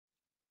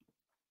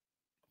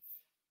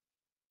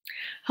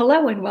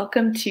Hello and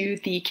welcome to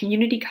the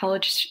Community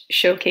College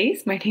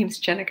Showcase. My name is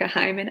Jenika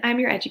Heim and I'm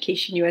your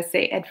Education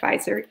USA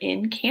advisor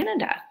in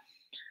Canada.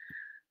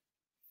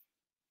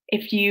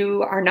 If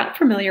you are not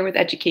familiar with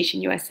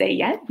Education USA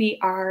yet, we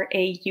are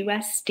a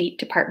US State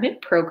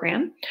Department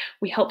program.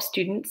 We help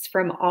students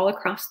from all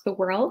across the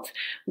world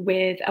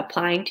with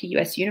applying to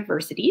US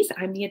universities.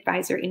 I'm the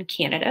advisor in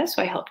Canada,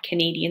 so I help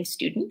Canadian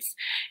students.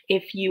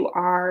 If you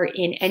are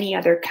in any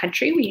other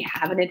country, we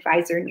have an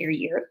advisor near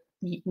you.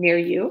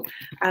 You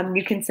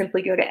can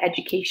simply go to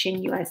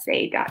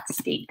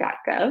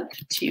educationusa.state.gov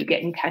to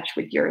get in touch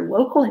with your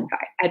local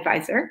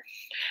advisor.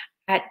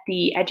 At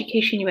the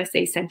Education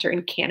USA Center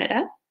in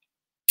Canada,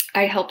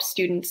 I help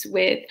students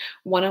with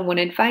one-on-one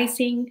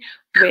advising,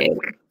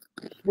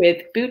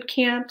 with boot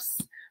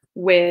camps,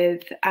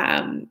 with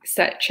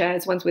such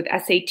as ones with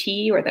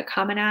SAT or the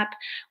Common App.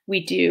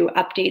 We do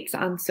updates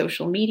on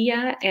social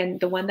media,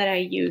 and the one that I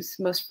use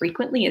most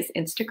frequently is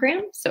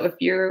Instagram. So if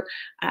you're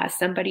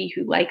somebody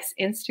who likes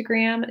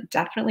Instagram,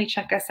 definitely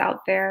check us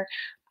out there.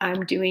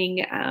 I'm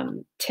doing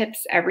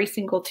tips every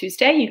single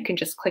Tuesday. You can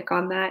just click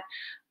on that.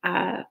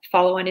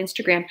 Follow on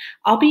Instagram.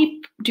 I'll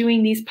be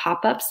doing these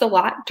pop-ups a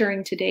lot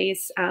during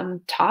today's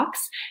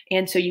talks.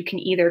 And so you can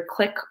either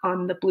click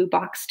on the blue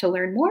box to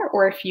learn more,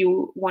 or if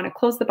you want to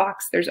close the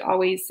box, there's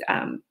always,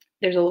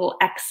 there's a little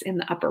X in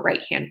the upper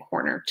right-hand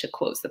corner to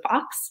close the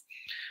box.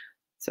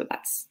 So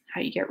that's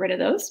how you get rid of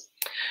those.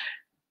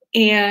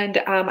 And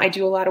I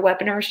do a lot of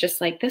webinars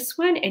just like this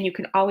one, and you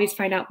can always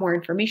find out more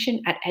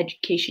information at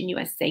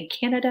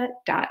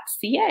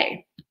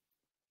educationusacanada.ca.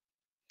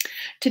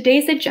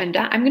 Today's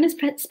agenda, I'm going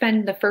to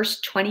spend the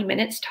first 20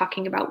 minutes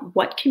talking about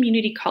what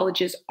community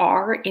colleges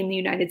are in the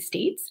United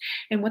States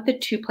and what the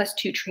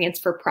 2+2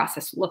 transfer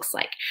process looks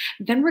like.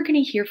 Then we're going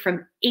to hear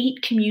from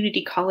 8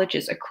 community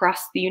colleges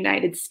across the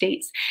United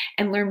States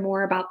and learn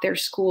more about their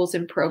schools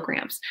and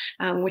programs,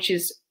 which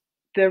is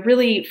the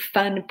really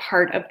fun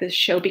part of this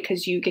show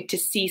because you get to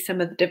see some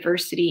of the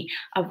diversity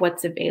of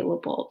what's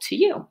available to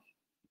you.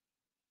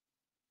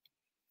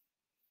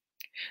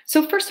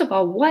 So first of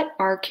all, what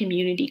are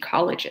community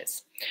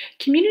colleges?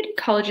 Community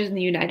colleges in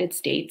the United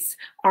States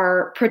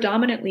are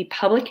predominantly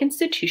public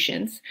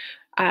institutions.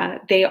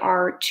 They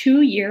are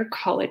 2-year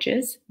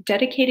colleges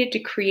dedicated to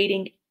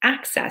creating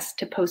access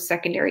to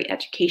post-secondary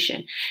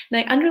education. And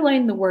I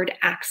underline the word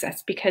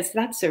access because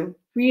that's a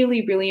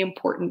really, really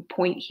important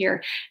point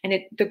here. And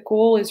the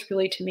goal is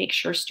really to make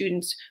sure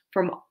students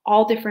from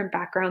all different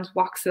backgrounds,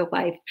 walks of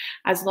life,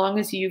 as long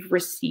as you've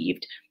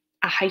received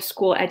a high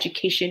school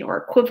education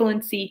or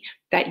equivalency,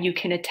 that you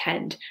can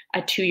attend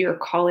a 2-year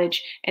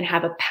college and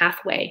have a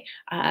pathway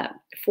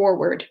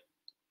forward,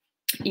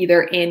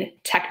 either in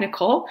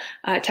technical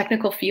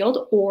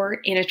field or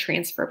in a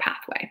transfer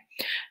pathway.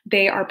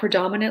 They are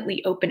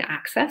predominantly open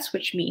access,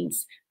 which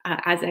means,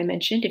 as I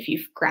mentioned, if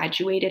you've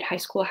graduated high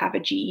school, have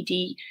a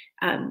GED,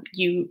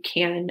 you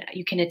can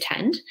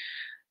attend.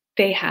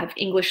 They have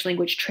English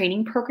language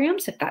training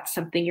programs if that's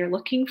something you're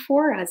looking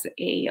for as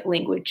a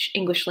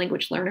English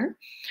language learner.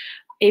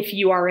 If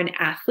you are an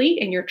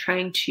athlete and you're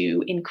trying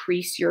to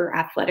increase your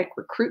athletic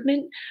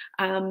recruitment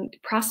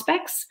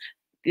prospects,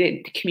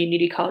 the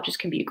community colleges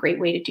can be a great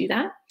way to do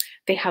that.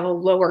 They have a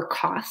lower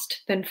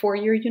cost than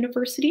 4-year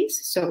universities,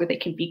 so they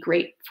can be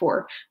great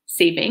for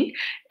saving.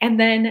 And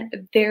then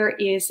there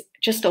is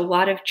just a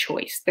lot of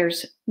choice.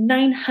 There's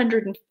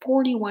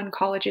 941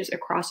 colleges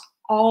across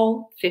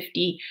all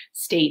 50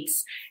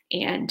 states.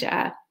 And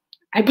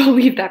I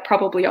believe that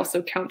probably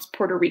also counts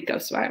Puerto Rico.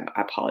 So I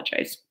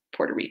apologize,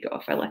 Puerto Rico,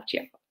 if I left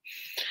you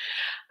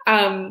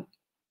out.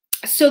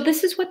 So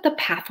this is what the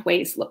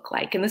pathways look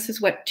like. And this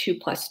is what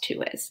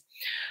 2+2 is.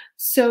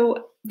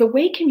 So the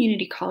way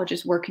community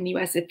colleges work in the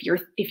US,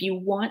 if you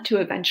want to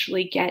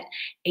eventually get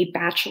a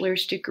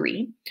bachelor's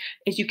degree,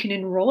 is you can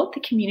enroll at the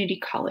community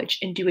college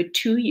and do a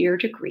 2-year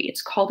degree.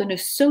 It's called an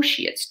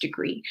associate's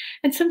degree.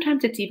 And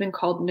sometimes it's even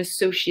called an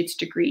associate's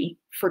degree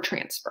for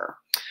transfer.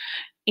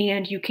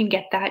 And you can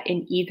get that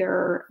in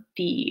either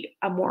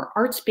a more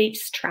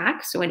arts-based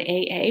track, so an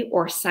AA,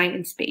 or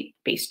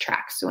science-based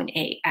track, so an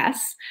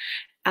AS.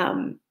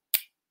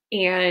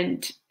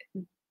 And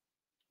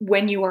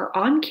when you are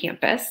on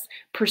campus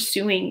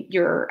pursuing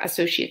your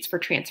associates for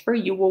transfer,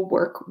 you will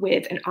work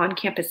with an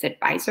on-campus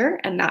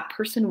advisor, and that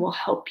person will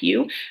help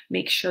you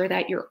make sure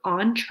that you're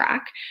on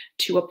track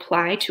to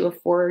apply to a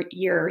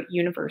 4-year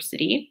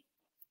university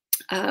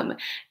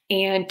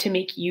and to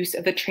make use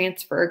of the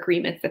transfer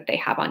agreements that they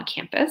have on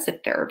campus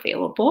if they're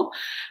available.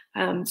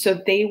 So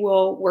they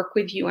will work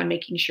with you on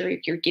making sure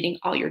you're getting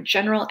all your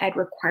general ed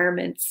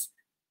requirements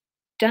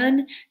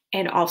done,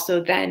 and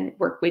also then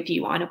work with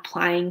you on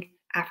applying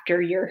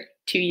after your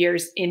 2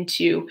 years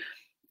into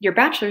your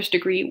bachelor's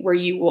degree, where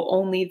you will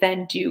only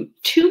then do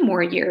 2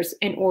 more years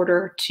in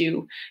order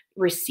to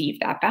receive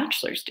that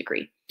bachelor's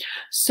degree.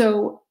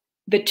 So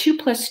the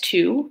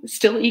 2+2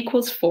 still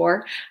equals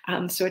 4.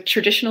 So a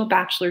traditional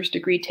bachelor's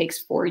degree takes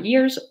 4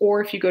 years,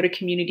 or if you go to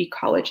community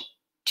college,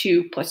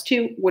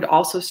 2+2 would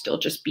also still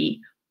just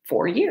be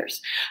 4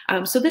 years.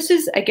 So this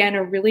is, again,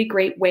 a really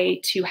great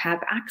way to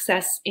have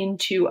access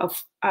into a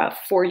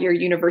 4-year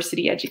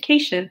university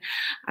education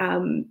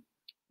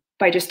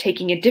by just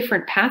taking a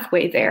different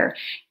pathway there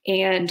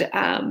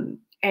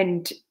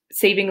and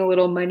saving a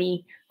little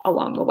money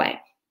along the way.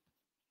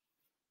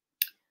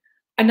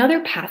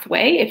 Another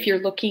pathway, if you're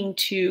looking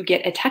to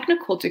get a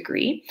technical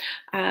degree,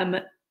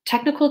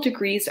 technical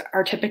degrees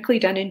are typically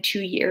done in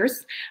 2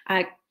 years.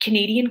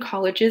 Canadian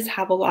colleges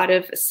have a lot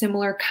of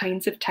similar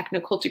kinds of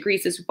technical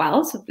degrees as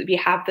well, so we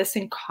have this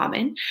in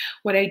common.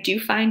 What I do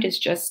find is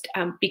just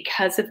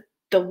because of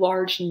the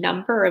large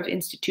number of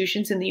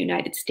institutions in the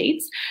United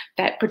States,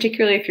 that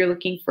particularly if you're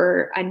looking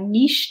for a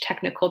niche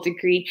technical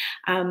degree,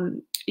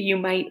 you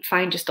might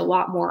find just a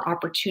lot more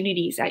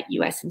opportunities at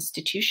US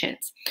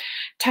institutions.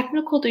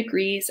 Technical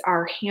degrees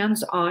are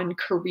hands-on,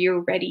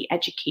 career-ready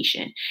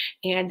education,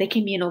 and they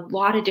can be in a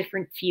lot of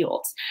different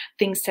fields,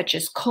 things such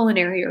as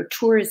culinary or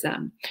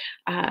tourism,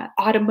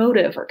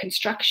 automotive or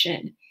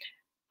construction,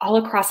 all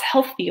across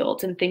health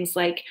fields and things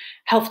like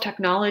health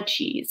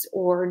technologies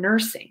or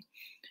nursing.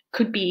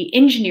 Could be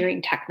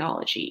engineering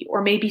technology,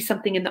 or maybe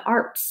something in the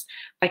arts,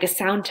 like a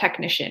sound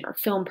technician or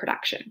film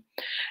production.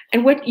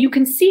 And what you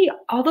can see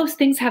all those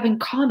things have in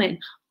common,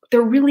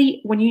 they're really,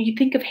 when you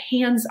think of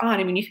hands-on,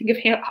 I mean, you think of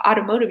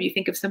automotive, you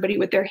think of somebody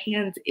with their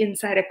hands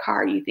inside a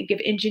car, you think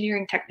of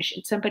engineering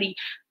technician, somebody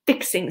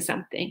fixing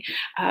something,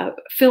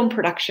 film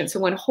production,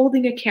 someone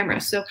holding a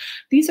camera. So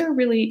these are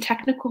really,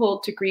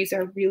 technical degrees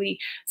are really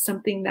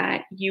something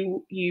that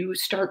you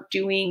start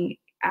doing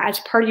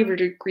as part of your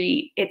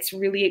degree. It's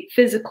really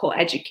physical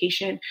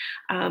education,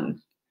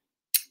 and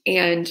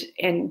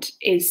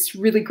is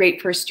really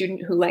great for a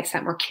student who likes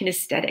that more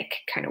kinesthetic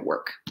kind of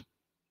work.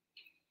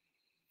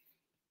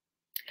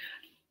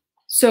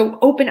 So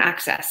open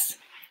access.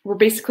 We're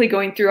basically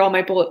going through all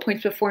my bullet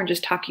points before and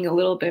just talking a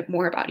little bit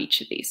more about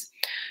each of these.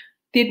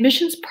 The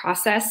admissions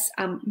process,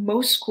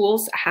 most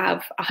schools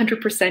have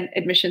 100%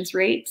 admissions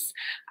rates.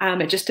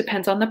 It just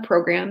depends on the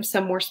program.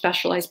 Some more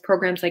specialized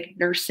programs like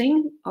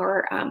nursing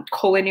or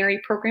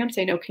culinary programs,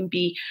 I know, can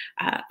be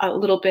a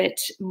little bit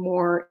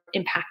more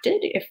impacted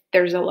if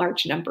there's a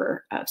large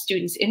number of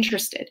students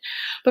interested.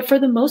 But for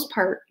the most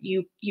part,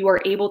 you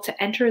are able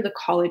to enter the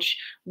college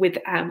with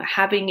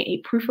having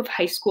a proof of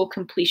high school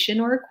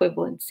completion or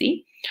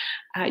equivalency.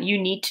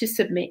 You need to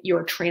submit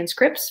your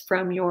transcripts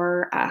from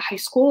your high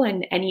school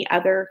and any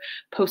other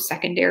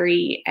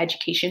post-secondary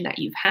education that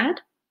you've had.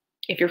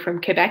 If you're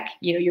from Quebec,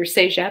 your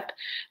CEGEP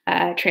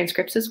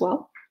transcripts as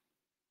well.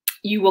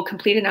 You will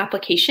complete an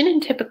application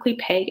and typically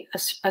pay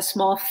a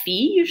small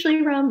fee,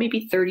 usually around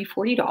maybe $30,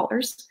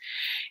 $40.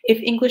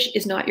 If English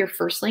is not your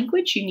first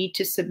language, you need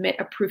to submit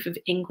a proof of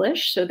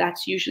English. So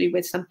that's usually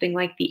with something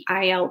like the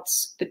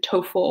IELTS, the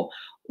TOEFL,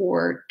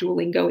 or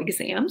Duolingo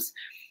exams.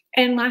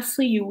 And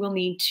lastly, you will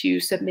need to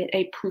submit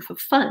a proof of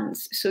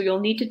funds. So you'll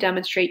need to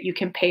demonstrate you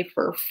can pay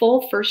for a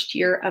full first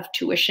year of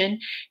tuition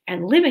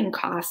and living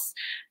costs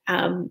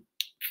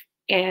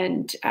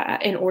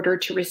in order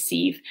to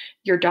receive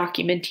your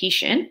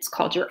documentation. It's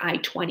called your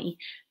I-20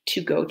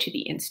 to go to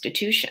the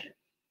institution.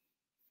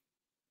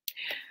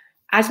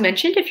 As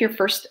mentioned, if your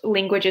first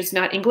language is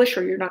not English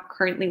or you're not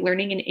currently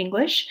learning in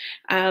English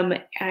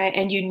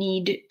and you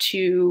need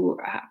to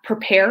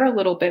prepare a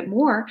little bit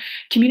more,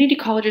 community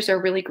colleges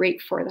are really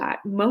great for that.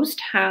 Most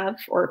have,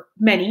 or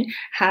many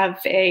have,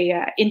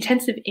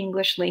 intensive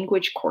English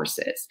language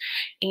courses,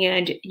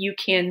 and you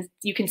can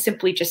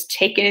simply just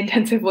take an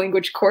intensive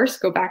language course,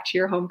 go back to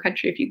your home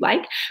country if you'd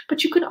like,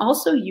 but you can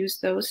also use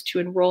those to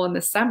enroll in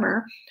the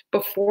summer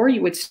before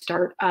you would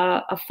start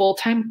a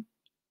full-time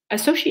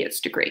associate's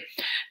degree.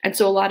 And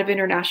so a lot of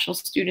international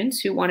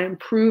students who want to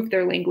improve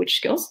their language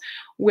skills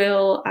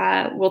will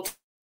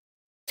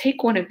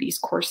take one of these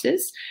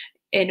courses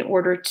in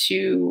order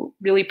to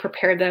really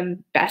prepare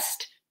them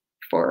best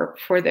for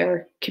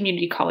their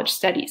community college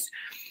studies.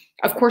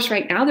 Of course,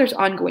 right now there's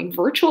ongoing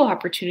virtual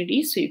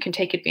opportunities, so you can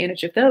take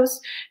advantage of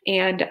those.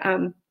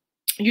 And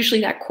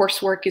usually that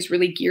coursework is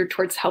really geared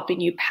towards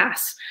helping you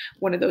pass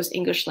one of those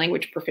English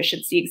language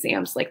proficiency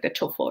exams like the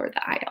TOEFL or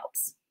the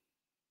IELTS.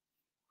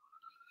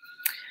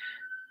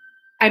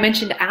 I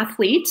mentioned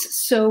athletes,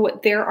 so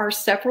there are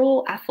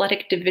several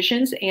athletic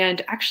divisions,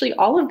 and actually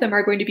all of them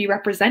are going to be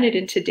represented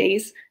in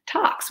today's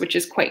talks, which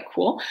is quite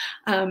cool.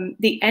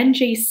 The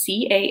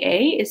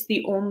NJCAA is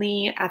the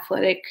only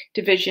athletic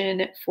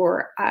division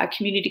for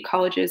community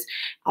colleges,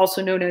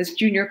 also known as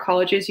junior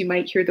colleges. You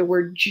might hear the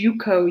word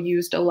JUCO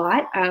used a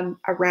lot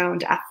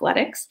around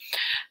athletics.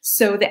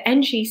 So the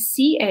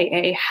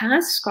NJCAA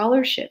has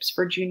scholarships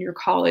for junior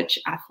college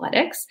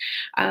athletics.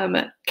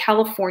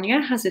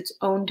 California has its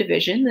own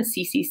division, the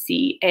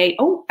CCCA.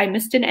 Oh, I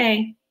missed an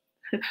A.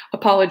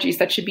 Apologies,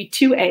 that should be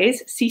 2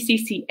 A's,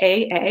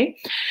 CCCAA.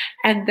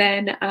 And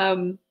then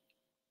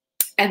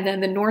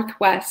the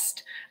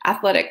Northwest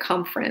Athletic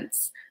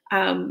Conference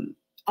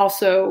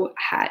also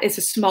is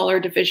a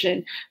smaller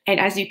division. And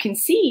as you can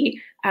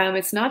see,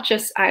 it's not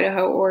just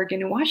Idaho,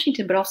 Oregon, and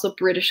Washington, but also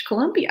British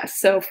Columbia.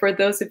 So for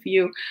those of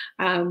you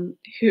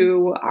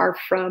who are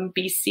from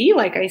BC,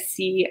 like I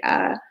see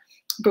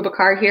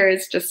Boubacar here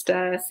is just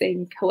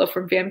saying hello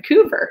from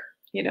Vancouver.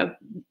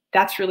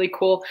 That's really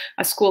cool.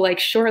 A school like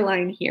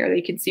Shoreline here, that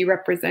you can see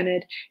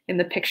represented in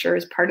the picture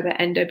as part of the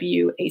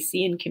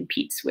NWAC and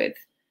competes with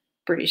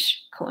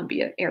British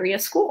Columbia area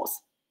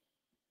schools.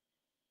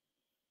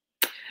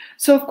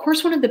 So of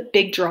course, one of the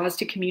big draws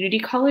to community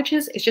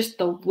colleges is just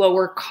the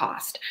lower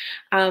cost.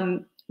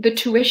 The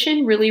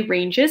tuition really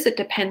ranges. It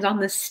depends on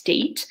the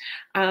state.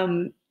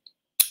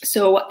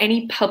 So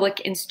any public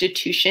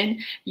institution,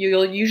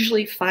 you'll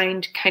usually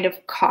find kind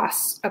of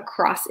costs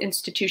across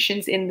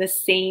institutions in the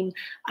same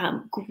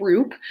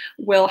group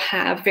will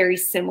have very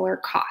similar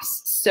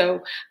costs.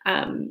 So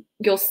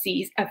you'll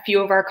see a few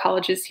of our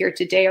colleges here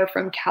today are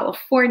from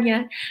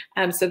California.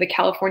 So the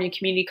California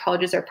community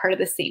colleges are part of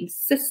the same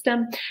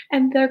system,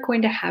 and they're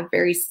going to have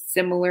very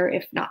similar,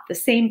 if not the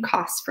same,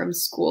 costs from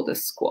school to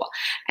school.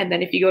 And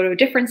then if you go to a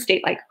different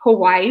state like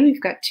Hawaii,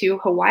 we've got 2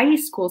 Hawaii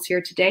schools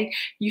here today,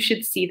 you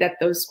should see that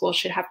those schools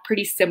should have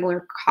pretty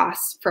similar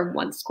costs from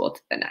one school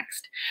to the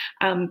next.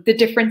 The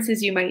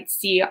differences you might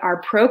see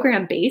are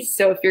program-based.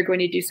 So if you're going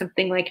to do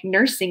something like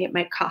nursing, it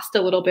might cost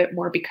a little bit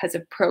more because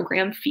of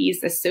program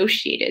fees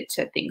associated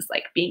to things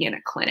like being in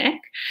a clinic.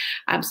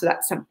 So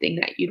that's something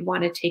that you'd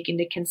want to take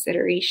into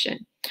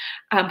consideration.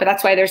 But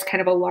that's why there's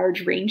kind of a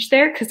large range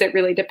there, because it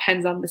really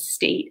depends on the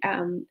state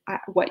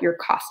what your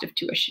cost of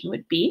tuition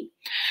would be.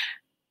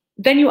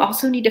 Then you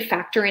also need to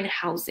factor in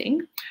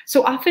housing.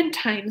 So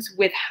oftentimes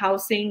with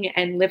housing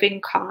and living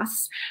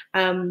costs,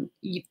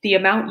 the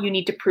amount you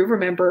need to prove,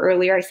 remember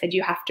earlier I said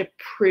you have to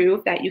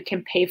prove that you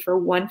can pay for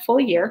 1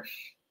 full year.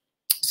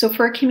 So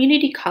for a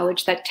community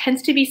college, that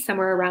tends to be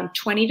somewhere around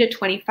 $20,000 to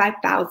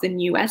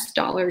 $25,000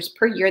 US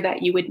per year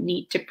that you would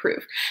need to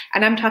prove.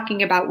 And I'm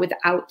talking about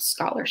without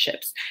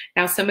scholarships.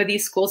 Now, some of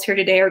these schools here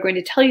today are going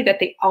to tell you that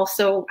they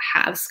also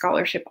have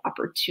scholarship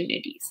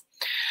opportunities.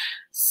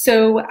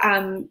 So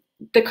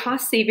the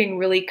cost saving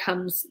really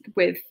comes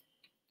with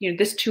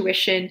this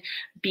tuition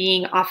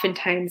being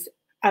oftentimes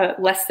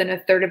less than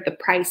 1/3 of the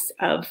price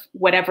of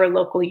whatever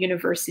local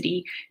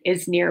university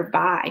is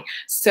nearby.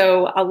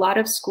 So a lot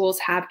of schools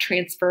have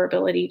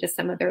transferability to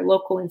some of their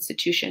local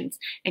institutions,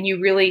 and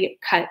you really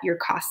cut your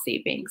cost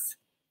savings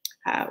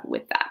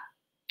with that.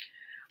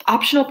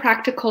 Optional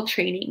practical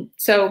training.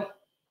 So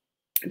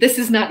this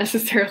is not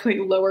necessarily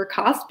lower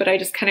cost, but I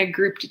just kind of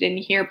grouped it in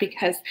here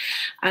because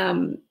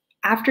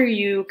after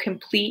you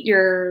complete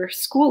your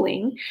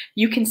schooling,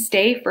 you can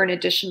stay for an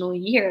additional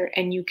year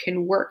and you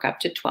can work up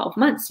to 12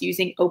 months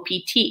using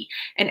OPT.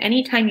 And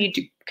anytime you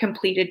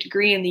complete a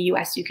degree in the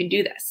US, you can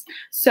do this.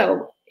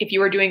 So if you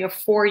were doing a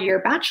 4-year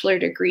bachelor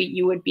degree,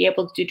 you would be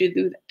able to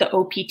do the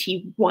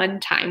OPT 1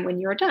 time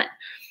when you're done.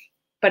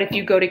 But if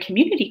you go to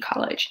community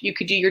college, you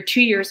could do your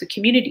 2 years of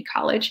community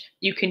college,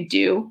 you can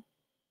do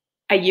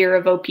a year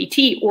of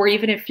OPT, or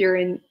even if you're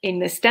in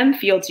the STEM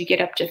fields, you get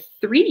up to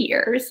 3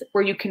 years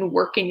where you can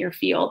work in your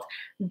field.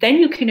 Then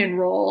you can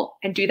enroll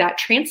and do that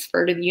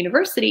transfer to the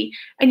university,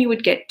 and you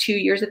would get 2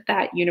 years at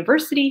that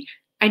university,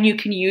 and you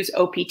can use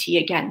OPT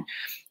again.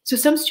 So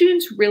some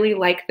students really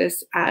like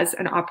this as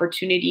an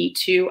opportunity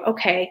to,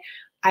 okay,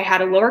 I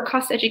had a lower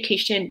cost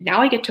education, now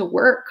I get to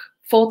work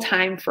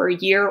full-time for a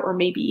year or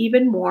maybe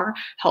even more,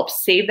 help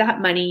save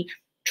that money,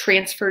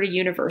 transfer to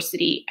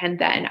university, and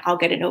then I'll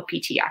get an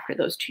OPT after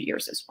those 2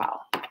 years as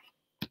well.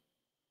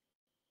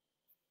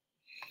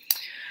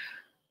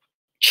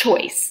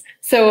 Choice.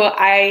 So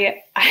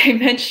I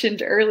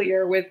mentioned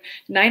earlier with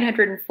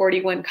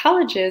 941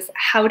 colleges,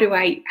 how do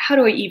I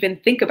even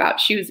think about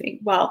choosing?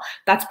 Well,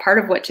 that's part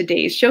of what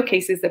today's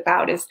showcase is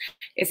about, is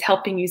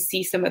helping you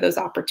see some of those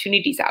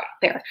opportunities out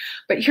there.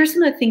 But here's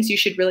some of the things you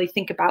should really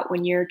think about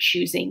when you're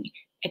choosing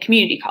a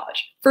community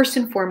college. First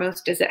and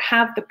foremost, does it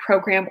have the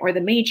program or the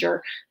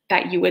major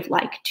that you would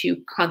like to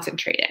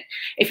concentrate in?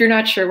 If you're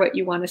not sure what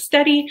you want to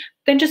study,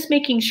 then just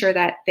making sure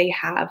that they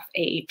have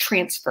a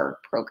transfer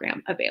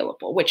program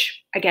available,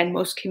 which again,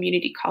 most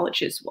community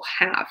colleges will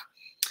have.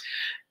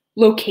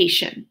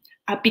 Location.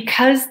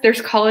 Because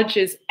there's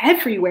colleges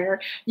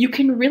everywhere, you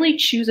can really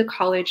choose a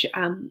college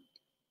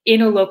in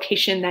a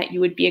location that you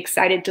would be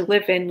excited to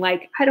live in.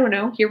 Like, I don't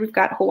know, here we've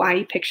got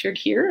Hawaii pictured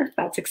here. If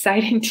that's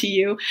exciting to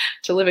you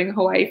to live in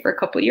Hawaii for a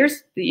couple of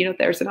years,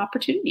 there's an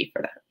opportunity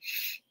for that.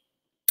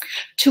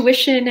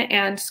 Tuition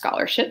and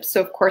scholarships. So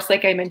of course,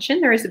 like I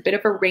mentioned, there is a bit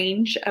of a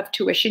range of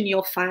tuition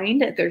you'll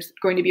find. There's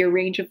going to be a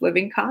range of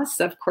living costs.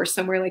 Of course,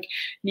 somewhere like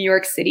New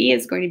York City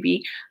is going to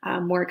be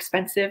more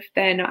expensive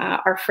than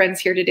our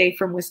friends here today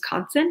from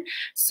Wisconsin.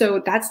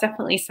 So that's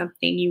definitely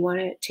something you want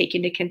to take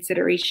into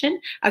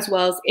consideration, as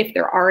well as if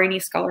there are any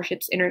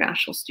scholarships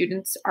international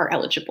students are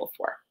eligible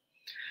for.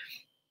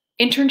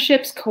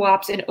 Internships,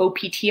 co-ops, and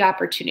OPT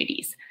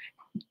opportunities.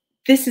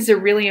 This is a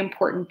really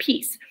important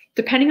piece.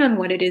 Depending on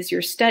what it is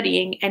you're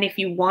studying, and if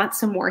you want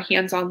some more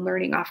hands-on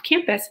learning off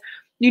campus,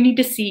 you need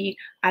to see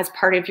as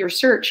part of your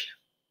search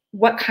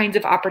what kinds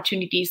of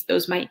opportunities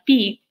those might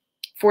be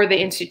for the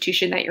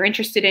institution that you're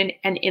interested in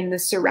and in the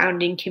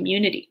surrounding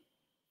community.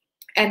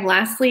 And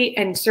lastly,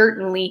 and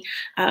certainly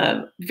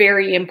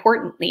very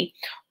importantly,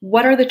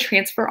 what are the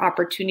transfer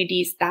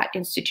opportunities that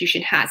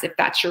institution has if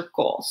that's your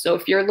goal? So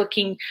if you're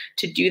looking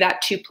to do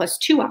that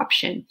 2+2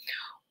 option,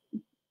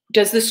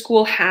 does the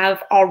school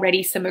have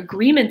already some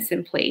agreements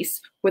in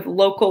place with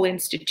local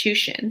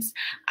institutions?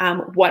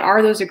 What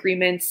are those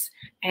agreements?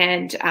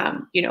 And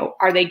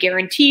are they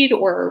guaranteed,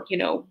 or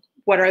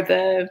what are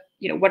the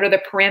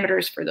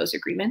parameters for those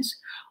agreements,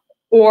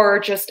 or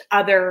just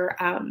other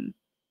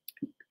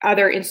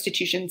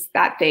institutions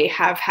that they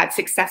have had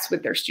success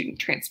with their student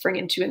transferring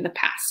into in the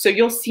past? So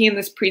you'll see in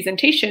this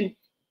presentation,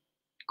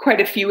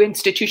 quite a few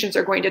institutions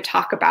are going to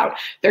talk about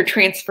their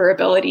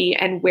transferability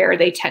and where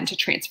they tend to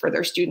transfer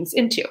their students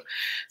into.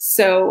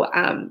 So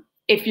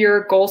if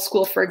your goal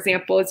school, for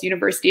example, is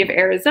University of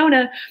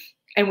Arizona,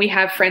 and we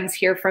have friends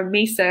here from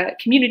Mesa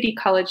Community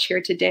College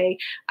here today,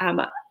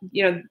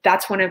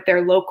 that's one of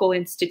their local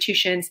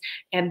institutions,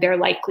 and they're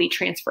likely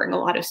transferring a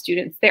lot of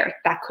students there.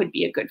 That could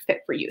be a good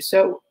fit for you.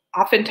 So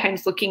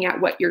oftentimes, looking at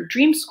what your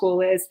dream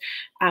school is,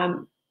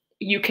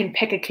 you can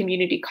pick a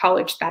community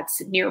college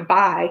that's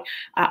nearby.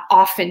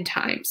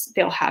 Oftentimes,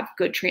 they'll have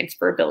good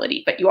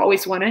transferability, but you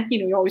always want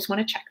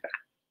to check that.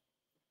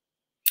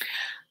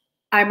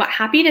 I'm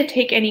happy to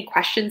take any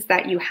questions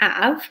that you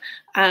have.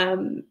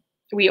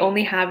 We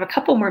only have a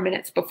couple more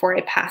minutes before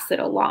I pass it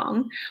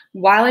along.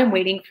 While I'm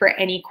waiting for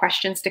any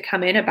questions to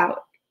come in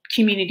about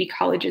community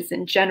colleges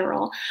in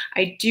general,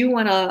 I do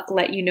want to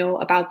let you know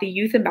about the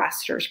Youth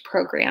Ambassadors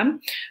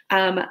program.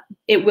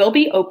 It will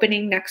be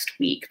opening next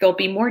week. There'll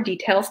be more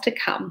details to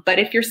come, but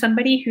if you're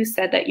somebody who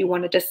said that you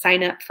wanted to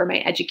sign up for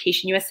my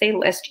Education USA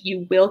list,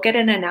 you will get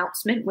an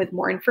announcement with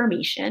more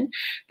information.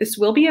 This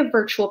will be a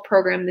virtual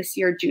program this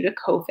year due to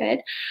COVID,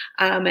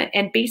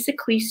 and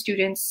basically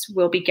students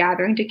will be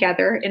gathering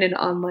together in an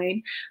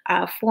online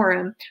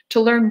forum to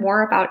learn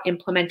more about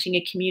implementing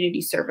a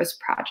community service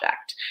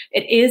project.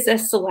 It is a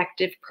selective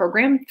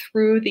program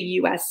through the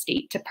U.S.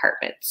 State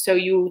Department. So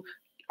you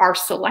are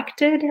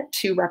selected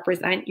to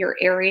represent your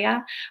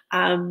area,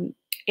 and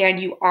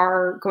you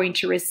are going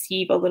to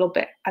receive a little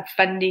bit of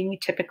funding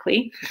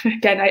typically.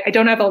 Again, I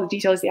don't have all the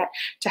details yet,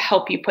 to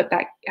help you put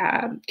that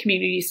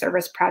community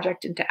service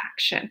project into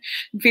action.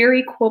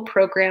 Very cool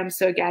program.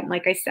 So again,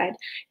 like I said,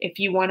 if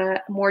you want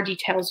more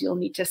details, you'll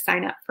need to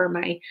sign up for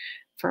my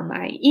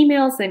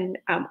emails, and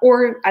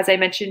or as I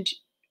mentioned,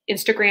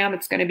 Instagram.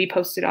 It's going to be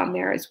posted on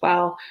there as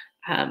well.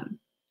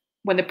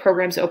 When the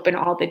program's open,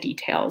 all the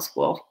details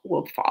will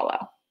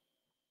follow.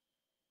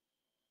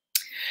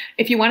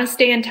 If you want to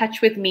stay in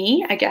touch with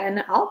me,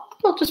 again, I'll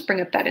just bring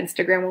up that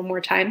Instagram one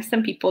more time.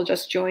 Some people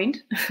just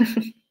joined.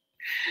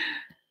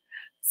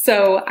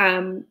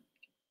 So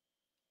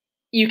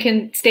you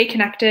can stay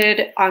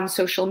connected on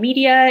social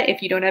media.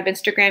 If you don't have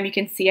Instagram, you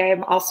can see I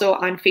am also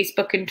on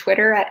Facebook and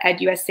Twitter at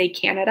EducationUSA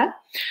Canada.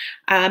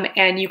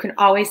 And you can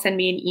always send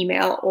me an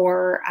email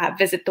or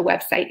visit the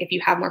website if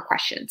you have more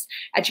questions.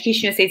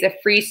 Education USA is a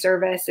free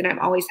service, and I'm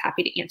always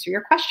happy to answer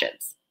your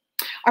questions.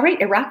 All right,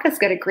 Iraka's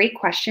got a great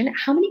question.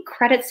 How many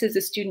credits does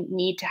a student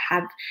need to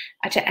have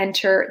to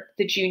enter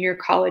the junior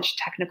college,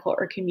 technical,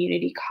 or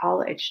community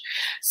college?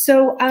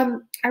 So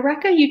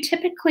Iraka, you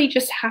typically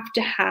just have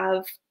to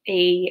have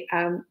you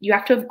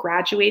have to have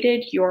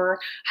graduated your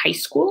high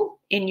school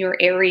in your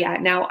area.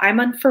 Now, I'm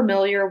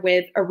unfamiliar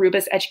with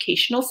Aruba's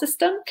educational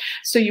system,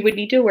 so you would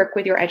need to work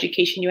with your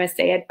Education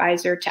USA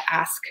advisor to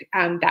ask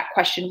that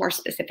question more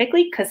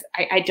specifically, because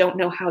I don't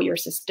know how your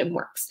system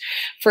works.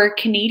 For a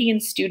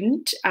Canadian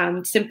student,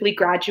 simply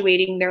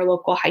graduating their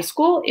local high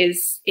school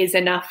is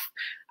enough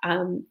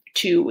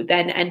to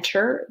then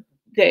enter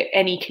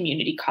any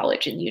community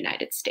college in the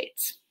United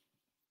States.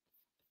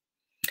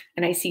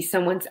 And I see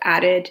someone's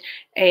added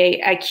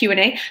a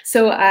Q&A.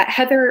 So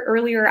Heather,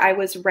 earlier I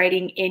was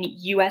writing in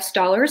US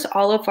dollars.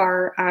 All of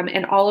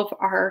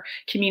our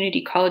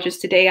community colleges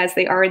today, as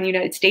they are in the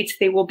United States,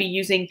 they will be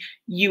using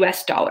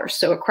US dollars.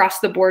 So across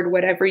the board,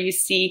 whatever you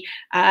see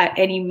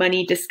any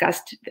money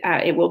discussed,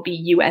 it will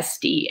be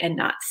USD and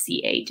not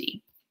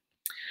CAD.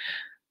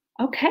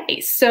 Okay,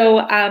 so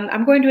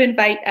I'm going to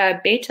invite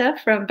Beta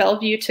from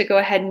Bellevue to go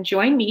ahead and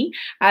join me.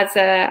 As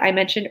I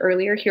mentioned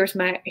earlier, here's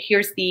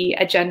the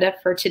agenda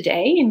for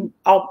today, and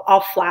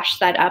I'll flash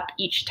that up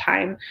each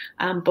time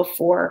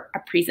before a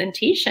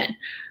presentation.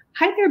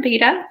 Hi there,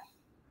 Beta.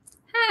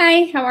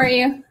 Hi, how are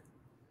you?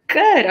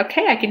 Good.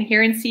 Okay, I can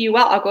hear and see you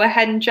well. I'll go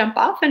ahead and jump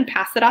off and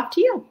pass it off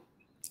to you.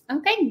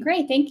 Okay,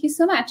 great. Thank you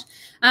so much.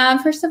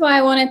 First of all,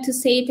 I wanted to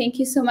say thank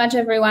you so much,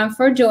 everyone,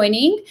 for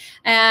joining.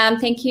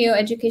 Thank you,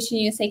 Education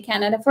USA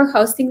Canada, for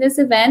hosting this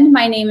event.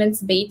 My name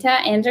is Beta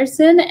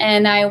Anderson,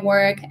 and I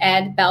work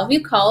at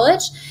Bellevue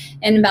College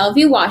in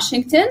Bellevue,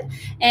 Washington.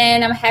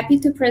 And I'm happy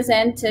to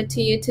present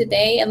to you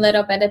today a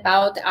little bit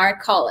about our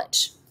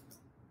college.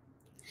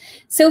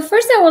 So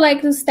first, I would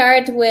like to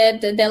start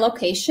with the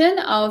location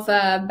of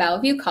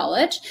Bellevue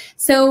College.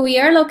 So we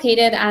are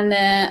located on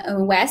the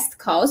west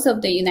coast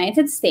of the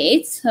United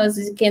States. As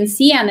you can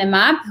see on the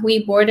map,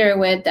 we border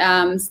with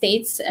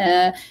states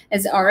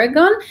as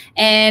Oregon,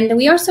 and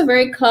we are also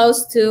very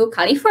close to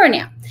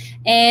California.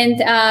 And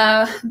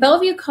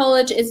Bellevue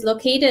College is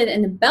located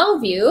in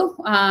Bellevue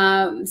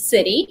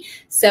City,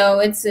 so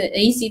it's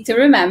easy to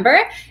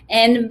remember.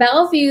 And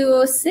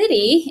Bellevue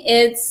City,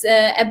 it's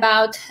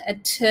about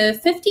a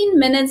 15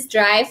 minutes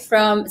drive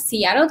from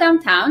Seattle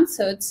downtown,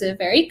 so it's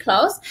very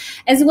close,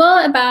 as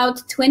well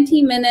about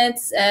 20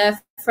 minutes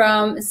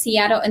from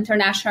Seattle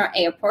International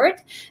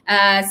Airport.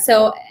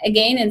 So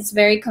again, it's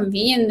very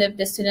convenient. If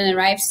the student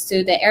arrives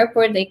to the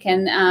airport, they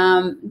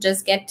can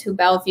just get to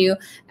Bellevue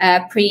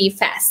pretty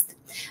fast.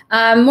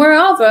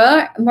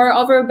 Moreover,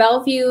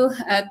 Bellevue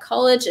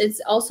College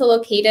is also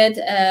located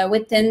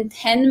within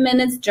 10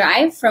 minutes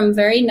drive from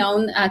very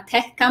known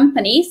tech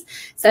companies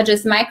such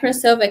as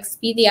Microsoft,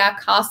 Expedia,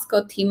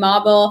 Costco,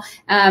 T-Mobile,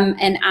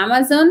 and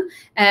Amazon.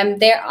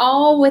 They're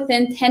all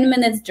within 10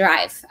 minutes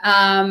drive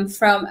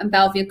from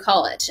Bellevue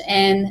College.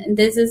 And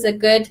this is a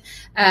good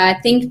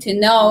thing to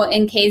know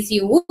in case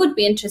you would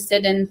be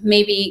interested in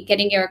maybe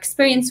getting your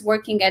experience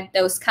working at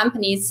those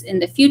companies in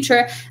the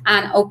future,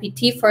 on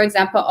OPT, for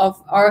example,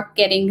 or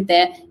getting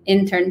the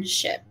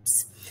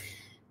internships.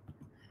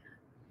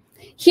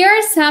 Here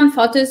are some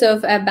photos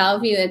of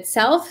Bellevue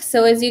itself.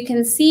 So as you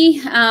can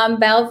see,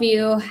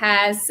 Bellevue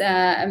has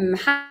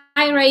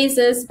high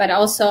rises, but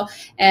also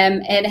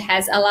it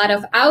has a lot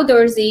of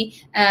outdoorsy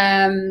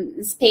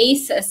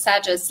space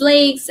such as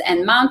lakes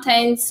and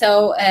mountains.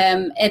 So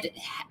it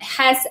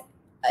has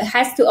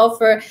to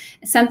offer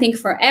something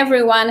for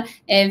everyone.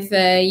 If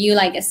you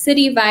like a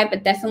city vibe,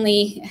 it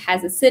definitely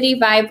has a city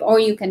vibe, or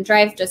you can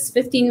drive just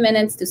 15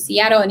 minutes to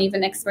Seattle and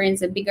even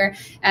experience a bigger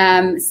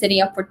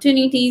city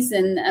opportunities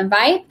and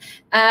vibe.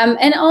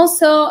 And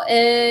also,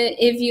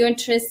 if you're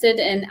interested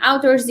in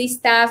outdoorsy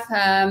stuff,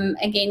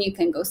 again, you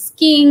can go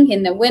skiing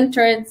in the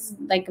winter. It's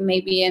like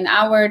maybe an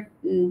hour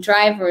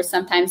drive or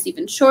sometimes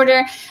even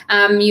shorter.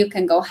 You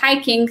can go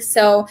hiking.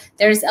 So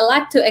there's a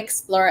lot to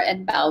explore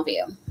at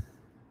Bellevue.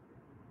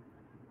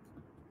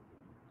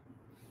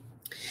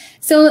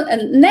 So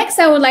next,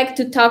 I would like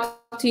to talk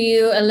to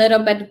you a little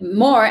bit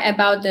more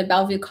about the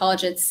Bellevue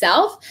College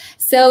itself.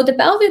 So the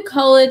Bellevue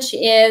College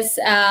is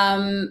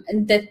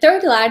the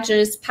third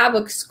largest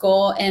public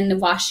school in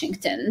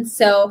Washington.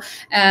 So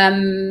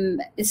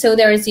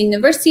there is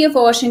University of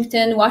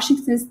Washington,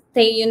 Washington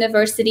State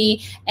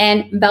University,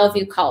 and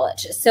Bellevue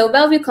College. So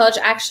Bellevue College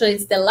actually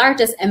is the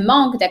largest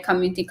among the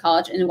community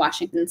college in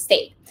Washington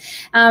State.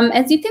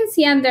 As you can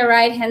see on the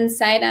right-hand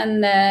side on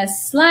the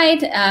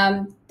slide,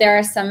 there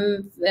are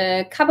some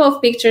couple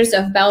of pictures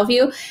of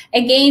Bellevue.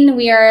 Again,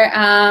 we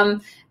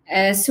are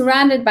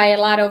surrounded by a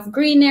lot of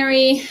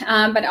greenery,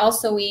 but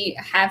also we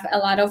have a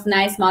lot of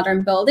nice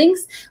modern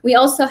buildings. We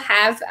also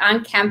have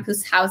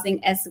on-campus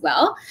housing as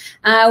well.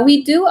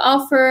 We do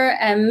offer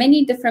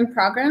many different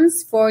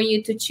programs for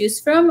you to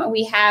choose from.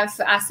 We have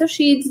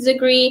associate's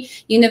degree,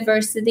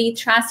 university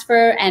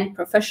transfer, and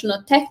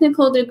professional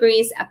technical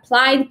degrees,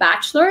 applied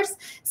bachelor's,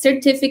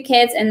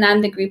 certificates, and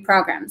non-degree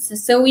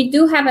programs. So we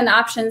do have an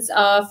options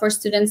for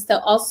students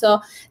to also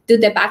do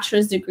the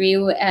bachelor's degree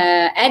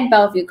at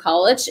Bellevue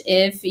College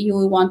if you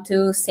want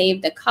to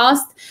save the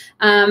cost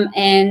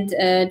and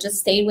just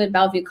stay with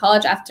Bellevue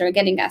College after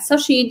getting an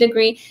associate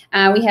degree.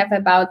 We have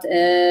about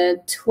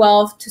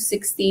 12 to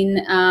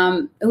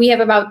 16, we have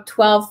about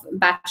 12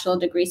 bachelor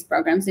degrees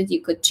programs that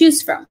you could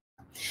choose from.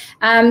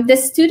 The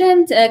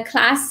student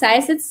class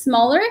size is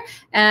smaller,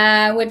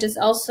 which is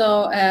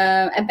also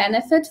a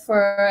benefit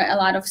for a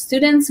lot of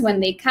students.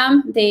 When they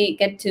come, they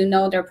get to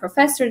know their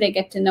professor, they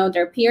get to know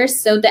their peers.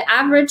 So the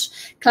average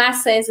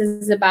class size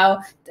is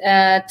about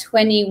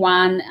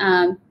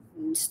 21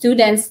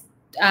 students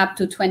up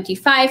to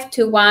 25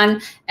 to one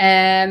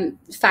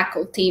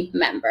faculty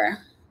member.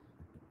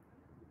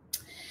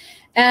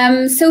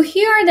 So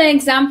here are the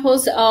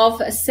examples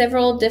of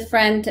several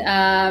different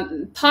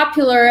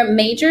popular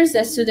majors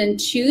that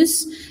students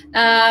choose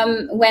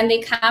when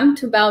they come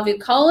to Bellevue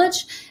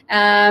College.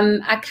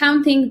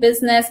 Accounting,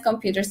 business,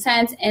 computer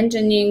science,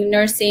 engineering,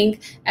 nursing,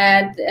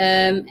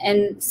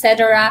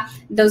 etc.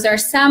 Those are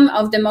some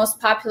of the most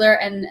popular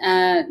and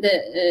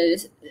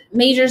the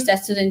majors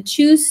that students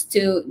choose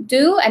to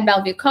do at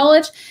Bellevue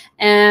College.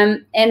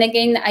 And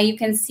again, you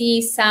can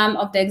see some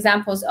of the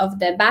examples of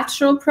the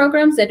bachelor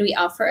programs that we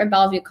offer at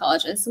Bellevue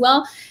College as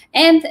well,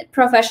 and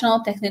professional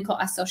technical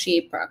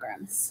associate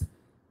programs.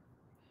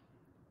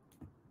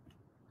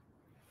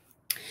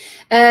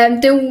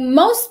 The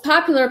most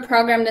popular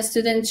program that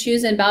students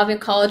choose in Bellevue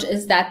College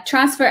is that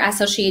transfer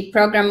associate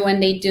program,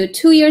 when they do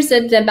 2 years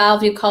at the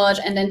Bellevue College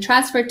and then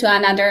transfer to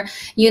another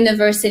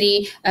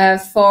university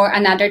for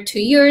another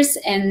 2 years,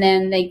 and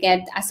then they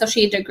get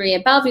associate degree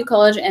at Bellevue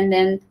College and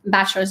then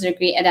bachelor's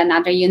degree at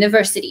another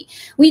university.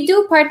 We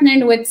do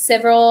partner with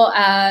several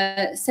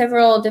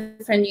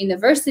different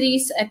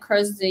universities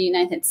across the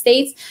United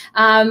States,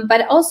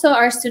 but also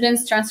our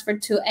students transfer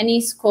to any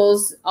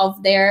schools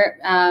of their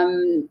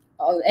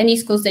any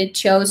schools they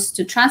chose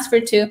to transfer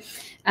to.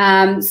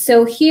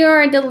 So here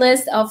are the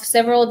list of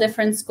several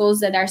different schools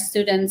that our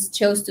students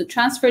chose to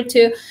transfer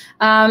to.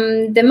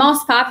 The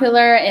most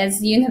popular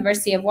is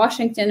University of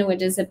Washington,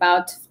 which is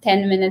about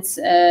 10 minutes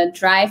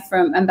drive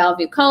from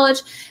Bellevue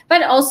College,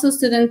 but also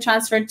students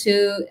transfer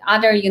to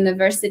other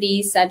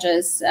universities such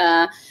as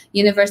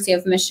University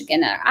of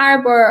Michigan Ann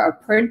Arbor or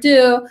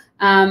Purdue,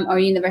 or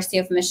University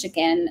of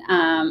Michigan,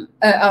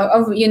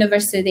 or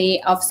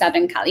University of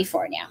Southern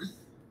California.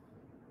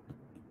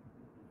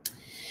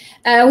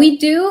 We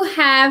do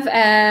have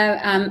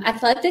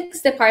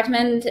athletics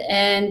department,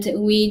 and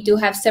we do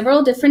have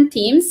several different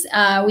teams.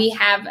 We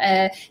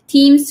have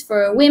teams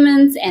for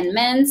women's and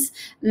men's.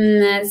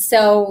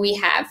 So we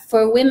have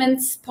for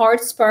women's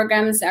sports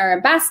programs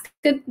are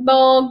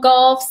basketball,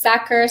 golf,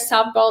 soccer,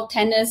 softball,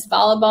 tennis,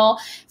 volleyball.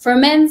 For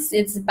men's,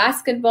 it's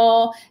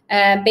basketball,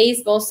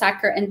 baseball,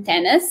 soccer, and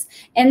tennis.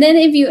 And then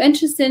if you're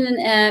interested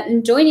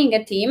in joining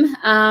a team,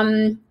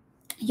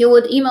 you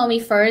would email me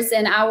first,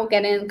 and I will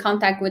get in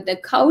contact with the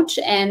coach,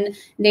 and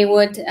they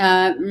would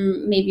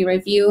maybe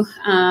review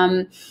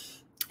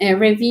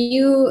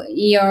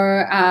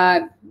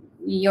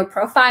your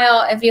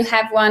profile if you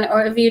have one,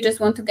 or if you just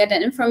want to get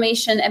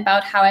information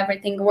about how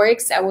everything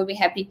works. I will be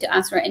happy to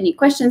answer any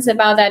questions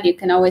about that. You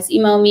can always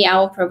email me. I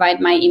will provide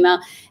my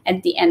email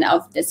at the end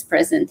of this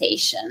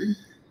presentation.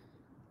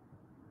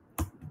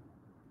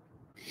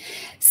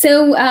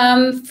 So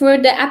for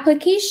the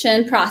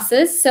application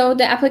process,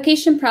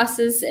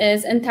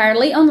 is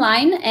entirely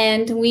online,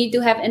 and we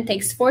do have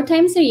intakes 4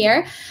 times a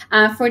year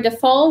for the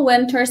fall,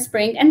 winter,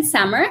 spring, and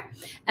summer.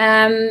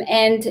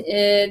 And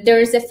there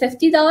is a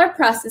 $50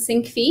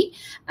 processing fee.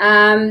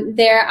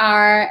 There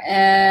are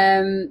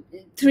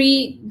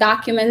 3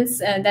 documents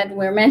that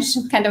were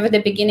mentioned kind of at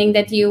the beginning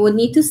that you would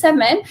need to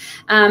submit,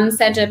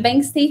 such as a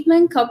bank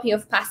statement, copy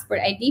of passport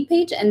ID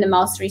page, and the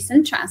most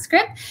recent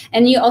transcript.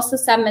 And you also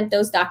submit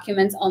those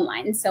documents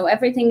online. So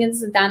everything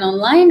is done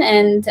online,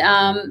 and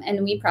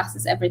we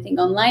process everything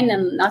online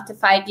and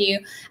notified you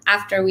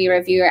after we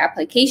review your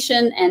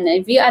application. And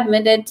if you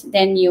admit it,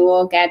 then you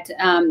will get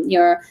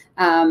your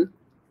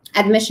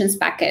admissions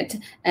packet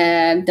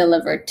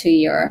delivered to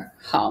your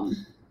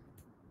home.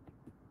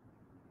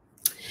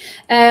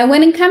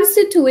 When it comes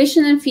to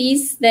tuition and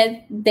fees,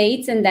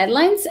 dates and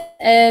deadlines,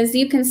 as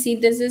you can see,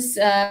 this is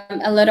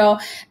a little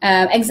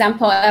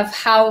example of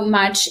how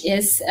much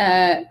is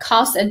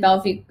cost at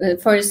Bellevue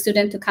for a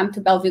student to come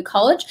to Bellevue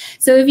College.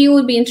 So if you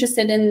would be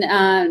interested in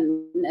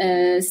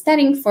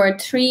studying for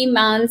 3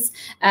 months,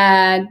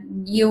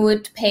 you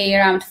would pay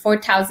around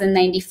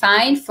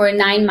 $4,095 for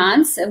 9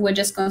 months, which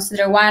is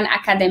considered 1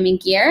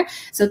 academic year.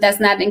 So it does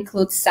not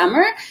include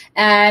summer.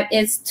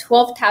 It's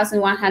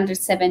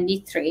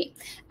 $12,173.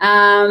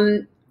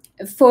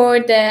 For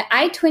the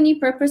I-20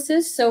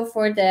 purposes, so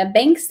for the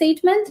bank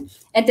statement,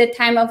 at the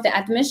time of the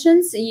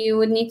admissions, you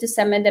would need to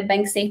submit a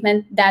bank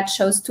statement that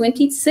shows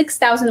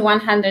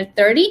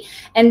 $26,130,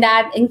 and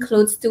that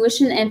includes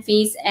tuition and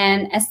fees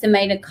and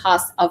estimated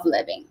cost of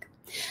living.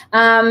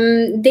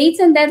 Dates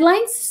and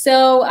deadlines.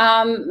 So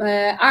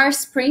our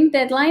spring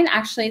deadline,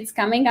 actually, it's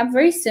coming up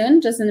very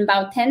soon, just in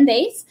about 10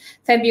 days,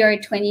 February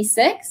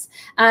 26th.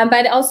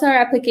 But also our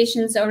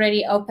applications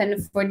already open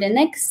for the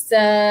next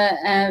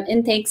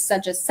intakes,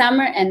 such as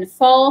summer and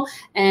fall,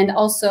 and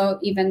also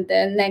even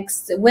the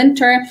next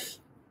winter.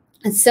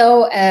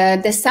 So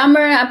the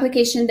summer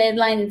application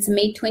deadline is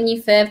May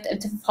 25th.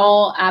 The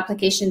fall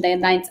application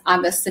deadline is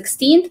August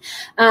 16th.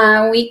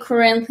 We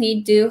currently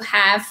do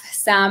have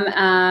some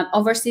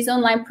overseas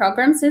online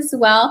programs as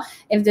well.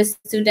 If the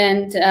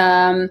student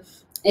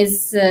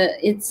it's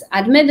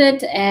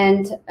admitted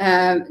and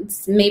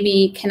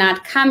maybe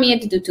cannot come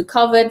yet due to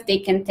COVID,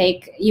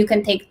 you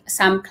can take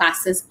some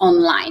classes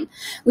online.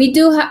 We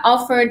do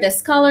offer the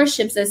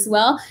scholarships as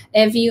well.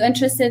 If you're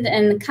interested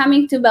in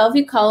coming to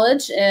Bellevue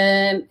College,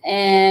 and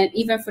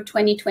even for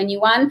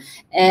 2021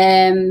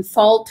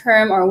 fall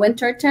term or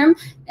winter term,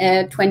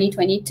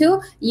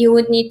 2022, you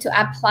would need to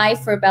apply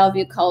for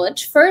Bellevue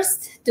College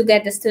first to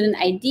get the student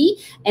ID,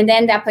 and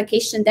then the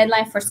application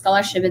deadline for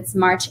scholarship is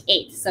March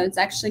 8th. So it's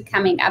actually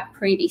coming up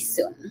pretty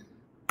soon.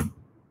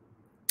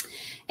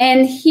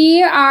 And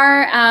here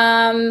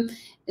are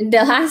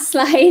the last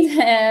slide.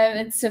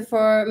 It's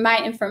for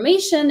my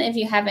information. If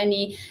you have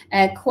any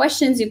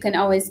questions, you can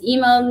always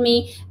email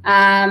me.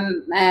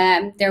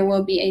 There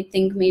will be, I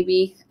think,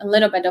 maybe a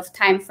little bit of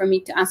time for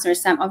me to answer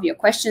some of your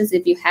questions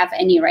if you have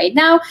any right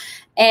now.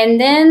 And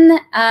then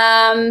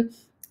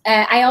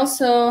I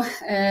also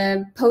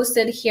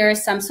posted here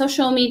some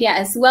social media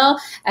as well,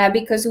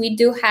 because we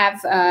do have,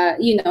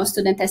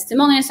 student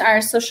testimonials, our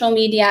social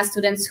media,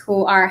 students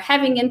who are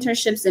having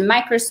internships in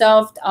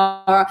Microsoft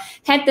or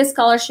had the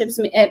scholarships,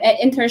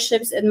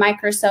 internships at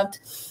Microsoft,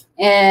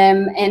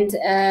 and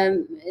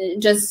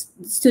just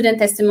student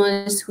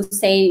testimonials who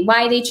say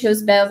why they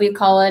chose Bellevue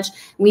College.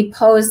 We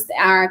post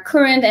our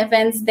current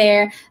events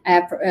there,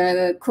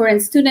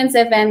 current students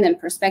event and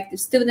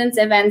prospective students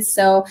events.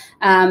 So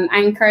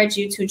I encourage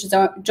you to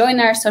join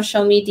our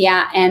social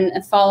media and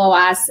follow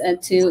us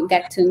to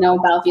get to know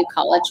Bellevue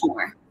College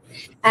more.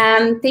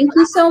 Thank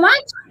you so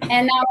much.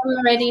 And now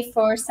I'm ready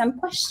for some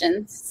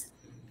questions.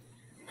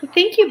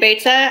 Thank you,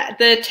 Beta.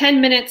 The 10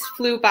 minutes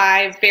flew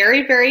by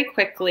very, very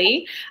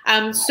quickly.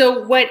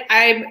 So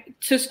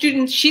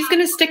students, she's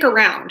going to stick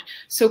around.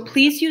 So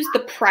please use the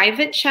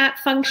private chat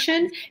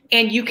function,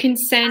 and you can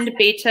send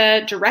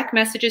Beta direct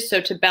messages, so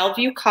to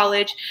Bellevue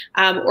College,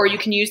 or you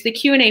can use the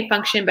Q&A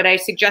function, but I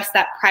suggest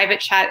that private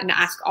chat and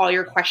ask all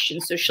your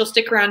questions. So she'll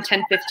stick around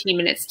 10, 15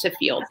 minutes to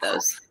field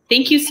those.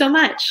 Thank you so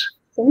much.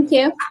 Thank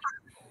you.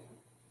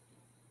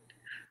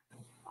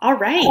 All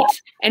right,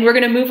 and we're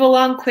going to move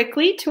along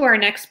quickly to our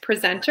next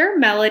presenter,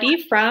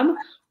 Melody from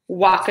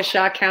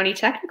Waukesha County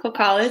Technical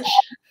College.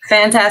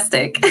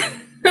 Fantastic.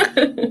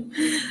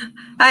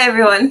 Hi,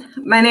 everyone.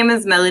 My name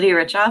is Melody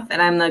Richoff,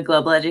 and I'm the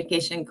Global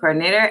Education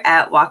Coordinator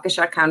at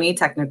Waukesha County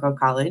Technical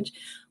College.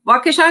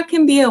 Waukesha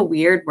can be a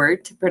weird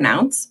word to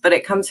pronounce, but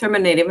it comes from a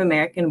Native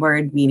American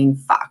word meaning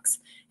fox.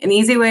 An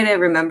easy way to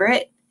remember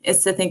it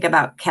is to think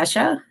about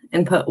Kesha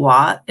and put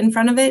wa in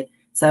front of it,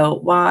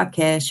 so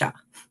Waukesha.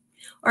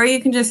 Or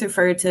you can just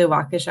refer to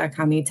Waukesha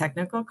County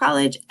Technical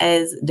College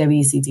as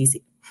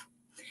WCTC.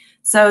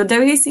 So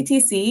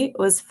WCTC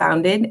was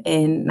founded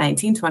in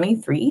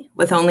 1923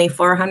 with only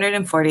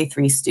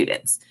 443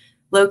 students.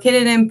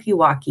 Located in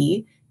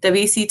Pewaukee,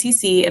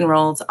 WCTC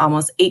enrolls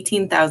almost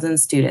 18,000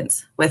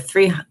 students with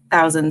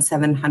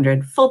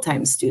 3,700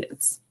 full-time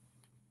students.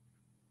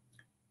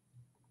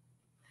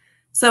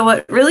 So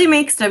what really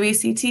makes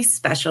WCT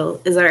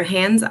special is our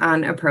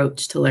hands-on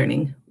approach to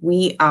learning.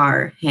 We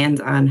are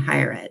hands-on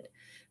higher ed.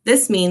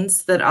 This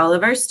means that all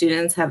of our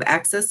students have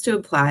access to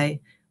apply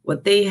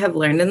what they have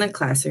learned in the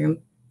classroom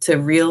to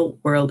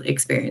real-world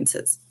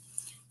experiences.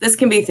 This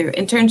can be through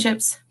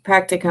internships,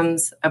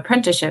 practicums,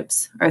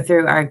 apprenticeships, or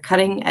through our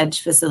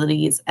cutting-edge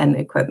facilities and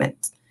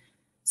equipment.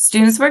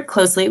 Students work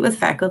closely with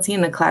faculty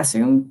in the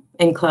classroom,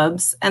 in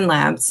clubs, and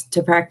labs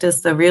to practice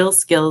the real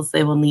skills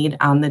they will need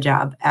on the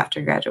job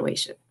after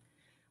graduation.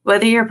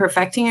 Whether you're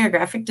perfecting your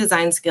graphic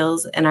design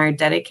skills in our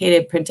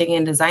dedicated printing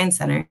and design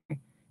center,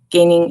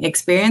 gaining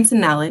experience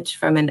and knowledge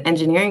from an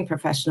engineering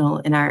professional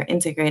in our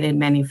integrated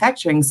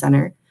manufacturing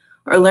center,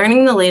 or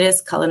learning the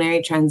latest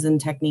culinary trends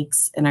and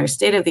techniques in our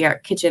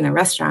state-of-the-art kitchen and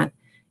restaurant,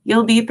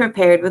 you'll be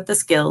prepared with the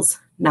skills,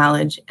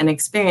 knowledge, and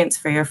experience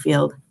for your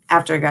field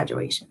after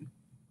graduation.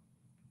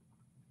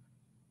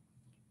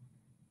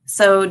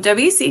 So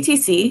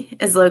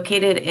WCTC is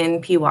located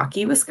in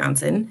Pewaukee,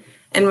 Wisconsin,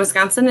 and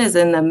Wisconsin is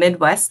in the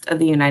Midwest of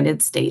the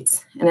United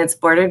States, and it's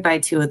bordered by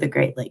two of the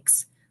Great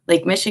Lakes,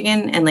 Lake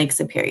Michigan and Lake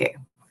Superior.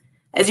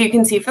 As you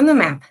can see from the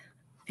map,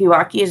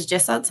 Pewaukee is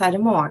just outside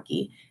of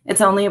Milwaukee.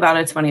 It's only about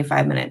a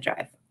 25-minute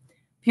drive.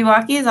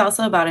 Pewaukee is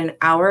also about an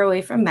hour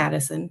away from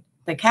Madison,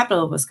 the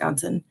capital of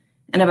Wisconsin,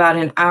 and about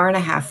an hour and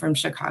a half from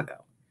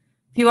Chicago.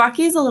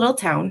 Pewaukee is a little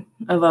town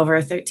of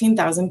over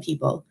 13,000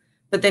 people,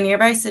 but the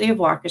nearby city of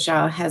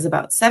Waukesha has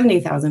about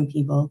 70,000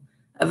 people,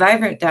 a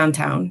vibrant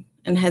downtown,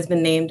 and has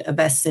been named a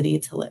best city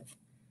to live.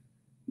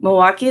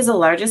 Milwaukee is the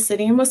largest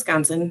city in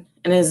Wisconsin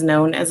and is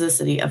known as a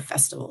city of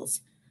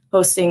festivals,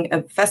 hosting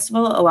a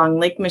festival along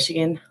Lake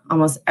Michigan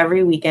almost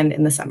every weekend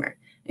in the summer,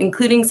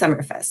 including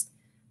Summerfest,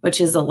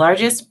 which is the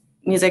largest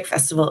music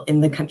festival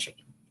in the country.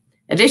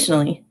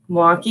 Additionally,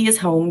 Milwaukee is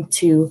home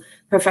to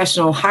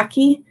professional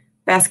hockey,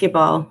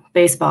 basketball,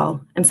 baseball,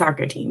 and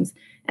soccer teams,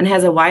 and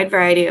has a wide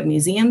variety of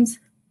museums,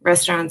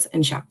 restaurants,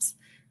 and shops.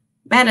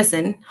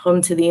 Madison,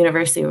 home to the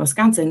University of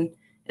Wisconsin,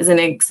 is an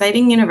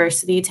exciting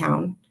university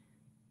town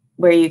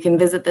where you can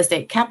visit the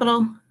state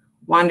capitol,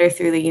 wander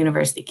through the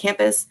university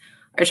campus,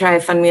 or try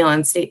a fun meal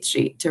on State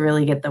Street to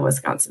really get the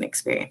Wisconsin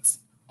experience.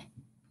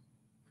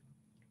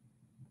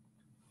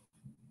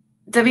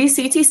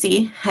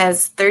 WCTC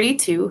has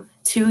 32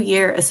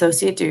 two-year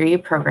associate degree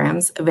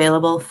programs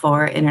available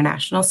for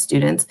international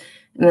students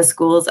in the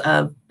schools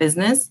of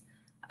business,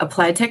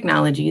 applied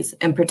technologies,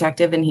 and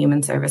protective and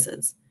human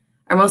services.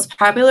 Our most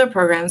popular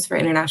programs for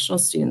international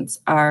students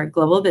are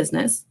global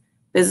business,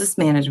 business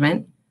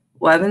management,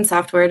 web and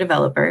software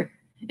developer,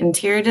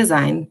 interior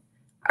design,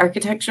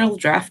 architectural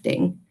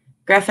drafting,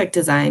 graphic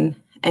design,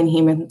 and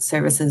human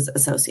services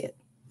associate.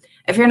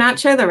 If you're not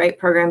sure the right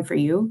program for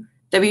you,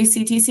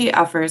 WCTC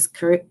offers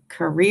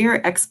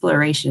career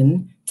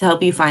exploration to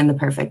help you find the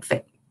perfect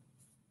fit.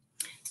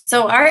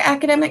 So our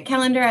academic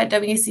calendar at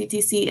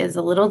WCTC is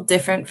a little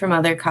different from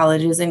other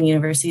colleges and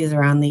universities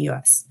around the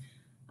US.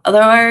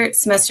 Although our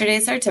semester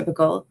days are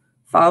typical,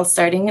 fall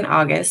starting in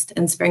August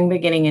and spring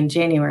beginning in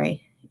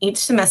January, each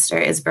semester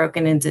is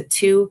broken into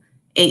 2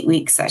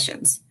 8-week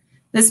sessions.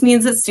 This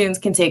means that students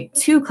can take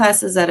 2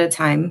 classes at a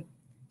time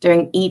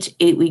during each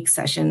 8-week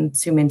session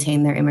to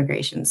maintain their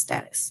immigration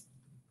status.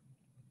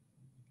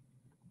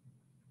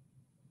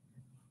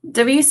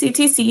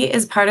 WCTC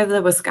is part of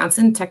the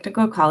Wisconsin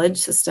Technical College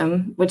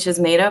system, which is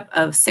made up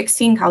of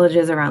 16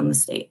 colleges around the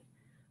state.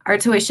 Our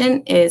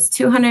tuition is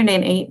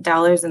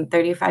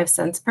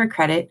 $208.35 per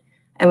credit,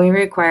 and we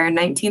require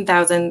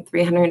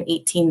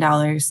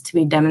 $19,318 to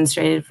be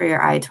demonstrated for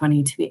your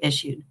I-20 to be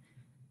issued.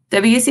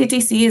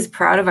 WCTC is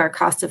proud of our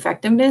cost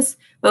effectiveness,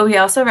 but we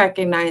also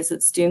recognize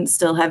that students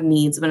still have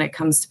needs when it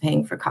comes to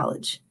paying for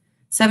college.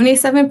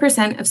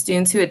 77% of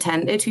students who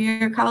attend a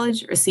two-year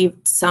college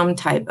received some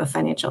type of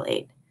financial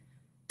aid.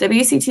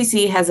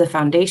 WCTC has a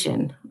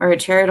foundation or a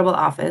charitable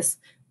office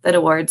that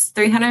awards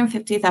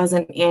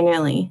 $350,000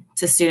 annually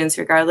to students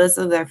regardless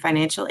of their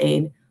financial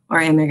aid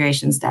or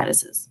immigration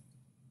statuses.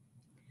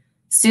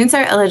 Students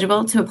are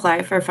eligible to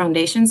apply for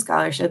foundation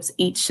scholarships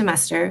each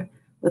semester,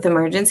 with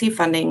emergency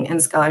funding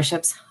and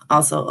scholarships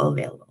also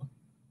available.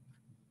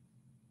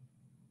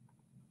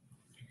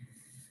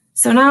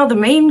 So now the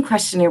main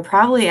question you're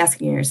probably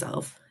asking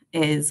yourself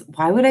is,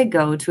 why would I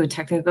go to a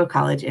technical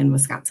college in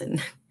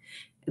Wisconsin?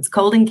 It's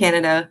cold in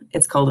Canada,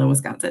 it's cold in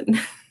Wisconsin.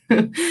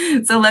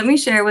 So let me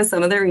share with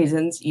some of the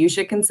reasons you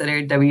should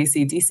consider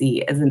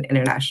WCTC as an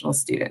international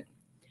student.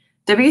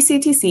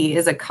 WCTC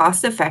is a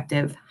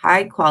cost-effective,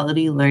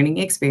 high-quality learning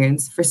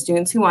experience for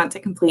students who want to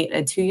complete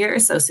a two-year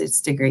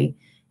associate's degree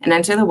and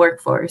enter the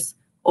workforce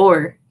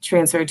or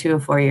transfer to a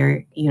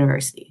four-year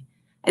university.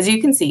 As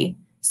you can see,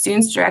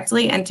 students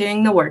directly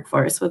entering the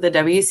workforce with a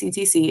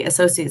WCTC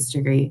associate's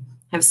degree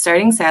have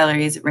starting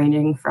salaries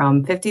ranging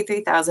from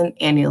 $53,000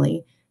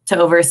 annually to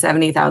over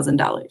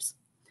 $70,000.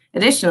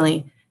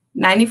 Additionally,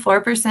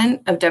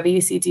 94% of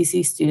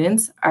WCTC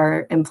students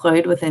are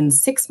employed within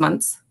 6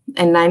 months,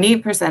 and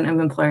 98%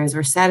 of employers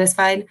were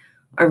satisfied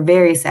or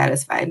very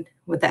satisfied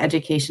with the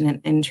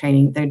education and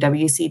training their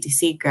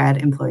WCTC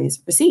grad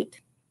employees received.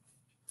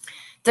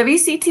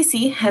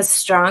 WCTC has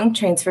strong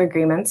transfer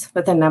agreements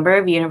with a number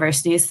of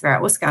universities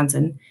throughout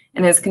Wisconsin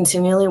and is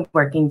continually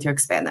working to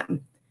expand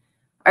them.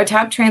 Our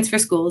top transfer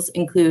schools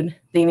include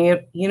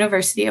the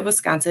University of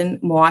Wisconsin,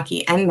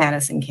 Milwaukee, and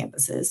Madison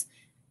campuses,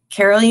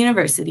 Carroll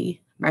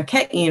University,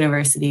 Marquette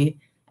University,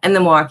 and the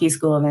Milwaukee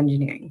School of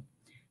Engineering.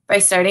 By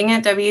starting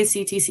at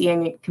WCTC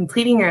and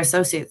completing your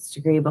associate's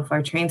degree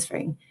before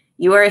transferring,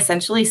 you are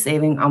essentially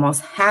saving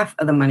almost half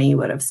of the money you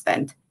would have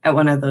spent at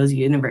one of those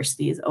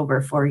universities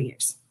over 4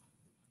 years.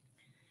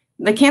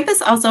 The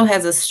campus also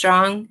has a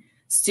strong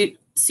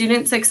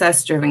student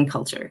success-driven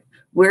culture.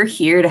 We're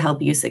here to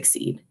help you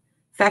succeed.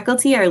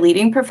 Faculty are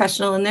leading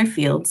professional in their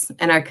fields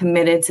and are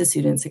committed to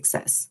student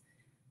success.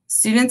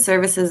 Student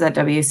services at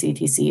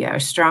WCTC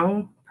are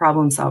strong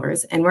problem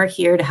solvers, and we're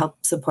here to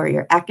help support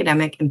your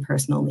academic and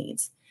personal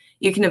needs.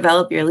 You can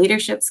develop your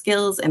leadership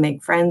skills and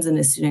make friends in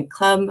a student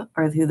club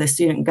or through the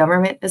Student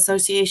Government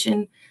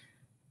Association.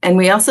 And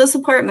we also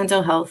support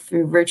mental health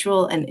through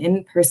virtual and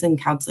in-person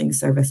counseling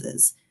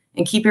services,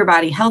 and keep your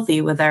body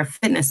healthy with our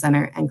fitness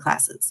center and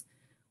classes.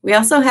 We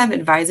also have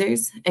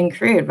advisors and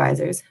career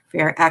advisors for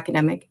your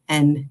academic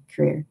and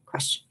career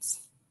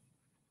questions.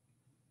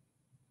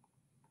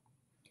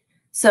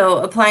 So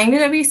applying to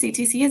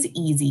WCTC is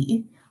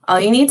easy. All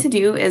you need to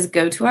do is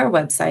go to our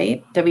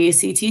website,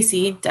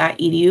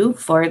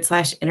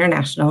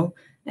 wctc.edu/international,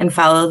 and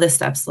follow the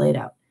steps laid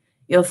out.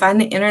 You'll find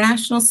the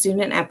international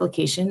student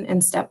application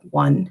in step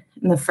 1,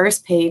 and the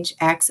first page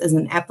acts as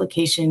an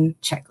application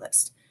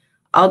checklist.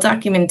 All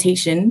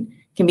documentation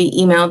can be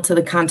emailed to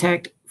the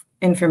contact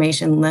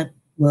information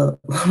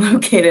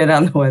located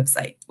on the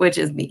website, which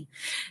is me.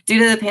 Due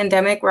to the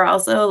pandemic, we're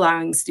also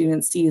allowing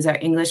students to use our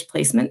English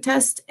placement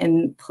test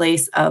in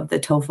place of the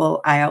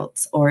TOEFL,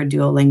 IELTS, or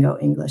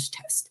Duolingo English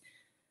test.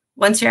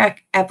 Once your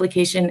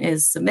application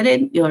is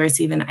submitted, you'll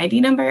receive an ID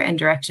number and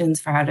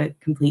directions for how to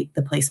complete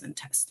the placement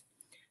test.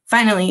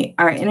 Finally,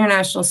 our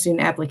international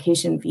student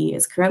application fee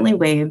is currently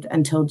waived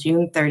until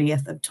June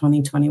 30th of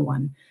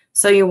 2021.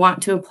 So you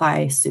want to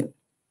apply soon.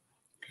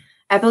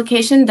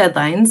 Application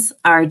deadlines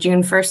are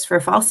June 1st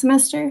for fall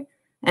semester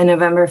and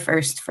November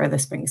 1st for the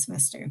spring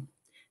semester.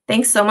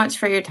 Thanks so much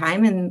for your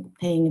time and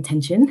paying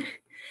attention.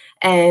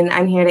 And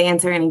I'm here to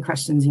answer any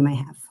questions you may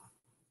have.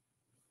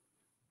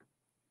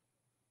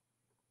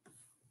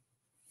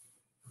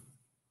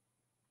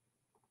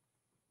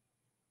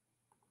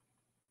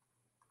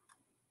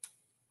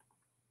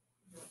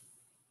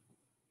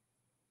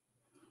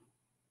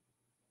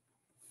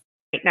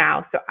 Right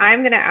now. So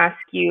I'm going to ask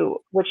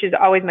you, which is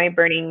always my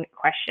burning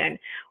question,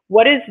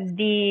 what is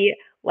the,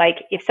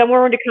 like, if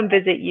someone were to come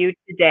visit you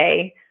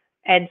today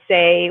and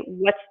say,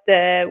 what's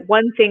the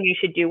one thing you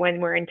should do when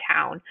we're in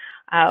town,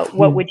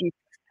 what would you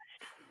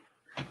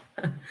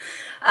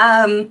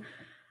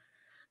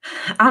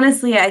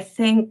honestly, I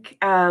think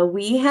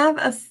we have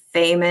a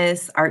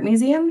famous art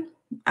museum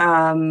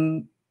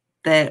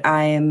that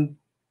I am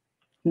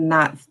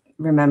not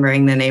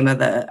remembering the name of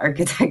the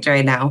architect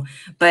right now,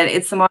 but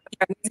it's the Milwaukee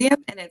Art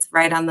Museum and it's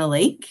right on the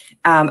lake.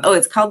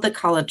 It's called the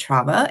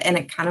Calatrava, and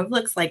it kind of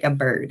looks like a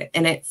bird,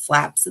 and it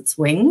flaps its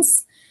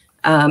wings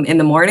in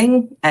the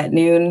morning, at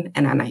noon,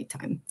 and at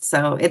nighttime.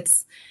 So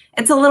it's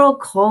a little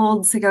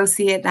cold to go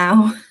see it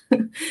now,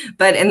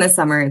 but in the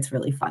summer it's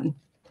really fun.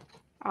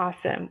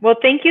 Awesome. Well,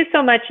 thank you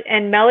so much.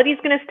 And Melody's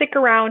going to stick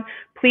around.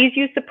 Please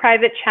use the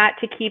private chat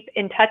to keep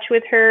in touch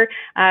with her.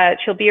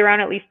 She'll be around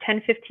at least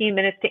 10-15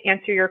 minutes to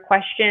answer your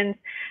questions.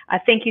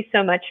 Thank you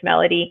so much,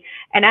 Melody.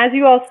 And as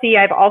you all see,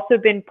 I've also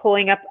been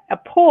pulling up a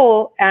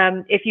poll.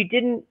 If you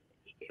didn't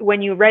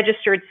when you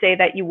registered, say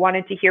that you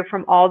wanted to hear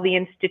from all the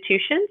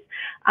institutions,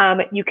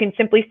 you can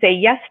simply say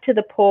yes to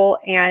the poll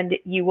and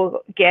you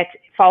will get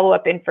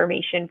follow-up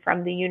information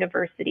from the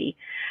university.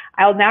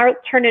 I'll now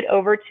turn it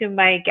over to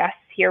my guests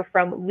here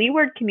from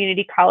Leeward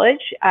Community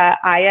College,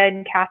 Aya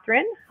and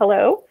Catherine.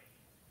 Hello.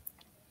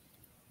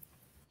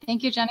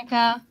 Thank you,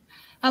 Jenika.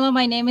 Hello,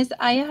 my name is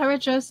Aya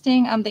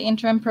Harajosting. I'm the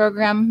interim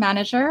program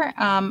manager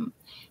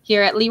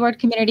here at Leeward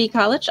Community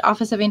College,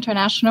 Office of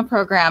International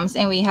Programs,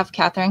 and we have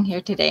Catherine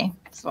here today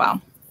as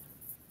well.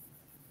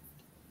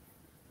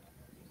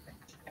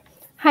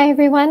 Hi,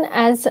 everyone.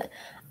 As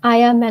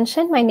Aya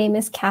mentioned, my name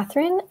is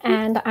Catherine,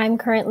 and I'm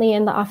currently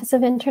in the Office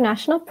of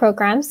International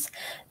Programs.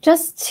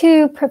 Just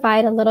to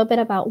provide a little bit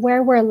about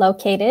where we're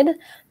located,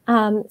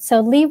 so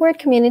Leeward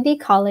Community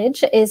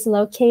College is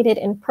located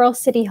in Pearl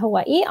City,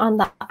 Hawaii, on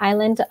the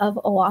island of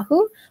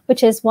Oahu,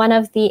 which is one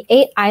of the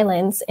 8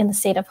 islands in the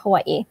state of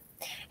Hawaii.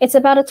 It's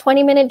about a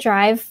 20-minute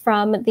drive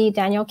from the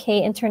Daniel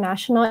K.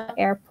 International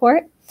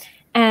Airport,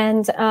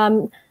 and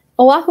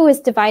Oahu is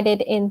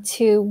divided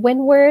into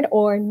windward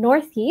or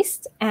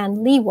northeast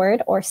and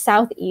leeward or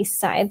southeast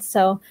side,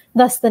 so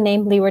thus the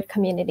name Leeward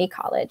Community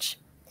College.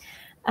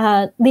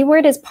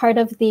 Leeward is part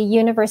of the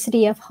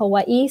University of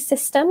Hawaii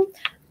system,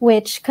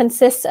 which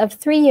consists of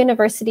 3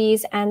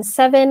 universities and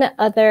 7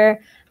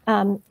 other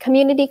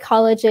community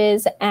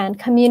colleges and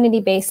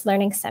community-based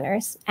learning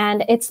centers.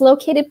 And it's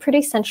located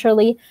pretty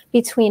centrally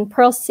between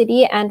Pearl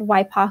City and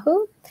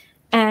Waipahu.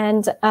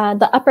 And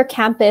the upper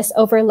campus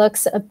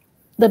overlooks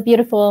the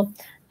beautiful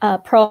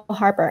Pearl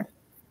Harbor.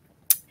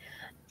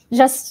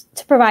 Just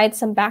to provide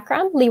some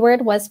background,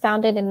 Leeward was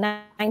founded in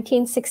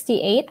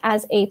 1968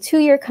 as a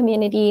 2-year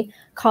community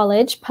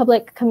college,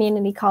 public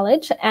community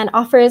college, and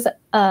offers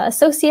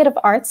Associate of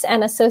Arts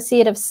and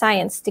Associate of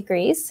Science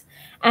degrees.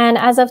 And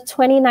as of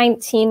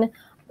 2019,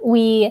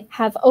 we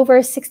have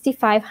over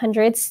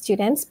 6,500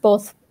 students,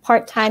 both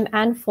part-time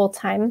and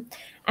full-time,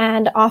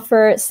 and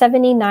offer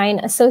 79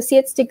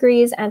 associate's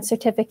degrees and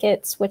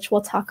certificates, which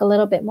we'll talk a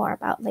little bit more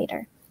about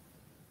later.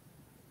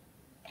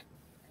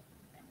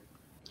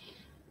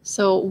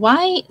 So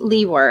why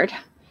Leeward?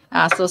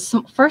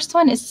 First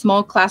one is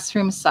small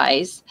classroom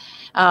size.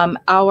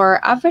 Our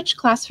average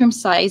classroom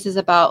size is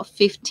about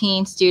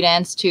 15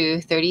 students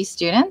to 30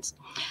 students.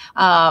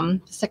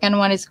 Second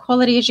one is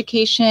quality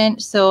education.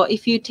 So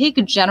if you take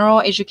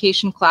general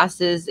education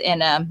classes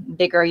in a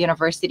bigger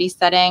university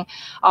setting,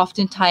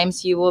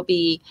 oftentimes you will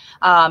be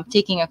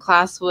taking a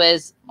class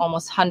with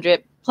almost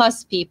 100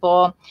 plus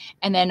people.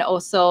 And then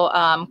also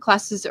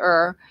classes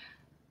are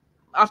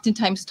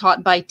oftentimes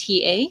taught by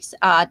TAs,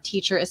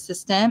 teacher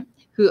assistant,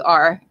 who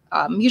are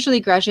usually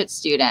graduate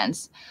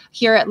students.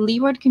 Here at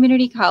Leeward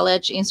Community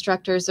College,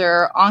 instructors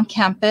are on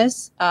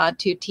campus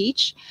to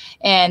teach,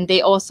 and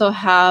they also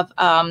have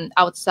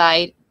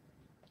outside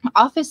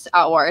office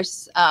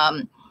hours.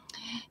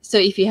 So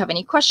if you have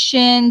any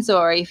questions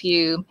or if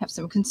you have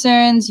some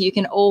concerns, you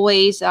can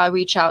always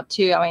reach out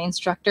to our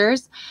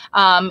instructors.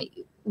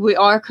 We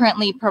are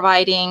currently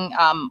providing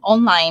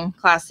online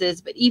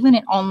classes, but even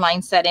in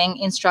online setting,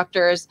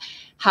 instructors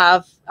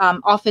have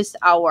office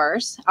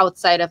hours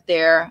outside of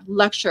their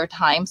lecture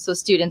time, so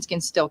students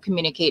can still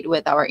communicate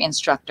with our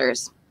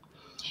instructors.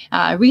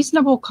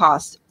 Reasonable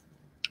cost.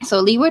 So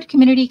Leeward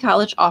Community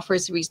College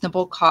offers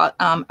reasonable cost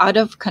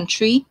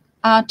out-of-country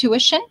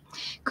tuition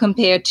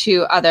compared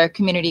to other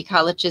community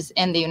colleges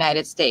in the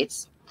United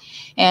States.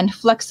 And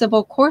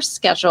flexible course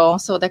schedule.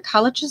 So the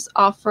colleges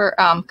offer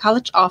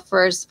college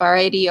offers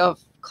variety of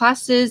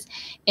classes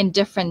in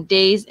different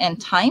days and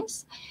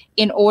times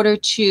in order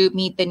to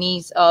meet the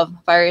needs of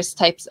various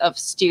types of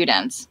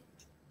students.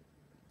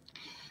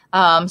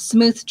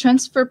 Smooth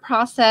transfer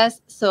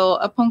process. So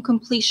upon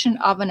completion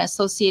of an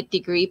associate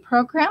degree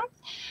program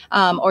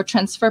or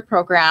transfer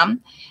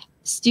program,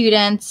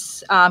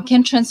 students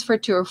can transfer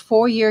to a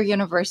 4-year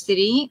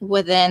university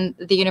within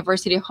the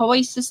University of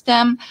Hawaii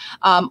system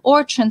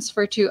or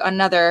transfer to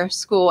another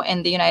school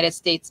in the United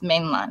States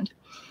mainland.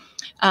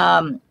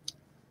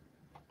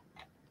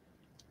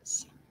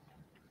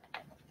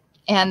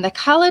 And the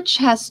college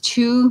has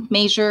 2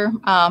 major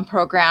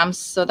programs.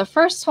 So the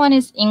first one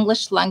is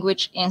English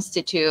Language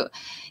Institute.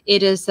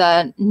 It is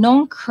a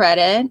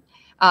non-credit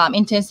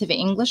intensive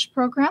English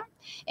program,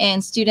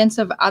 and students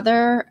of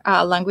other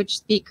language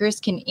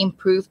speakers can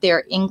improve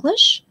their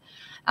English.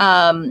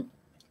 And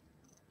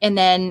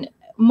then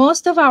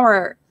most of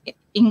our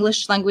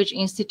English Language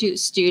Institute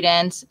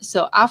students,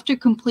 so after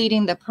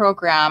completing the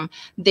program,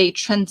 they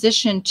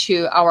transition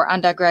to our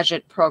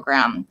undergraduate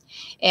program.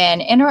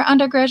 And in our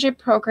undergraduate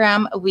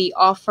program, we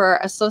offer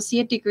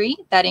associate degree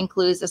that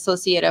includes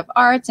Associate of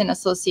Arts and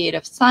Associate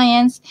of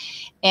Science.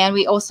 And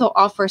we also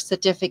offer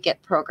certificate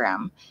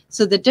program.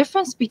 So the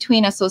difference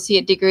between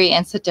associate degree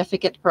and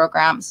certificate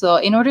program, so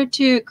in order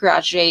to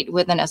graduate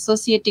with an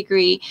associate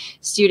degree,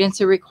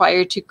 students are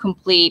required to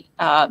complete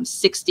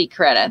 60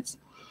 credits.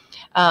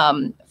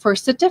 For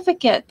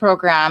certificate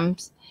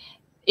programs,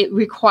 it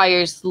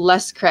requires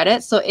less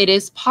credit. So it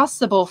is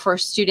possible for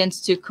students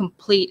to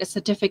complete a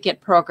certificate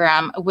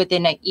program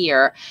within a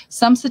year.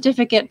 Some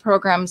certificate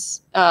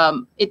programs,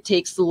 it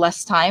takes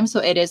less time. So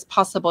it is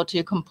possible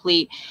to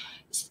complete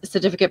a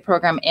certificate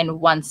program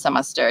in one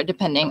semester,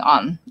 depending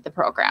on the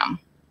program.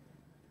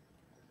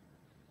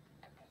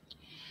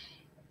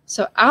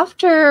 So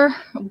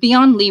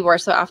beyond Leeward,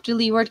 so after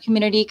Leeward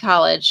Community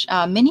College,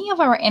 many of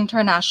our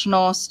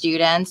international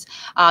students,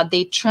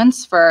 they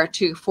transfer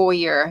to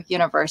four-year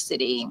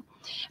university.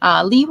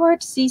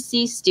 Leeward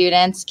CC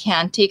students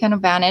can take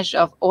advantage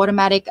of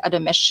automatic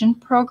admission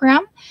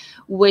program,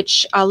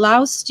 which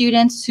allows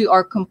students who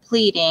are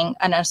completing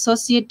an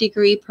associate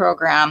degree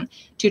program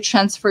to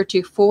transfer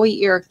to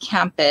four-year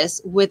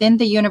campus within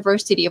the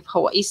University of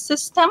Hawaii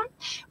system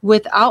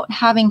without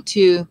having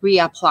to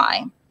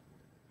reapply.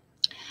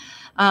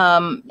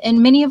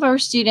 And many of our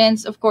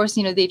students, of course,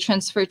 they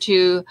transfer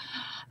to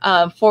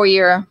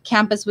four-year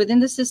campus within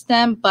the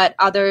system, but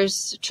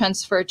others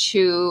transfer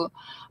to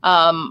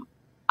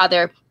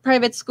other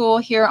private school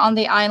here on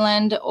the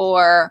island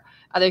or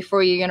other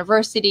four-year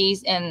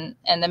universities in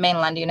the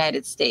mainland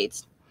United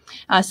States.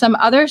 Some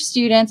other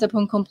students,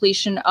 upon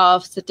completion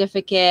of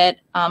certificate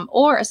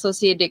or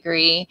associate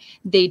degree,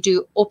 they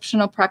do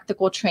optional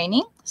practical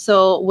training,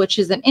 which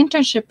is an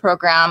internship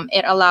program.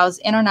 It allows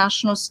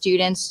international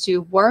students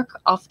to work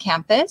off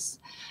campus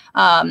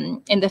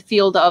in the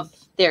field of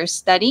their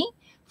study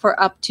for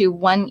up to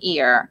 1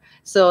 year.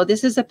 So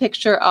this is a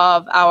picture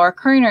of our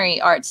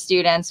culinary arts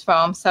students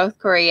from South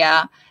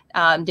Korea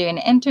doing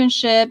an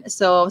internship.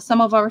 So some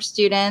of our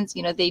students,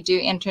 they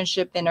do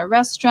internship in a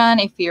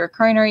restaurant. If you're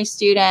culinary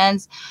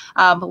students,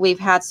 we've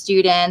had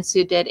students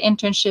who did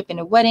internship in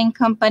a wedding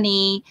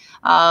company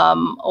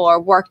or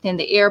worked in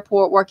the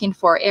airport working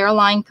for an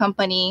airline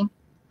company.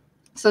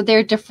 So there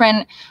are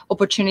different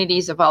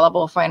opportunities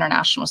available for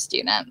international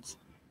students.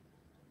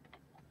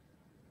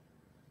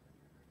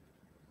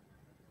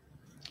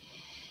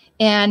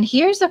 And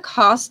here's a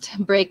cost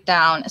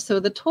breakdown. So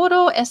the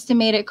total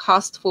estimated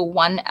cost for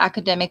one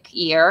academic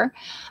year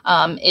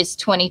is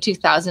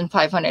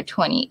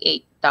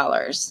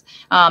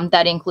 $22,528.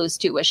 That includes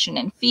tuition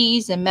and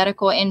fees and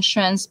medical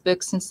insurance,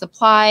 books and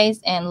supplies,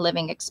 and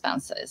living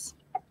expenses.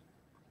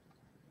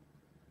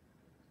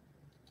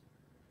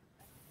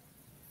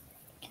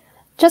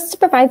 Just to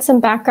provide some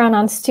background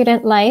on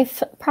student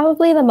life,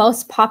 probably the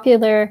most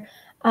popular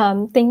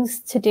things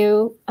to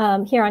do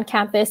here on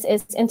campus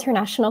is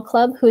International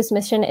Club, whose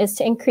mission is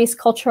to increase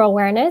cultural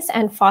awareness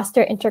and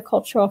foster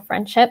intercultural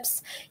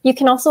friendships. You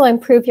can also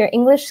improve your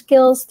English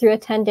skills through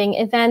attending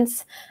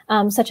events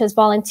such as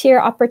volunteer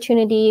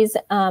opportunities.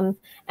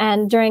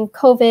 And during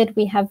COVID,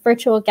 we have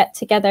virtual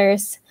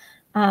get-togethers,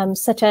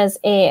 such as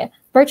a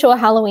virtual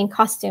Halloween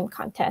costume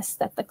contest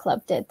that the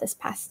club did this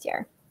past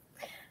year.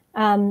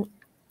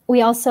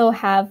 We also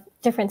have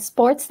different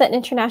sports that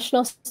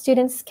international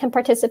students can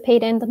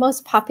participate in. The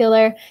most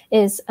popular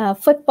is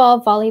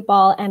football,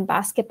 volleyball, and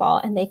basketball,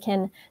 and they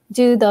can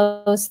do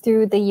those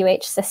through the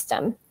UH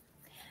system.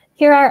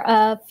 Here are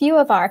a few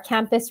of our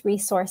campus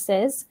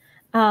resources,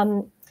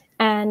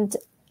 and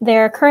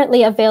they're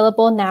currently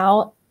available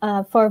now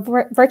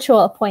for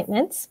virtual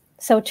appointments.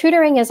 So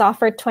tutoring is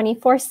offered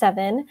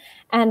 24/7,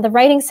 and the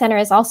Writing Center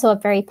is also a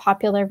very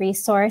popular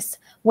resource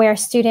where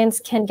students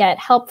can get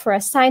help for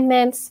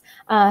assignments,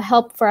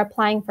 help for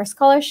applying for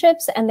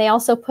scholarships, and they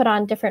also put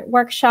on different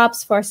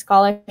workshops for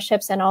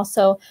scholarships and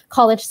also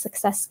college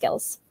success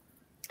skills.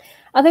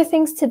 Other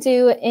things to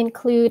do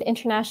include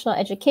International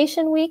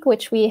Education Week,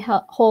 which we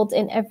hold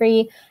in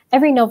every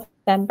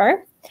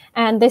November,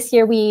 and this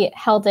year we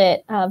held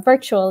it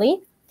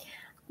virtually.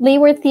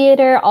 Leeward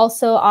Theater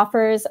also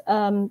offers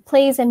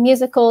plays and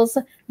musicals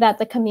that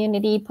the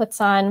community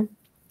puts on.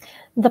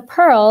 The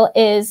Pearl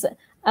is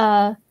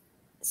a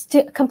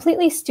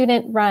completely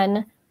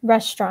student-run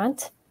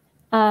restaurant,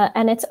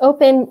 and it's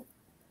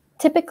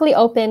typically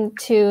open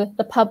to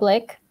the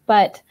public,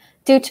 but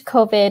due to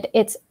COVID,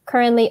 it's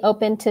currently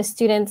open to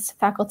students,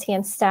 faculty,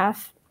 and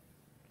staff.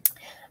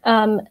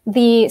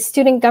 The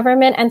Student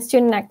Government and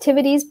Student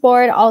Activities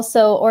Board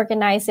also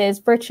organizes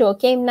virtual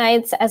game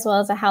nights as well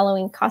as a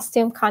Halloween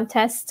costume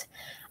contest.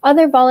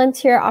 Other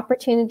volunteer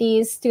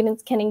opportunities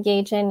students can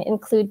engage in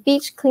include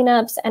beach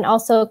cleanups and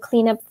also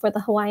cleanup for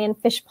the Hawaiian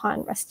fish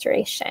pond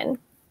restoration.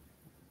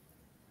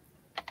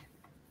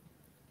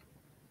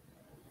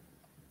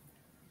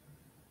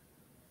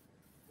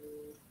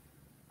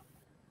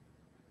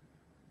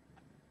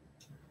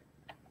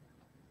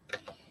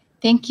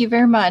 Thank you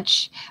very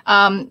much.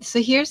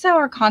 So here's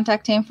our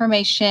contact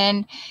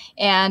information.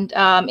 And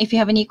if you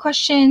have any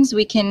questions,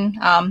 we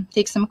can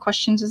take some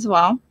questions as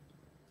well.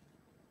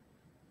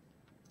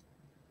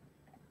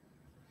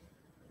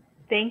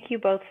 Thank you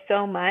both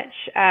so much.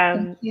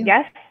 you.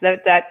 Yes,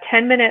 that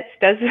 10 minutes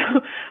does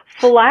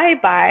fly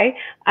by.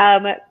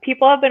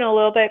 People have been a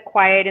little bit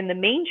quiet in the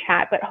main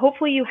chat, but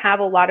hopefully you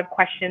have a lot of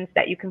questions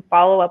that you can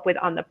follow up with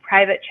on the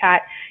private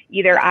chat,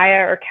 either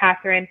Aya or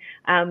Catherine.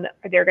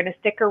 They're going to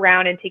stick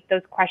around and take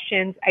those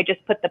questions. I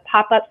just put the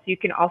pop-up so you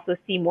can also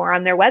see more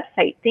on their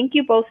website. Thank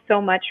you both so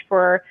much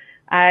for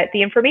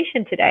the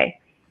information today.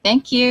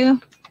 Thank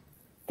you.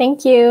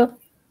 Thank you.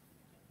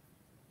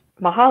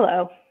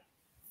 Mahalo.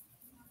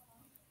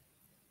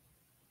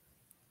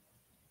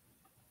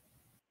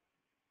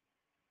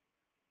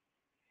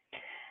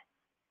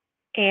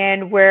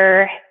 And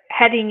we're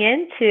heading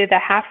into the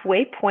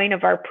halfway point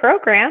of our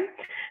program.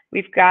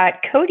 We've got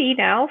Cody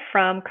now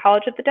from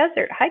College of the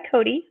Desert. Hi,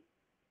 Cody.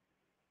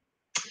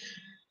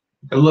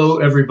 Hello,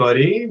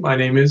 everybody. My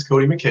name is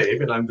Cody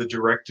McCabe, and I'm the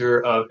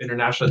Director of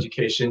International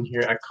Education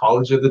here at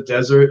College of the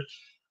Desert,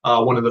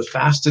 one of the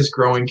fastest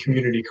growing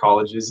community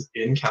colleges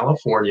in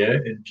California,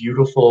 in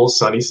beautiful,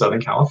 sunny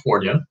Southern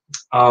California.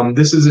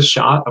 This is a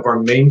shot of our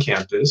main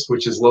campus,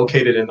 which is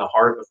located in the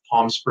heart of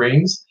Palm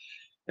Springs,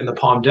 in the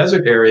Palm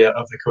Desert area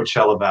of the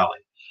Coachella Valley.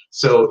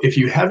 So if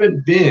you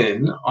haven't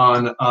been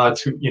on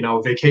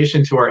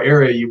vacation to our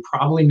area, you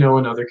probably know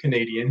another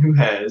Canadian who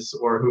has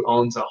or who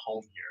owns a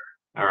home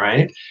here. All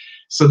right.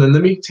 So then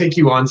let me take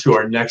you on to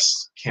our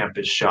next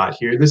campus shot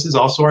here. This is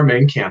also our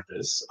main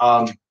campus.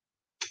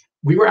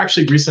 We were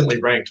actually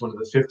recently ranked one of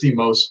the 50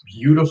 most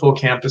beautiful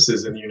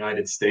campuses in the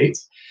United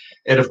States.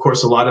 And of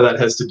course, a lot of that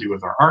has to do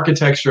with our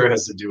architecture,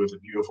 has to do with the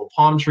beautiful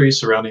palm trees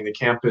surrounding the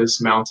campus,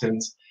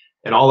 mountains,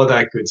 and all of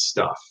that good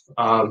stuff.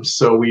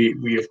 So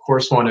we of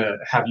course want to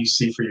have you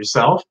see for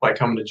yourself by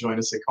coming to join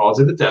us at College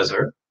of the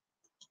Desert.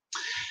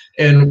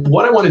 And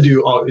what I want to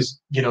do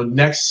is,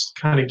 next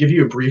kind of give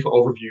you a brief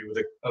overview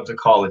of the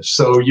college.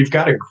 So you've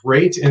got a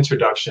great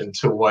introduction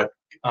to what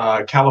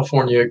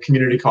California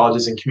community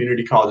colleges and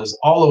community colleges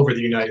all over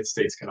the United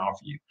States can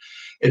offer you.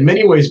 In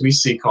many ways, we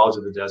see College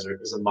of the Desert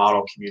as a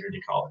model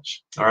community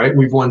college. All right,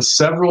 we've won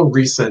several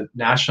recent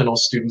National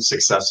Student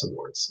Success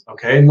Awards.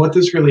 Okay, and what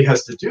this really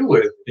has to do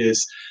with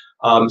is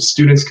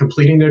students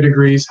completing their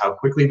degrees, how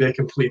quickly they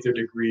complete their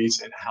degrees,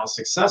 and how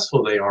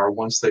successful they are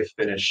once they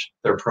finish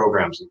their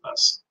programs with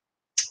us.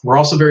 We're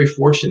also very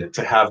fortunate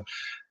to have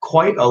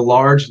quite a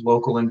large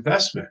local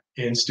investment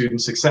in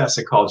student success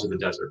at College of the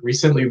Desert.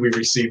 Recently, we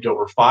received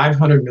over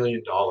 $500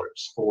 million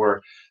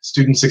for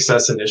student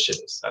success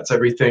initiatives. That's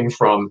everything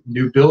from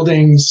new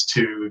buildings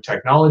to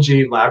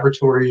technology,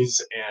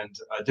 laboratories, and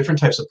different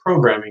types of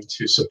programming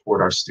to support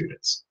our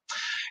students.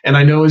 And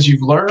I know, as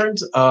you've learned,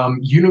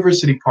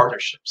 university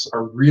partnerships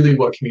are really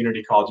what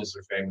community colleges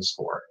are famous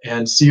for.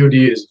 And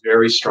COD is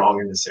very strong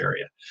in this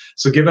area.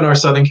 So given our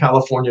Southern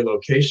California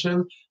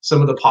location,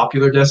 some of the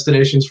popular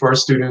destinations for our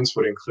students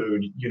would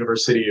include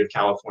University of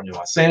California,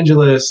 Los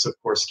Angeles, of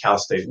course, Cal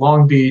State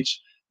Long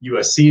Beach.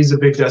 USC is a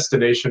big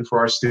destination for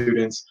our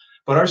students.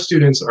 But our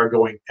students are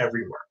going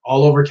everywhere,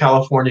 all over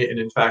California, and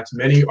in fact,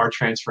 many are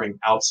transferring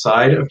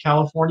outside of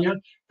California.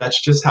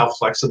 That's just how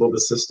flexible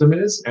the system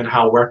is and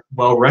how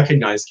well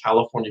recognized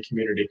California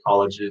community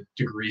college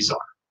degrees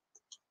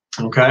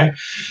are. Okay,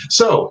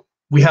 so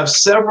we have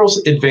several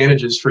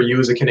advantages for you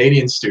as a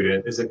Canadian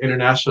student, as an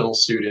international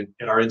student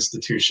in our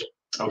institution.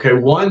 Okay,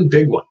 one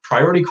big one,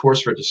 priority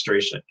course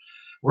registration.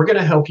 We're going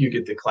to help you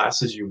get the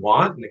classes you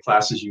want and the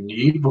classes you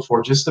need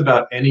before just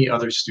about any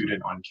other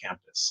student on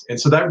campus. And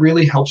so that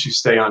really helps you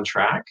stay on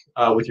track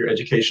with your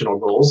educational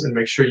goals and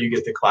make sure you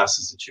get the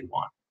classes that you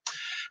want.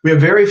 We have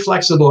very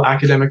flexible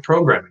academic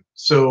programming.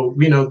 So,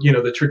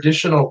 the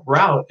traditional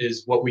route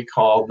is what we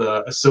call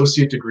the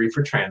associate degree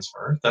for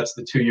transfer. That's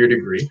the 2-year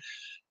degree.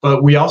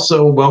 But we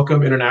also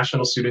welcome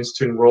international students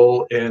to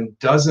enroll in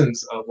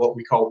dozens of what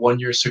we call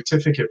 1-year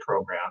certificate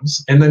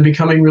programs. And then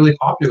becoming really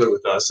popular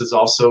with us is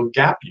also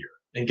gap year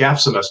and gap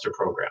semester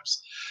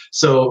programs.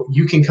 So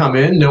you can come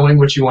in knowing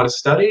what you want to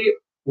study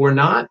or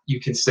not. You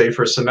can stay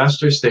for a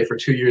semester, stay for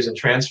 2 years and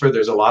transfer.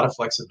 There's a lot of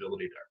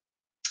flexibility there.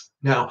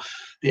 Now,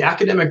 the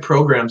academic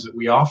programs that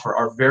we offer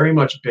are very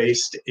much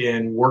based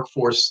in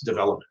workforce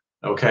development,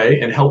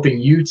 okay, and helping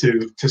you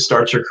to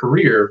start your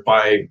career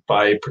by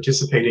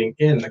participating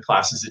in the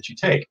classes that you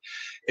take.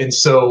 And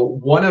so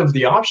one of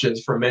the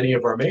options for many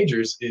of our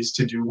majors is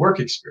to do work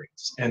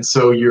experience. And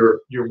so you're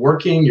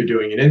working, you're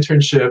doing an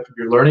internship,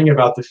 you're learning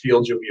about the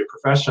field you'll be a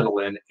professional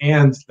in,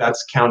 and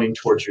that's counting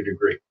towards your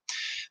degree.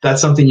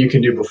 That's something you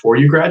can do before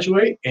you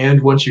graduate.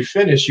 And once you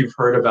finish, you've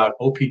heard about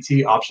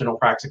OPT, optional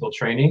practical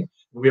training.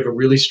 We have a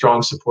really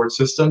strong support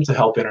system to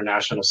help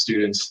international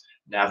students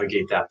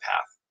navigate that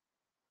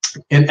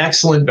path. And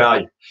excellent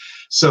value.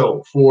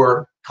 So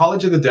for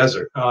College of the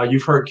Desert,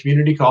 you've heard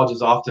community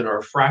colleges often are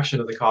a fraction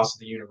of the cost of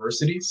the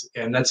universities,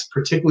 and that's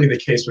particularly the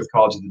case with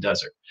College of the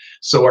Desert.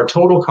 So our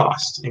total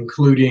cost,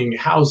 including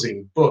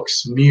housing,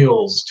 books,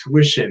 meals,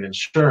 tuition,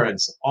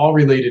 insurance, all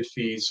related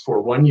fees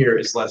for 1 year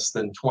is less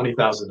than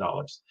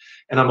 $20,000.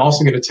 And I'm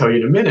also going to tell you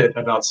in a minute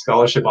about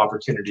scholarship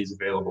opportunities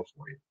available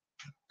for you.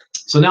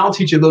 So now I'll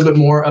teach you a little bit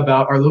more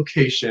about our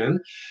location.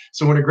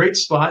 So we're in a great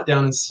spot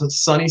down in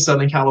sunny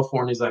Southern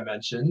California, as I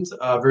mentioned,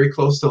 very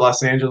close to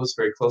Los Angeles,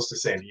 very close to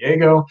San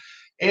Diego.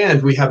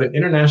 And we have an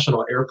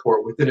international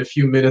airport within a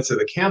few minutes of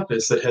the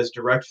campus that has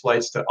direct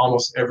flights to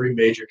almost every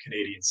major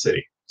Canadian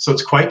city. So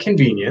it's quite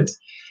convenient.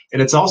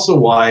 And it's also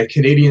why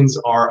Canadians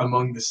are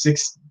among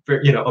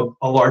the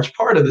a large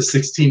part of the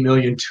 16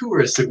 million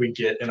tourists that we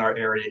get in our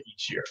area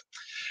each year.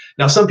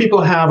 Now, some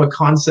people have a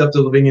concept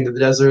of living in the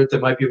desert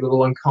that might be a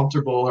little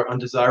uncomfortable or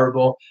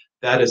undesirable.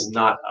 That is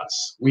not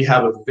us. We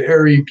have a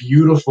very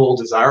beautiful,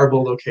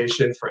 desirable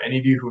location for any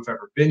of you who've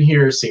ever been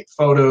here, seen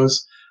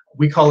photos.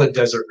 We call it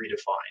Desert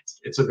Redefined.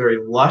 It's a very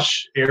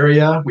lush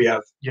area. We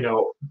have,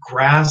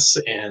 grass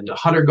and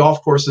 100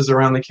 golf courses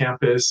around the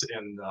campus,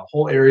 and the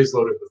whole area is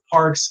loaded with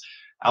parks.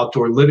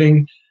 Outdoor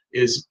living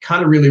is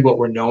kind of really what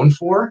we're known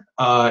for.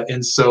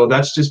 And so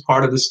that's just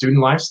part of the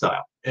student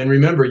lifestyle. And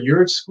remember,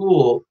 you're at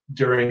school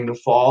during the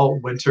fall,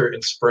 winter,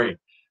 and spring,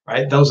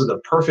 right? Those are the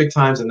perfect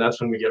times, and that's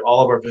when we get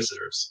all of our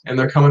visitors. And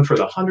they're coming for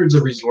the hundreds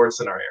of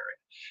resorts in our area.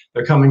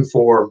 They're coming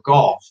for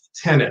golf,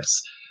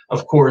 tennis,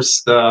 of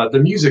course, the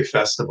music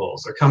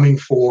festivals. They're coming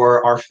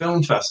for our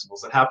film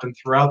festivals that happen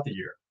throughout the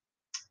year.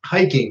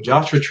 Hiking,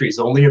 Joshua Tree's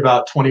only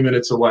about 20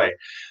 minutes away.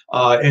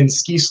 And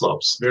ski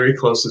slopes, very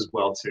close as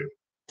well, too.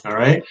 All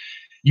right.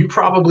 You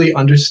probably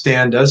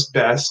understand us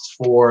best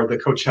for the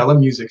Coachella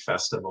Music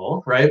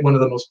Festival, right? One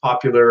of the most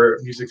popular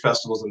music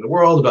festivals in the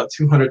world. About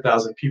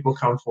 200,000 people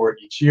come for it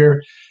each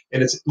year.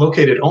 And it's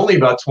located only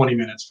about 20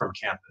 minutes from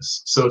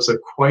campus. So it's a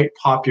quite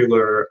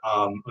popular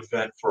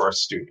event for our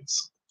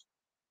students.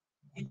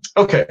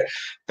 Okay,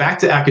 back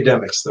to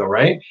academics though,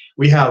 right?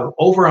 We have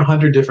over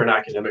 100 different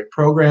academic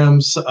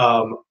programs.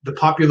 The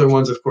popular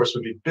ones, of course,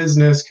 would be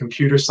business,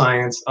 computer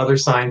science, other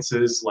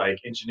sciences like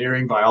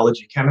engineering,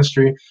 biology,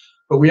 chemistry.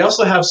 But we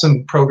also have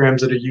some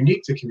programs that are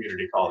unique to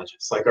community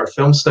colleges, like our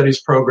film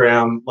studies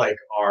program, like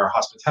our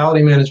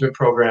hospitality management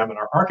program, and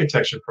our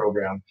architecture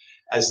program,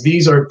 as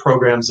these are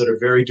programs that are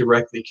very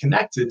directly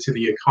connected to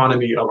the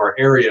economy of our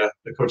area,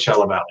 the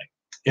Coachella Valley.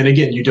 And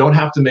again, you don't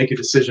have to make a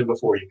decision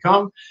before you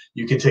come.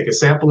 You can take a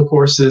sample of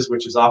courses,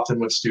 which is often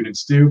what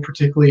students do,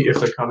 particularly if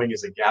they're coming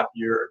as a gap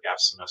year or gap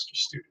semester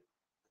student.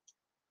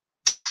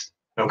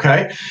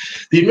 Okay,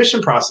 the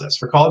admission process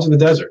for College of the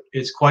Desert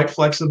is quite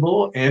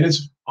flexible and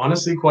it's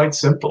honestly quite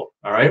simple.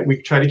 All right,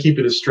 we try to keep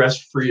it as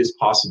stress-free as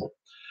possible.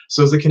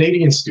 So as a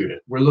Canadian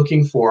student, we're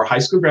looking for high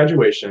school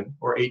graduation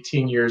or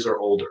 18 years or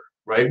older,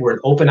 right? We're an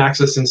open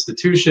access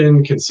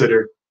institution,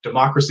 considered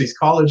democracy's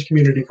college,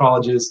 community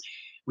colleges.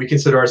 We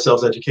consider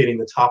ourselves educating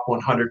the top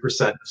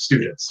 100% of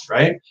students,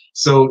 right?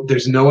 So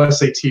there's no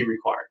SAT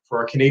required. For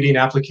our Canadian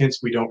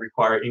applicants, we don't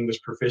require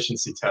English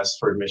proficiency tests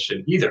for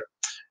admission either.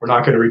 We're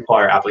not going to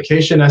require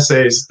application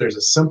essays. There's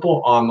a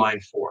simple online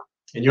form.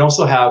 And you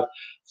also have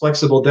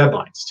flexible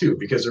deadlines too,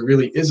 because there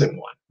really isn't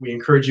one. We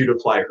encourage you to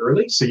apply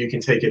early so you can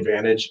take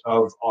advantage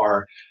of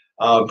our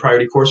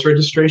priority course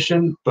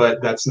registration,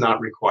 but that's not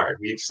required.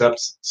 We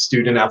accept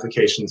student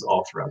applications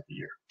all throughout the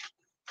year.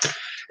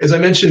 As I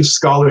mentioned,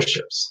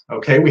 scholarships,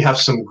 okay? We have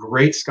some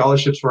great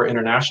scholarships for our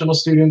international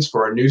students.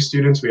 For our new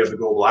students, we have the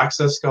Global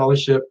Access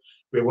Scholarship.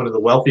 We have one of the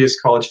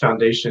wealthiest college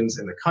foundations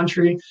in the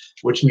country,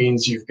 which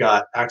means you've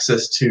got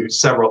access to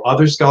several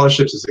other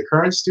scholarships as a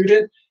current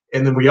student.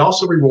 And then we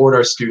also reward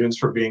our students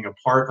for being a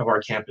part of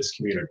our campus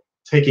community,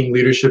 taking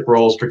leadership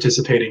roles,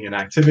 participating in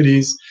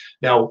activities.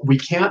 Now, we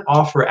can't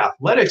offer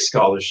athletic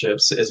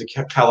scholarships as a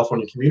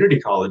California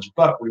community college,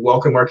 but we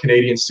welcome our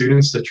Canadian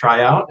students to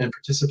try out and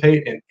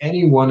participate in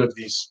any one of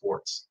these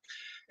sports.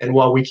 And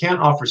while we can't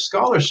offer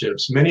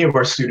scholarships, many of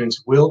our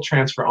students will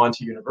transfer on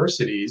to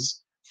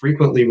universities,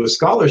 frequently with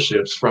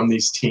scholarships from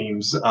these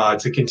teams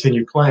to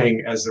continue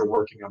playing as they're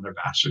working on their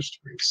bachelor's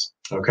degrees,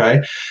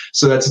 okay?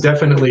 So that's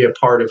definitely a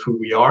part of who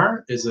we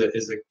are as a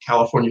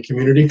California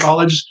community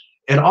college.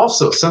 And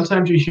also,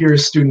 sometimes you hear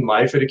student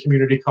life at a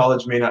community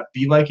college may not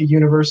be like a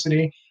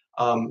university.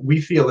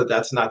 We feel that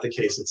that's not the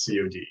case at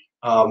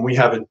COD. We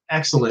have an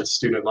excellent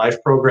student life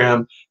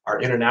program. Our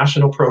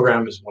international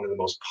program is one of the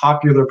most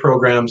popular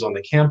programs on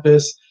the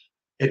campus.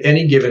 At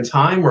any given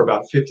time, we're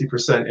about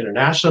 50%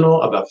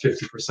 international, about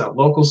 50%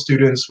 local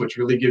students, which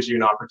really gives you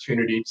an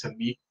opportunity to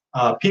meet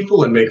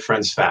people and make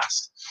friends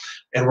fast.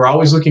 And we're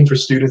always looking for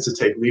students to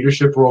take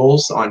leadership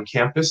roles on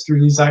campus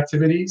through these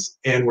activities.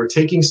 And we're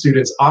taking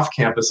students off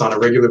campus on a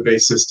regular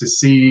basis to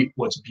see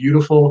what's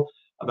beautiful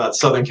about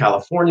Southern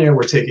California.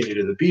 We're taking you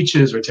to the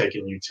beaches, we're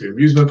taking you to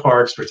amusement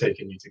parks, we're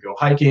taking you to go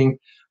hiking,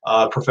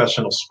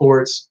 professional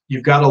sports.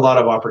 You've got a lot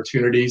of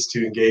opportunities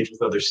to engage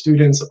with other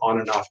students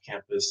on and off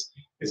campus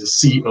as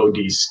a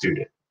COD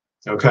student,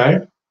 okay?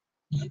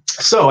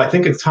 So I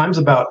think time's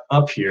about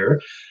up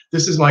here.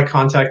 This is my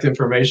contact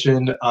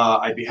information.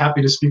 I'd be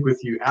happy to speak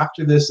with you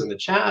after this in the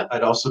chat.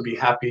 I'd also be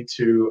happy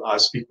to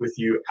speak with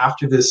you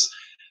after this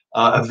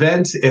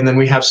event. And then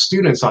we have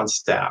students on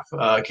staff,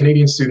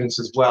 Canadian students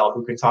as well,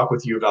 who can talk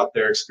with you about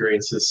their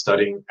experiences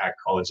studying at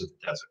College of the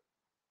Desert.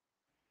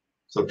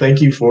 So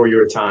thank you for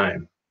your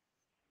time.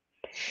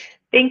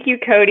 Thank you,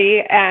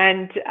 Cody.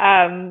 And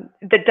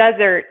the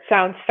desert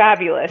sounds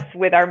fabulous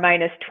with our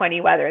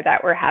 -20 weather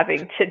that we're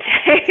having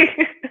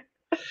today.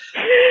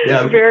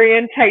 Yeah. Very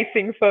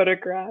enticing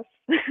photographs.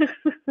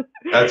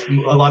 That's a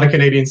lot of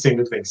Canadians seem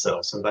to think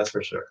so that's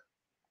for sure.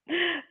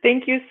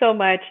 Thank you so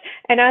much.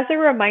 And as a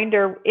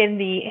reminder, in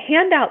the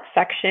handout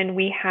section,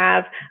 we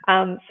have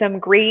some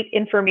great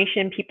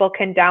information people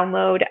can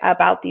download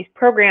about these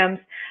programs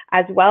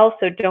as well.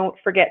 So don't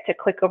forget to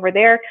click over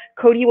there.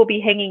 Cody will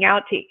be hanging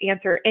out to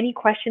answer any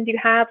questions you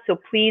have. So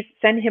please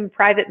send him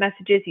private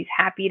messages. He's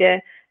happy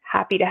to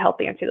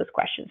help answer those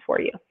questions for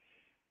you.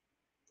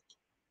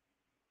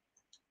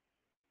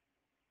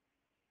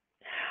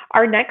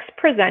 Our next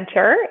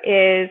presenter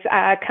is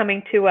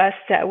coming to us.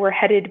 We're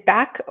headed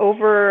back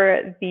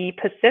over the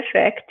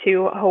Pacific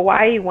to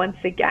Hawaii once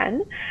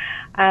again.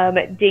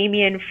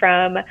 Damien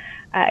from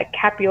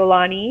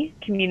Kapiolani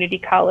Community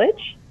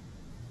College.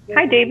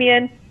 Hi,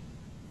 Damien.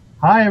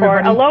 Hi,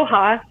 everybody. Or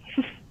aloha.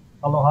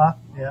 Aloha,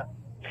 yeah.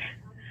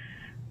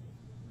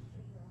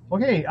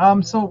 Okay,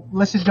 so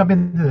let's just jump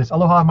into this.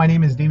 Aloha, my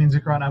name is Damien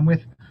Zuckeron. I'm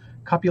with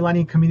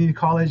Kapiolani Community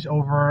College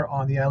over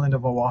on the island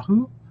of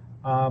Oahu.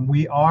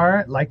 We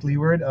are, like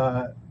Leeward,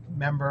 a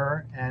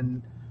member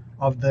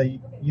of the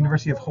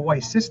University of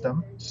Hawaii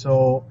system.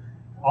 So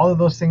all of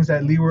those things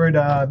that Leeward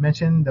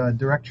mentioned,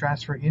 direct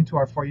transfer into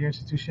our four-year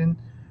institution,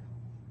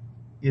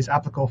 is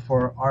applicable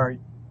for our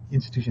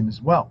institution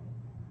as well.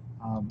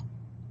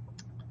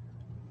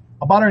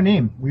 About our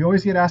name, we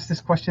always get asked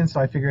this question, so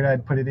I figured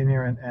I'd put it in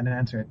here and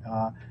answer it.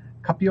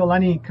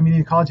 Kapiolani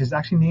Community College is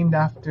actually named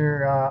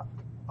after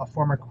a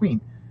former queen,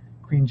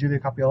 Queen Julia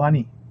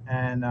Kapiolani,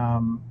 and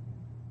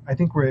I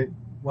think we're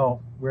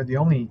the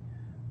only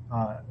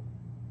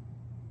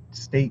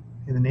state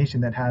in the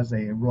nation that has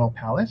a royal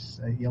palace,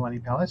 a Iolani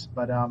Palace.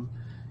 But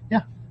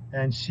yeah,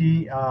 and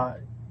she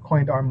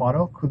coined our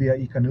motto, Kulia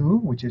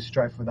Ikanu, which is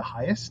strive for the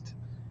highest.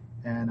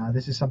 And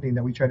this is something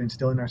that we try to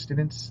instill in our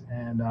students,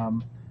 and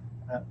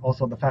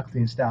also the faculty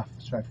and staff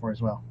strive for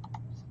as well.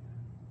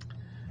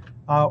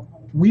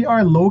 We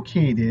are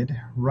located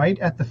right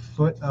at the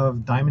foot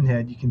of Diamond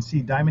Head. You can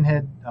see Diamond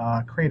Head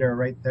crater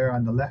right there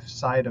on the left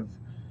side of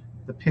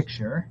the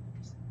picture,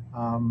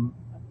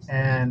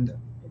 and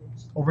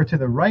over to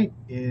the right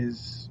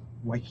is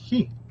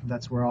Waikiki.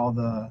 That's where all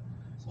the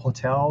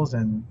hotels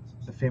and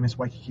the famous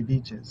Waikiki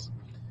beach is.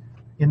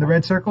 In the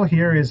red circle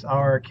here is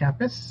our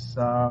campus,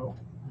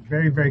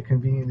 very, very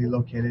conveniently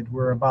located.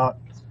 We're about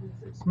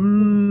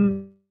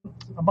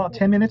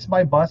 10 minutes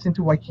by bus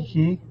into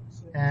Waikiki,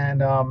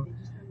 and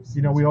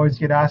you know, we always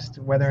get asked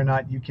whether or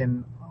not you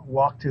can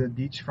walk to the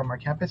beach from our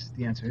campus.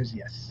 The answer is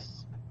yes.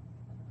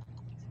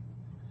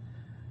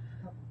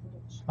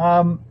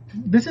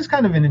 This is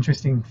kind of an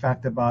interesting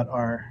fact about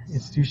our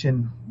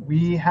institution.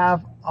 We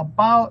have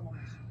about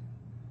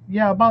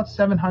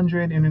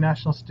 700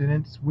 international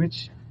students,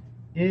 which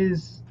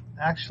is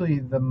actually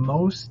the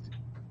most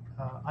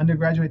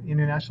undergraduate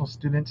international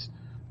students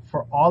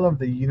for all of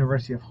the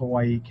University of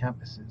Hawaii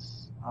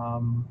campuses.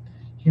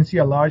 You can see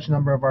a large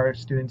number of our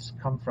students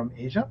come from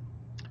Asia,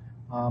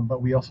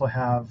 but we also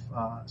have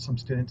some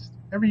students.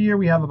 Every year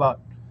we have about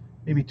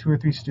maybe 2 or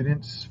 3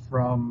 students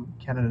from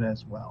Canada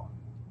as well.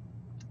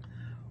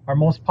 Our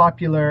most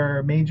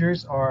popular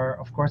majors are,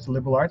 of course, the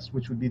liberal arts,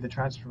 which would be the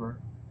transfer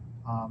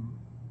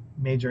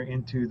major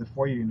into the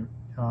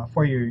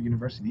four-year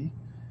university.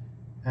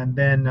 And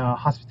then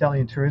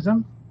hospitality and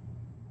tourism,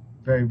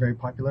 very, very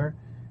popular.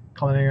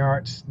 Culinary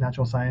arts,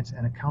 natural science,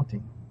 and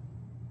accounting.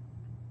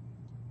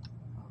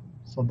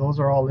 So those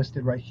are all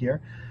listed right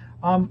here.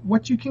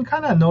 What you can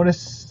kind of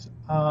notice,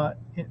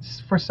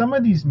 for some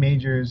of these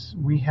majors,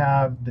 we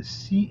have the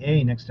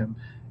CA next to them.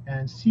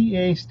 And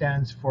CA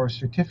stands for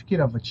Certificate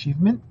of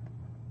Achievement.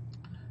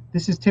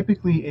 This is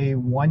typically a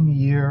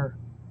 1-year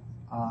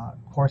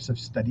course of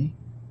study,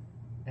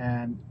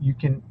 and you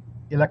can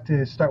elect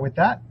to start with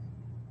that,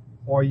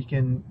 or you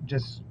can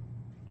just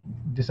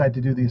decide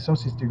to do the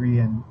associate's degree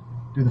and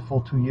do the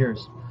full 2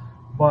 years.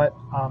 But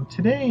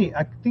today,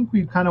 I think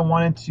we kind of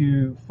wanted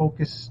to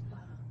focus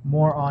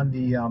more on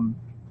the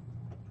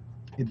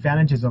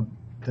advantages of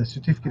the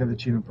Certificate of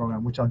Achievement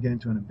program, which I'll get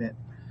into in a bit.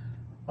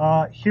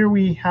 Here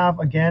we have,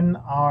 again,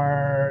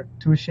 our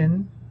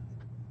tuition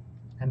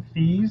and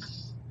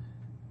fees.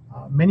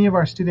 Many of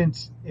our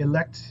students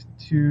elect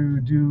to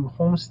do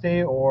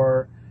homestay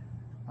or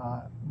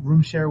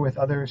room share with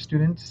other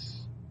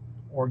students,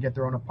 or get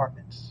their own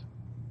apartments.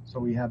 So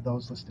we have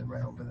those listed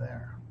right over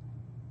there.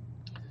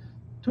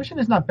 Tuition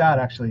is not bad,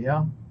 actually,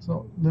 yeah.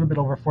 So a little bit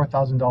over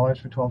 $4,000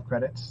 for 12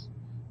 credits,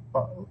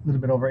 but a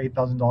little bit over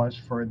 $8,000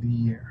 for the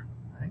year,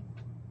 right?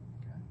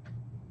 Okay.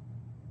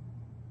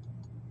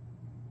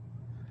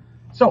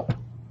 So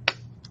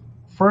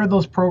for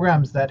those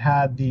programs that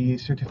had the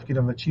Certificate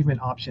of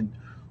Achievement option,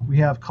 we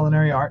have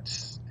culinary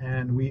arts,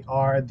 and we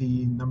are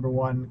the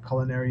 #1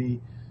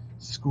 culinary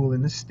school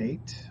in the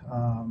state.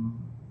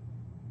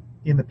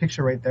 In the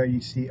picture right there, you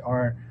see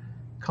our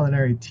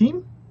culinary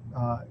team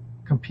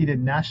competed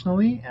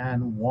nationally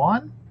and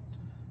won.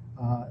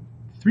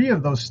 3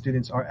 of those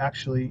students are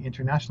actually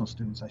international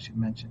students, I should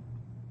mention.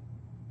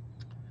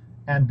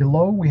 And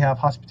below we have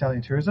hospitality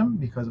and tourism,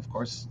 because of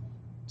course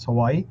it's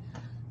Hawaii.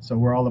 So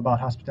we're all about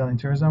hospitality and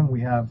tourism.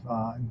 We have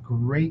a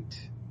great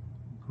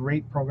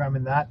program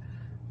in that.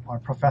 Our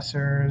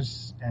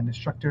professors and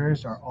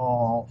instructors are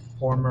all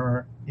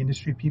former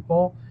industry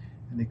people,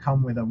 and they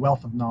come with a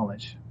wealth of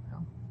knowledge.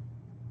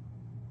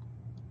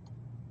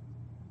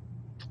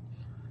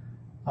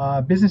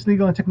 Business,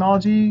 legal, and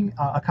technology,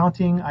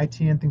 accounting,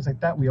 IT, and things like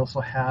that. We also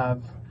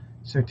have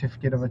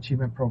certificate of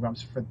achievement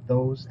programs for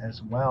those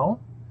as well.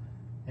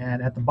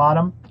 And at the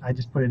bottom, I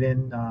just put it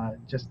in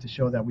just to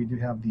show that we do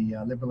have the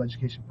liberal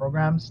education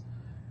programs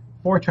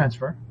for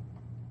transfer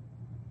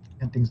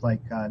and things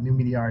like new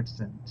media arts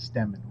and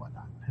STEM and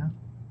whatnot. Yeah?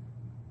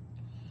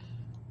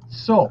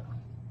 So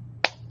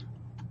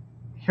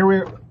here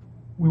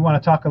we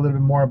want to talk a little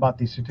bit more about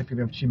the certificate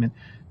of achievement.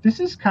 This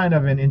is kind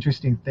of an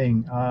interesting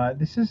thing.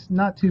 This is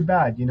not too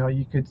bad. You know,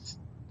 you could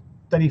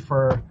study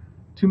for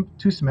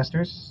two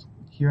semesters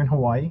here in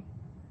Hawaii.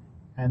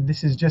 And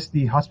this is just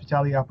the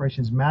hospitality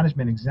operations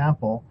management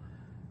example.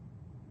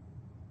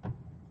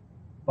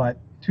 But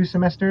 2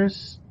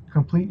 semesters,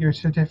 complete your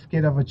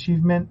certificate of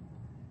achievement,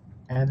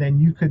 and then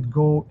you could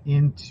go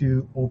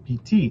into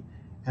OPT.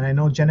 And I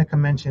know Jenika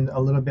mentioned a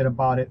little bit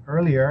about it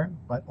earlier,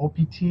 but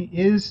OPT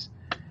is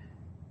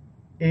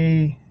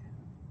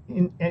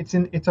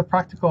it's a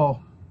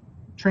practical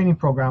training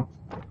program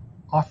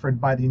offered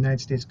by the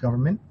United States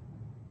government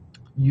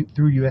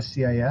through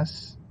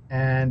USCIS,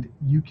 and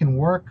you can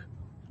work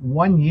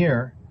 1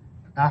 year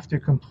after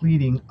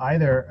completing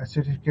either a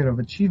certificate of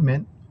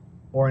achievement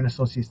or an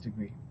associate's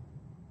degree.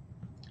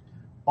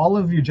 All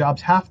of your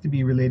jobs have to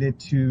be related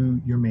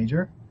to your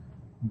major,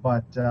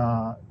 but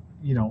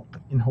you know,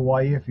 in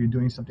Hawaii, if you're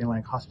doing something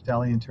like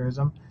hospitality and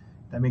tourism,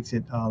 that makes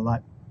it a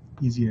lot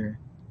easier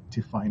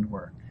to find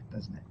work,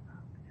 doesn't it?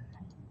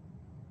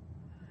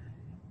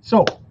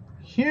 So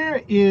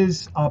here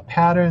is a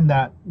pattern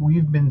that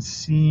we've been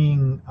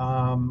seeing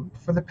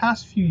for the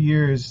past few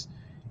years.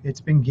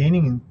 It's been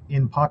gaining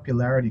in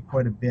popularity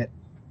quite a bit.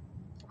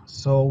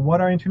 So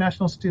what our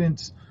international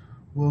students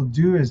will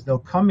do is they'll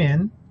come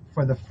in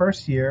for the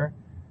first year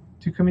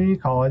to community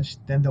college,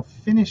 then they'll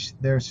finish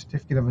their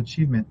certificate of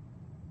achievement.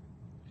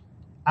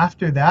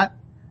 After that,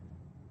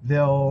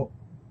 they'll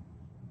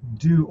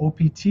do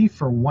OPT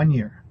for 1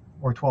 year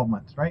or 12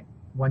 months, right?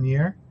 1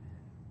 year.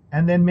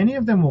 And then many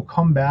of them will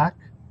come back,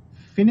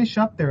 finish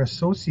up their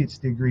associate's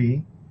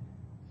degree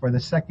for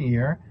the second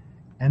year,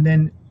 and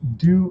then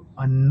do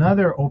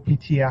another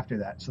OPT after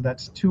that. So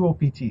that's 2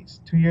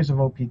 OPTs, 2 years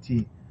of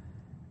OPT.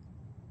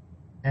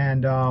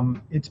 And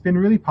it's been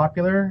really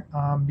popular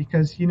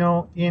because, you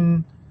know,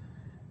 in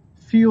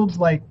fields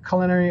like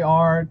culinary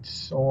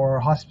arts or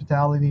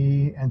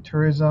hospitality and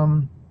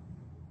tourism,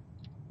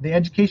 the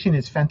education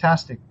is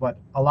fantastic, but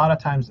a lot of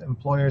times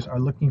employers are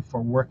looking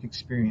for work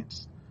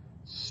experience.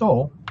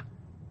 So,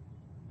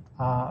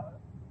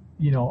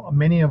 you know,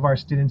 many of our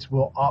students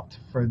will opt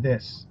for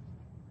this.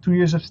 2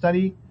 years of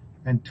study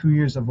and 2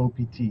 years of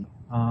OPT.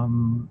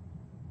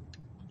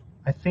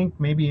 I think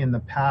maybe in the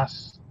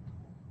past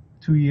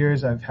 2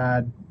 years I've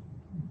had,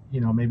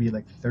 you know, maybe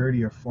like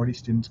 30 or 40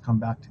 students come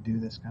back to do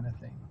this kind of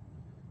thing.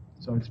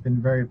 So it's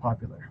been very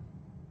popular.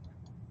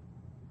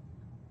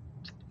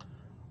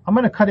 I'm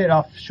going to cut it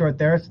off short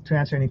there to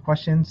answer any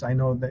questions. I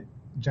know that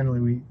generally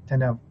we tend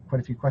to have quite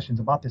a few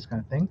questions about this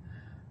kind of thing,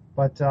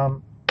 but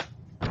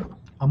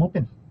I'm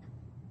open.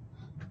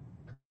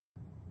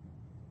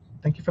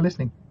 Thank you for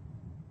listening.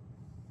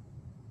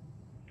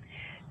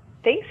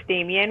 Thanks,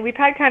 Damien. We've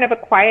had kind of a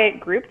quiet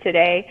group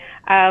today,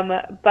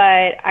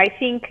 but I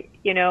think,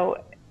 you know,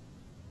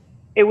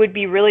 it would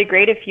be really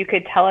great if you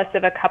could tell us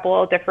of a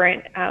couple of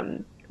different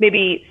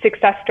maybe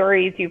success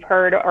stories you've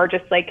heard, or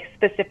just like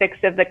specifics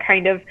of the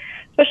kind of,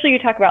 especially you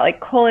talk about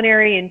like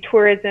culinary and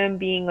tourism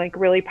being like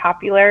really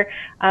popular.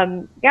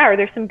 Yeah, are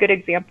there some good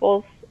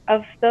examples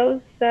of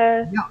those?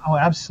 Yeah, oh,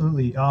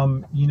 absolutely.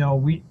 You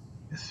know,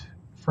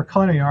 for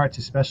culinary arts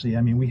especially,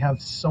 I mean, we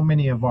have so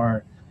many of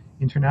our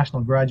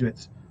international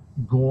graduates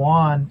go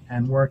on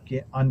and work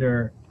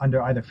under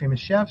either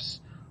famous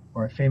chefs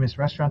or famous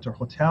restaurants or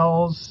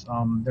hotels.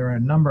 There are a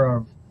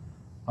number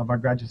of our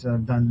graduates that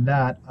have done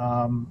that.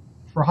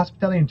 For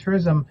hospitality and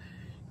tourism,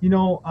 you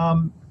know,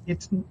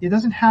 it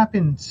doesn't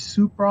happen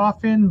super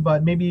often,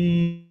 but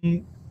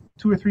maybe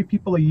 2 or 3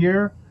 people a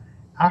year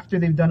after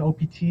they've done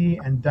OPT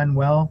and done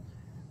well,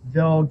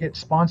 they'll get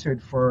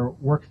sponsored for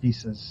work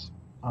visas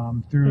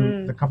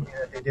through the company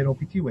that they did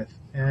OPT with.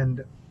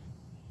 And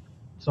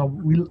so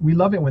we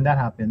love it when that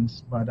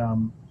happens, but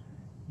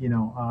you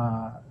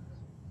know,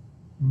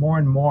 more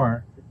and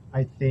more,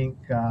 I think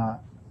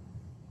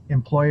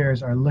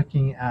employers are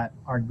looking at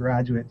our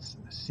graduates,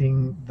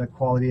 seeing the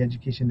quality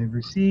education they've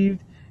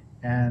received,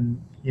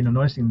 and, you know,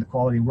 noticing the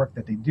quality work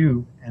that they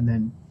do, and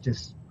then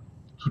just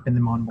keeping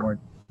them on board.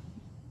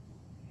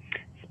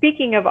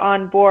 Speaking of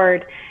on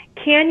board,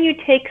 can you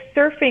take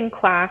surfing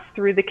class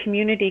through the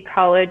community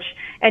college,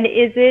 and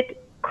is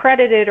it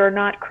credited or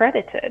not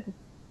credited?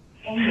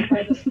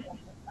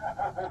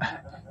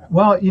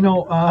 Well, you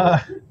know,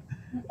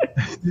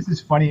 This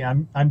is funny.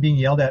 I'm being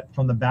yelled at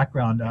from the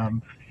background.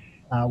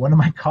 One of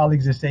my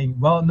colleagues is saying,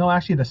 "Well, no,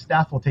 actually, the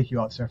staff will take you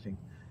out surfing,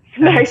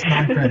 and Nice. it's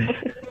non-credit."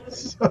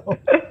 So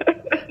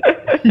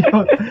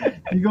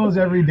he goes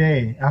every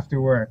day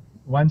after work.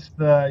 Once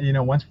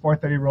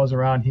 4:30 rolls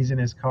around, he's in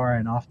his car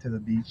and off to the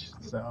beach.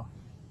 So.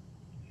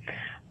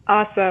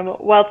 Awesome.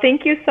 Well,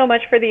 thank you so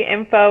much for the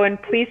info, and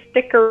please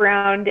stick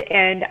around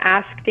and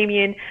ask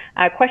Damien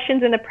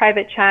questions in the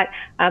private chat.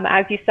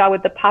 As you saw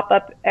with the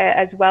pop-up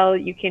as well,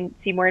 you can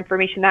see more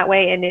information that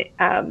way.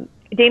 And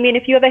Damien,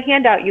 if you have a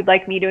handout you'd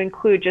like me to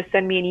include, just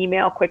send me an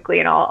email quickly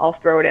and I'll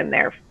throw it in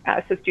there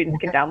so students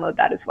can download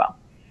that as well.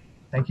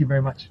 Thank you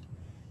very much.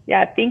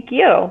 Yeah, thank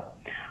you.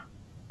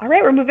 All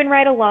right, we're moving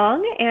right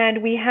along,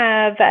 and we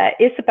have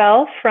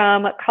Isabel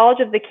from College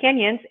of the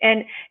Canyons,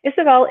 and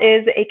Isabel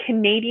is a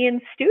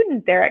Canadian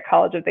student there at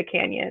College of the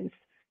Canyons.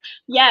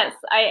 Yes,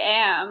 I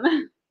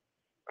am.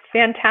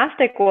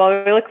 Fantastic.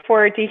 Well, we look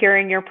forward to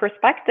hearing your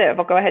perspective.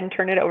 I'll go ahead and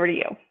turn it over to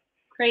you.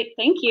 Great,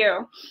 thank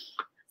you.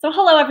 So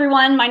hello,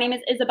 everyone. My name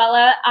is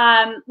Isabella.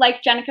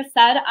 Like Jenika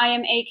said, I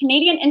am a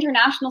Canadian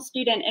international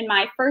student in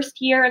my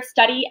first year of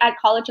study at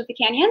College of the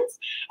Canyons,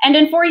 and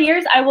in 4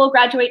 years, I will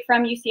graduate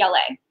from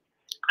UCLA.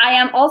 I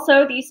am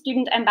also the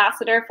student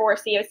ambassador for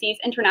COC's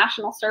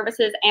international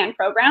services and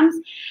programs,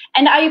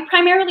 and I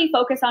primarily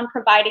focus on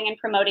providing and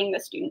promoting the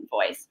student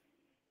voice.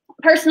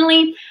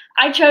 Personally,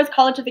 I chose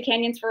College of the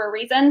Canyons for a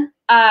reason,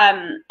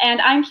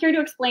 and I'm here to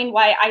explain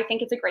why I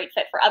think it's a great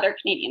fit for other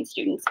Canadian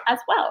students as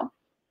well.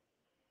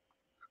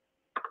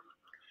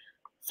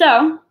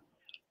 So,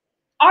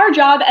 our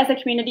job as a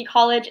community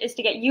college is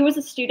to get you as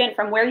a student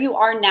from where you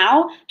are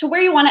now to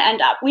where you want to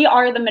end up. We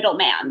are the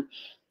middleman.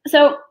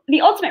 So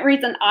the ultimate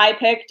reason I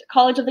picked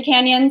College of the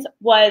Canyons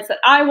was that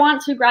I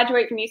want to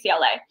graduate from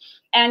UCLA,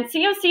 and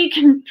COC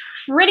can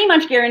pretty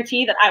much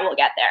guarantee that I will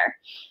get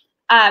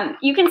there.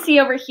 You can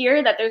see over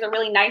here that there's a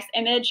really nice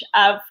image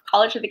of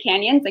College of the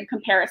Canyons in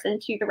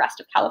comparison to the rest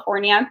of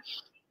California.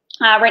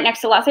 Right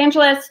next to Los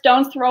Angeles,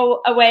 stone's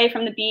throw away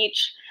from the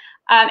beach.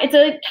 It's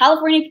a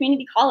California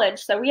community college,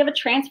 so we have a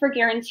transfer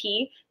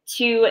guarantee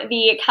to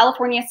the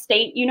California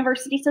State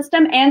University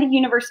system and the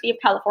University of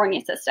California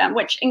system,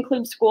 which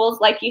includes schools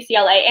like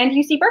UCLA and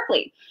UC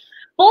Berkeley,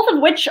 both of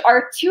which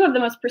are two of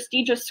the most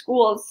prestigious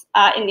schools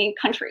in the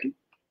country.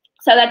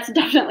 So that's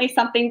definitely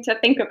something to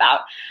think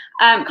about.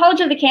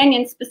 College of the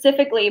Canyons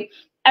specifically,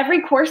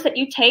 every course that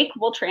you take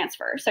will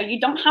transfer. So you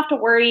don't have to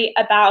worry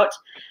about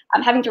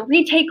having to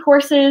retake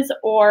courses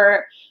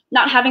or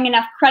not having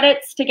enough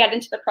credits to get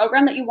into the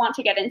program that you want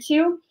to get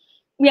into.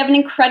 We have an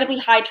incredibly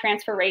high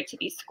transfer rate to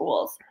these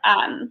schools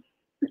and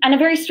a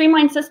very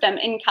streamlined system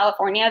in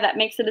California that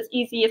makes it as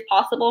easy as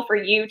possible for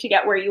you to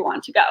get where you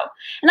want to go.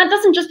 And that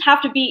doesn't just have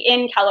to be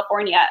in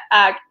California.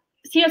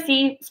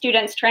 COC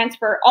students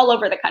transfer all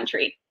over the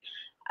country,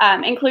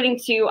 including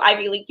to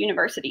Ivy League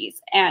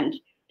universities. And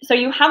so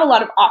you have a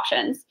lot of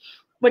options,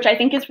 which I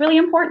think is really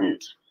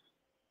important.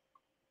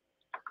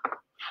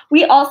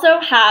 We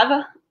also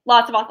have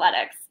lots of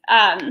athletics.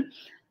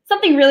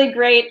 Something really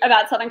great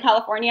about Southern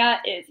California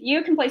is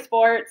you can play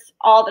sports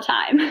all the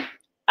time.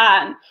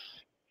 I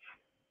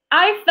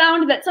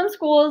found that some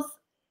schools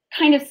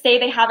kind of say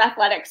they have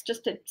athletics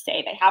just to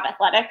say they have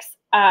athletics.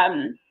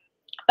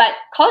 But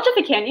College of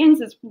the Canyons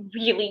is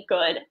really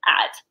good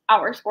at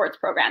our sports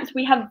programs.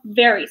 We have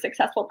very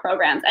successful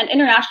programs, and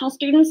international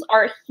students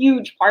are a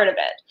huge part of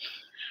it.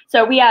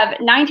 So we have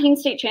 19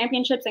 state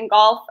championships in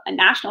golf, a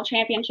national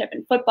championship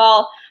in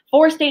football,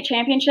 4 state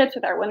championships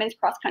with our women's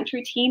cross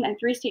country team, and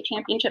 3 state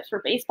championships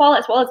for baseball,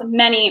 as well as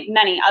many,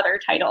 many other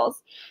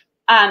titles.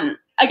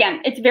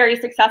 Again, it's very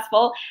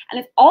successful, and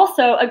it's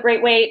also a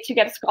great way to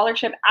get a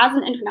scholarship as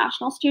an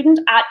international student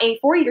at a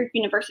 4-year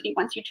university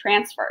once you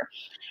transfer.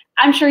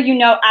 I'm sure you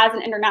know, as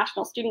an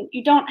international student,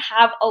 you don't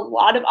have a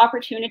lot of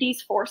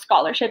opportunities for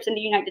scholarships in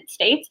the United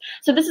States.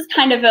 So this is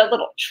kind of a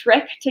little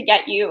trick to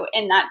get you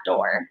in that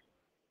door.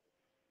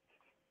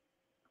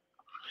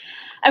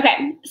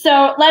 Okay,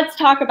 so let's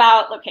talk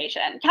about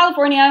location.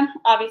 California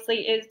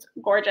obviously is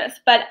gorgeous,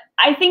 but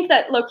I think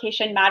that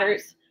location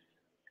matters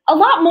a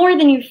lot more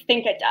than you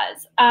think it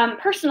does.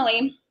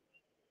 Personally,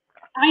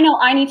 I know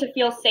I need to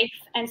feel safe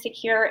and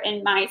secure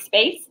in my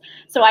space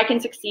so I can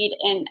succeed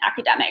in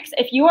academics.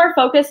 If you are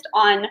focused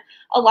on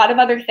a lot of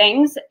other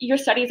things, your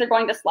studies are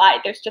going to slide.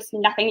 There's just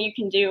nothing you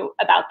can do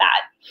about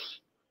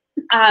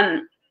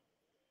that.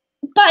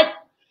 But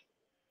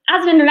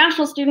as an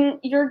international student,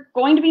 you're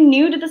going to be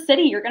new to the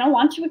city. You're going to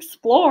want to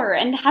explore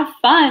and have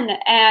fun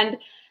and,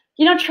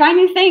 you know, try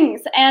new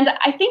things. And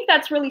I think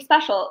that's really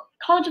special.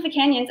 College of the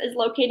Canyons is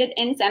located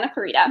in Santa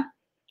Clarita,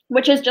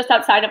 which is just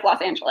outside of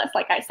Los Angeles,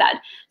 like I said.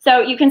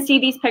 So you can see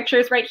these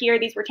pictures right here.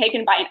 These were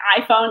taken by an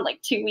iPhone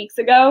like 2 weeks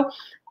ago.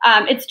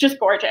 It's just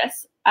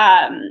gorgeous.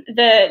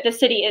 The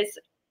city is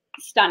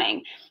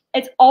stunning.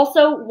 It's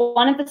also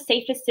one of the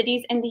safest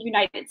cities in the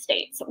United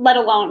States, let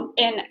alone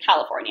in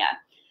California.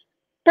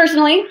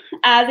 Personally,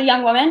 as a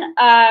young woman,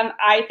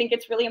 I think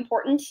it's really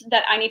important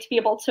that I need to be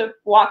able to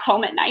walk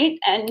home at night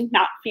and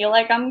not feel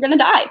like I'm gonna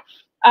die.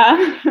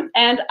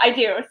 And I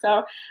do.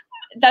 So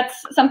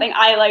that's something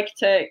I like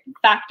to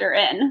factor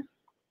in.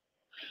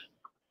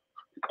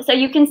 So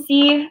you can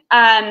see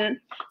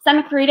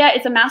Santa Clarita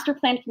is a master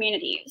planned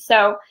community.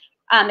 So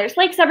there's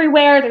lakes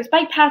everywhere, there's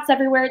bike paths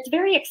everywhere. It's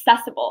very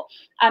accessible.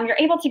 You're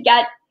able to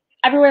get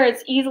everywhere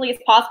as easily as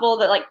possible.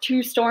 The like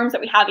 2 storms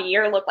that we have a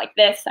year look like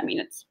this. I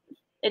mean,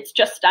 it's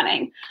just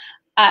stunning.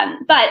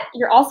 But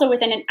you're also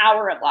within an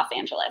hour of Los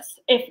Angeles,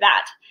 if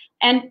that,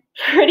 and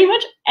pretty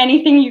much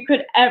anything you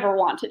could ever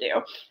want to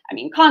do. I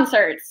mean,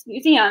 concerts,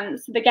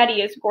 museums, the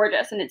Getty is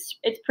gorgeous, and it's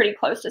pretty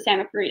close to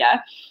Santa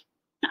Clarita.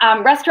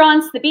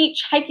 Restaurants, the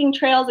beach, hiking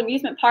trails,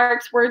 amusement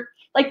parks, we're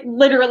like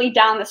literally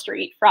down the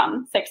street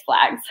from Six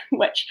Flags,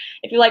 which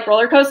if you like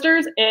roller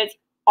coasters is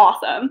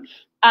awesome.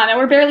 And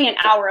we're barely an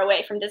hour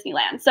away from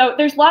Disneyland. So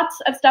there's lots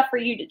of stuff for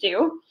you to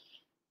do.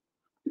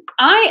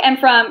 I am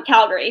from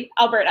Calgary,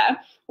 Alberta,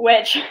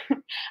 which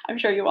I'm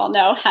sure you all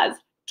know has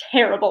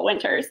terrible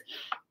winters.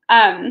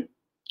 And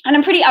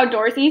I'm pretty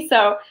outdoorsy,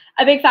 so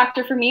a big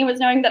factor for me was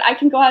knowing that I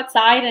can go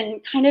outside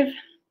and kind of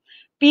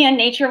be in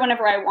nature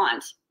whenever I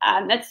want.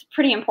 That's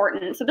pretty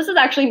important. So this is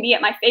actually me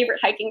at my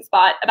favorite hiking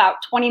spot, about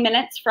 20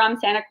 minutes from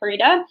Santa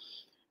Clarita.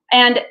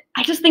 And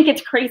I just think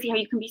it's crazy how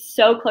you can be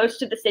so close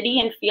to the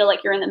city and feel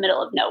like you're in the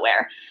middle of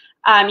nowhere.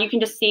 You can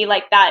just see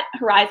like that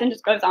horizon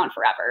just goes on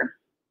forever.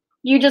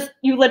 You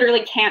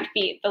literally can't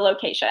beat the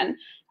location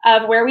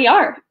of where we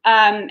are.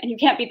 And you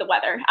can't beat the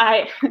weather.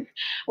 I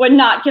would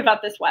not give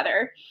up this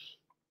weather.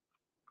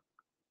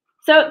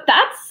 So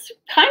that's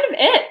kind of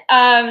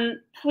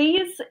it.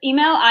 Please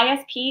email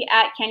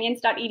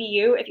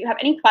isp@canyons.edu if you have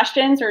any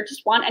questions or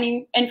just want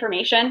any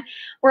information.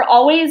 We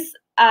always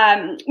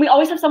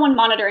have someone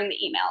monitoring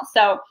the email.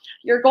 So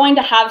you're going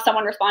to have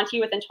someone respond to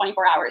you within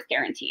 24 hours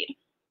guaranteed.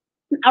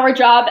 Our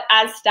job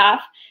as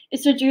staff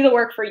is to do the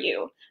work for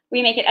you.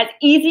 We make it as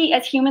easy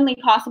as humanly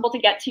possible to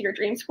get to your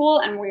dream school,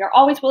 and we are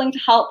always willing to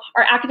help.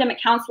 Our academic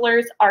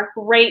counselors are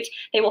great.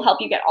 They will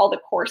help you get all the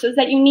courses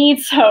that you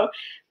need, so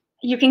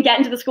you can get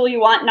into the school you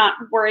want, not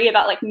worry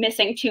about like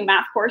missing 2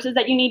 math courses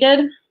that you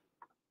needed.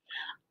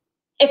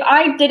 If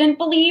I didn't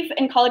believe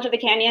in College of the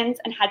Canyons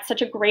and had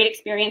such a great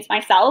experience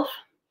myself,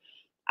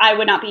 I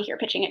would not be here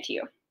pitching it to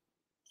you.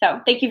 So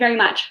thank you very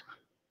much.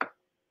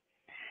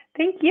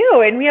 Thank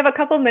you. And we have a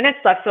couple minutes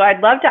left, so I'd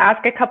love to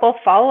ask a couple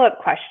follow-up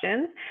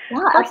questions. Yeah,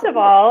 First of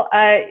all,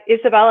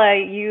 Isabella,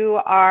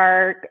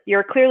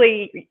 you're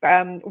clearly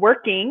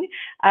working.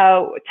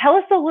 Tell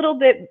us a little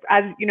bit,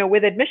 as you know,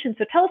 with admissions.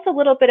 So tell us a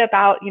little bit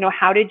about,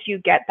 how did you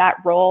get that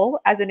role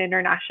as an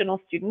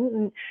international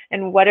student,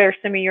 and what are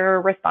some of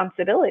your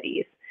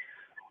responsibilities?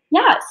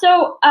 Yeah,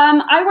 so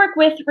I work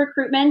with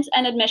recruitment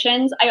and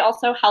admissions. I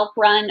also help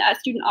run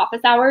student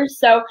office hours.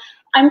 So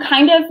I'm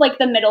kind of like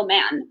the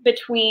middleman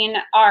between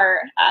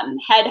our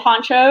head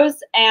honchos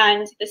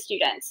and the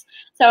students.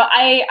 So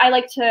I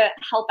like to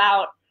help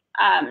out,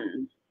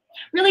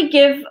 really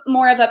give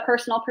more of a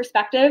personal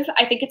perspective.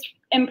 I think it's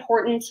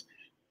important.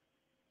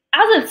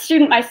 As a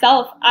student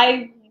myself,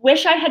 I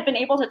wish I had been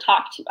able to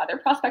talk to other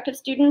prospective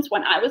students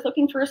when I was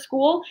looking for a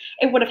school.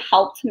 It would have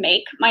helped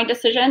make my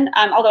decision,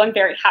 although I'm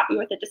very happy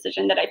with the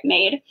decision that I've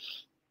made.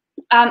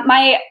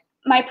 My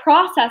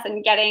process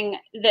in getting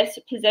this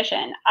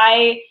position,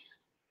 I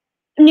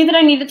knew that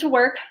I needed to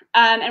work,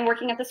 and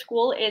working at the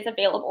school is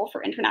available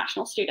for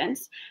international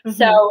students. Mm-hmm.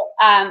 So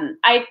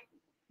I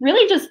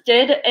really just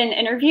did an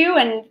interview,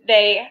 and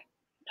they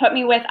put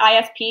me with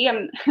ISP.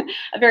 I'm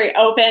a very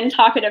open,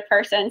 talkative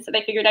person, so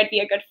they figured I'd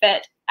be a good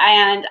fit.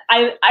 And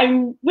I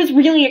was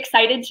really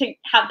excited to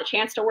have the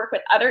chance to work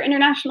with other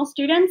international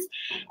students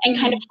and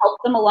kind of help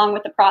them along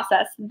with the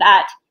process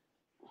that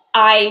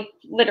I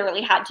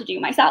literally had to do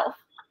myself.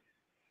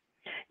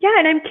 Yeah,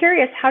 and I'm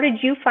curious, how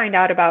did you find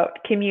out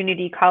about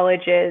community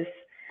colleges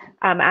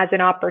as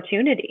an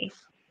opportunity?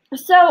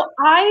 So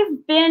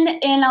I've been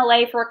in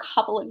LA for a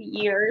couple of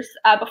years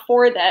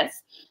before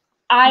this.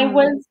 I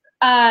was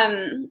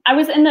in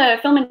the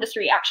film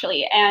industry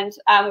actually, and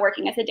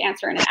working as a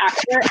dancer and an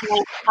actor.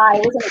 And I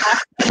was an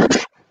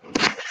actor.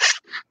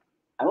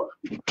 Oh.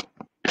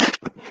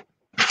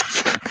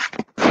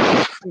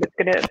 I'm just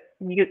gonna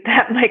mute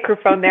that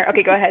microphone there.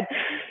 Okay, go ahead.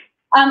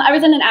 I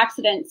was in an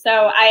accident,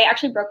 so I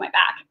actually broke my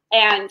back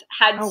and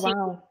had to.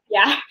 Wow.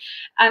 Yeah.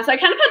 So I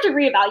kind of had to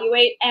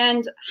reevaluate,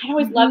 and I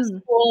always loved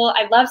school.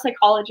 I love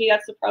psychology.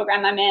 That's the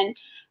program I'm in.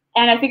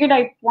 And I figured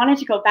I wanted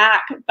to go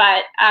back,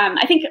 but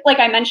I think, like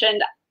I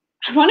mentioned,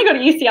 I want to go to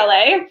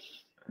UCLA. It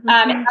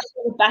has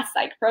the best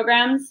psych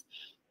programs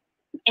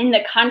in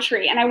the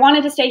country, and I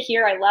wanted to stay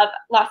here. I love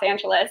Los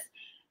Angeles.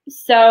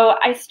 So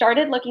I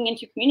started looking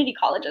into community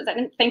colleges. I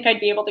didn't think I'd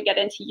be able to get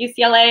into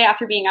UCLA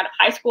after being out of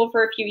high school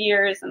for a few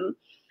years, and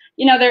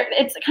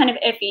it's kind of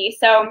iffy.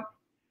 So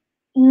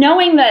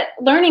learning that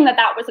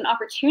that was an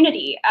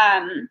opportunity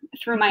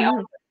through my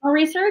own personal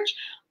research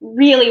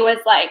really was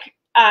like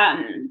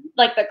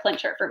the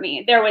clincher for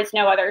me. There was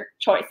no other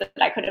choice that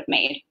I could have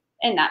made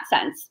in that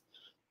sense.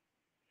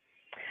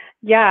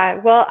 Yeah,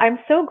 well, I'm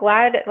so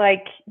glad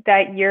like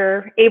that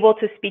you're able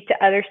to speak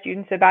to other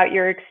students about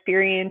your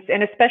experience,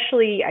 and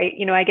especially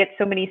I get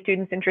so many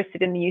students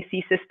interested in the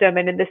UC system,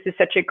 and this is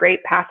such a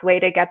great pathway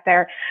to get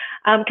there.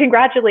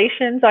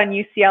 Congratulations on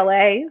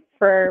UCLA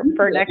for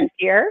next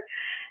year.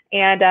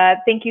 And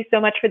thank you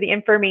so much for the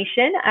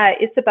information.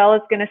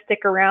 Isabella's going to stick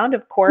around,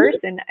 of course.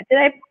 And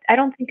I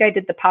don't think I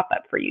did the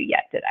pop-up for you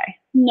yet, did I?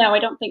 No, I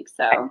don't think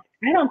so.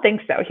 I don't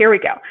think so. Here we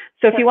go.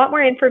 So if you want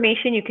more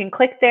information, you can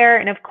click there.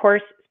 And of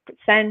course,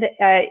 send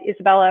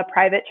Isabella a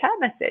private chat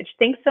message.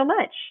 Thanks so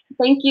much.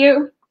 Thank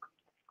you.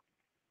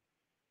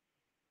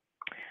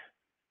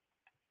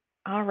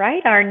 All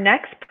right, our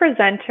next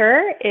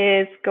presenter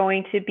is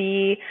going to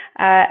be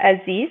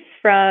Aziz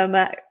from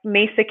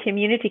Mesa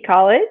Community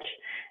College.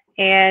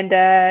 And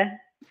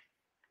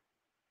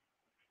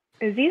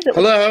Aziz,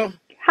 hello.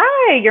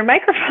 Hi, your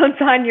microphone's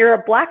on. You're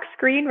a black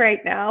screen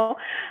right now,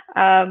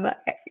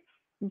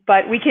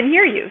 but we can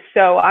hear you.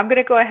 So I'm going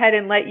to go ahead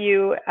and let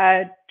you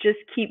just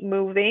keep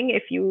moving.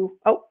 If you,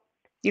 oh,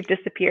 you've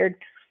disappeared.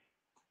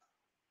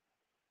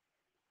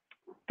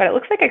 But it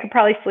looks like I could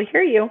probably still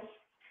hear you.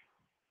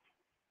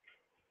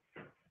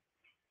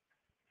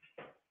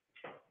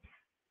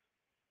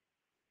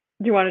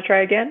 Do you want to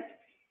try again?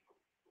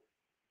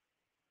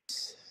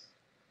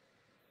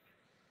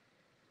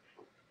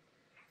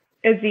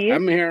 Aziz?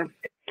 I'm here.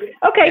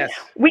 Okay, yes.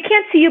 We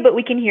can't see you, but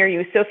we can hear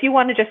you. So if you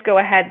want to just go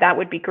ahead, that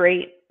would be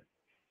great.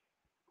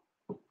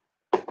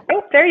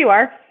 Oh, there you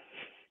are.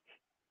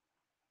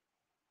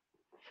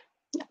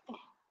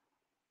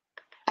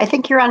 I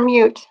think you're on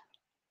mute.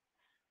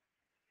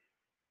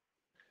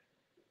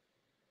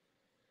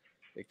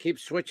 It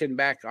keeps switching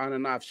back on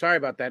and off. Sorry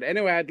about that.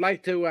 Anyway, I'd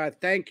like to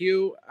thank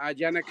you,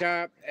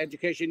 Jenika,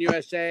 Education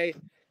USA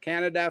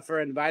Canada, for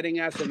inviting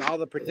us and all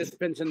the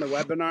participants in the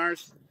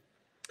webinars,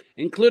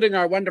 including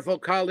our wonderful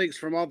colleagues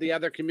from all the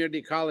other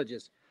community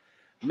colleges.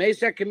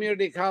 Mesa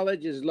Community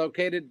College is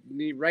located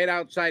right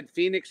outside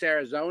Phoenix,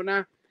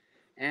 Arizona,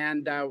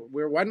 and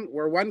we're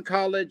one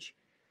college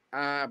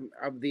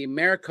of the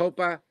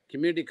Maricopa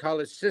Community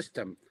College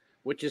system,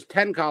 which is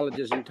 10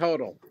 colleges in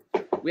total.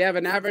 We have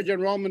an average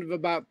enrollment of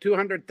about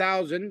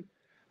 200,000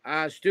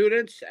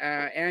 students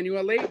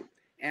annually,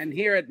 and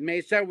here at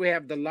Mesa, we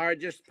have the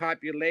largest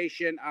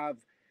population of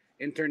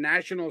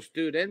international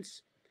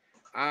students.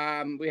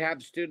 We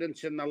have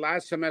students in the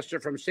last semester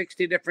from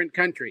 60 different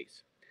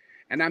countries.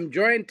 And I'm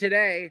joined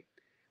today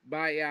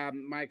by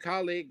my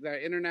colleague, the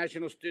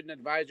International Student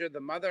Advisor, the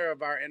mother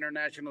of our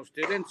international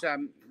students,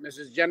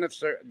 Mrs.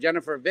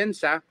 Jennifer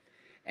Vinsa,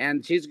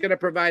 and she's going to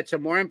provide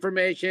some more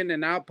information,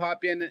 and I'll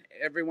pop in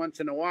every once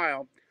in a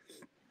while.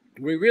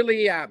 We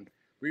really,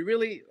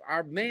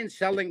 our main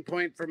selling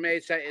point for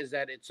Mesa is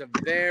that it's a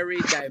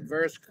very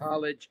diverse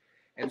college,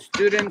 and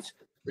students,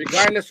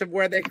 regardless of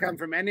where they come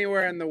from,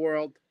 anywhere in the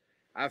world,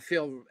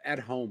 feel at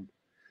home.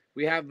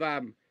 We have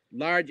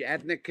large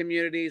ethnic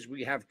communities.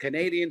 We have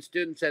Canadian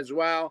students as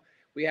well.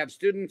 We have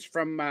students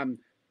from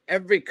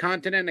every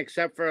continent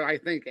except for, I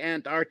think,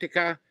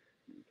 Antarctica.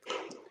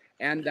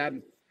 And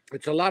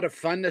it's a lot of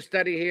fun to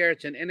study here.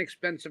 It's an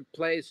inexpensive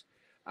place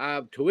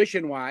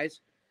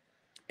tuition-wise.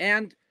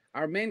 And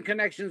our main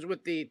connections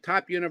with the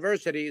top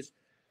universities,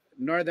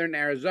 Northern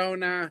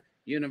Arizona,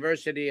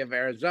 University of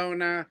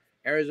Arizona,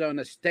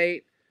 Arizona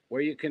State,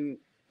 where you can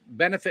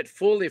benefit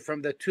fully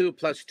from the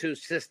 2+2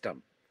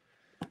 system.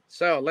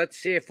 So let's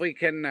see if we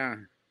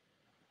can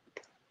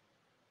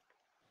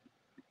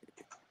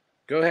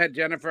go ahead,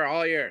 Jennifer,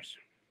 all yours.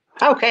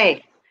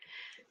 Okay.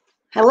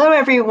 Hello,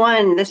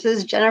 everyone. This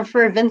is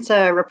Jennifer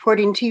Vinsa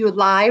reporting to you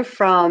live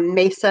from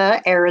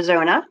Mesa,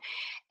 Arizona.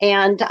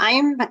 And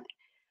I'm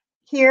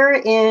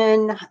here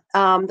in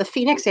the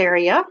Phoenix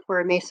area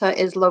where Mesa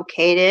is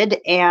located,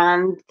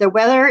 and the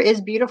weather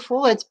is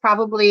beautiful. It's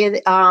probably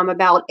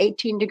about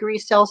 18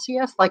 degrees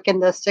Celsius, like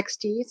in the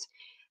 60s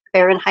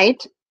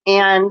Fahrenheit.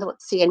 And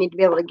let's see, I need to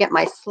be able to get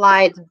my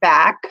slides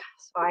back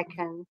so I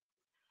can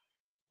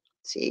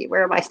see,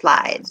 where are my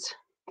slides?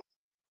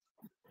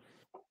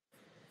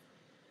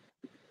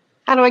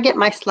 How do I get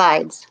my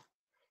slides?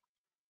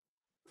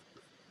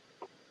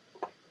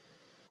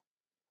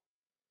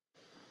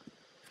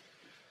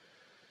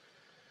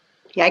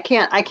 Yeah,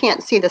 I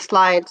can't see the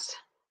slides,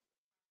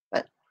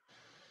 but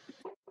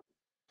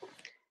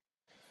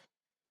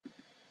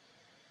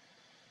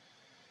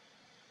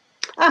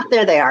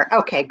there they are.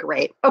 Okay,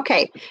 great.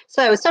 Okay,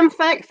 so some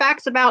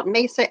facts about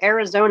Mesa,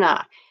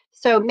 Arizona.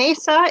 So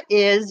Mesa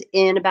is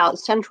in about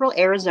central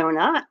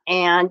Arizona,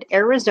 and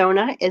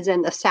Arizona is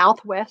in the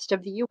southwest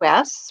of the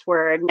U.S.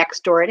 We're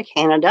next door to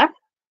Canada.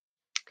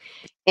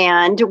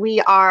 And we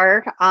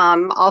are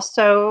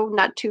also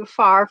not too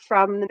far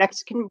from the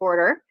Mexican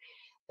border.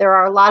 There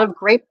are a lot of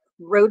great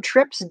road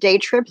trips, day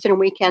trips, and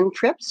weekend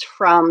trips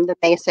from the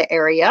Mesa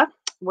area.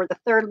 We're the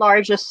third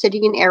largest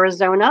city in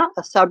Arizona,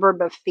 a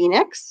suburb of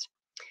Phoenix.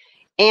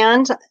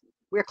 And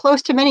we're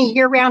close to many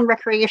year-round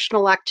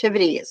recreational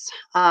activities.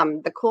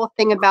 The cool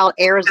thing about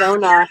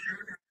Arizona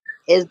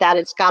is that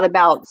it's got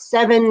about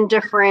 7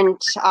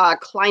 different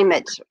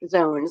climate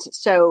zones.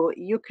 So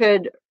you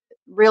could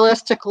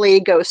realistically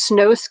go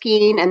snow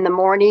skiing in the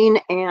morning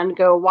and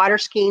go water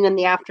skiing in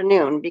the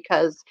afternoon,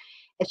 because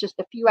it's just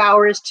a few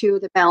hours to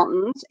the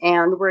mountains,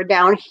 and we're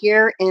down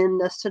here in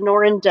the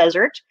Sonoran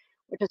Desert,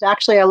 which is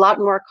actually a lot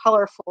more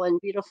colorful and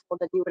beautiful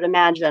than you would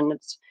imagine.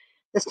 It's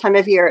this time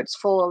of year, it's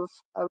full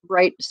of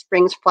bright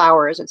spring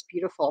flowers. It's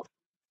beautiful.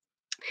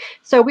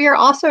 So we are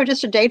also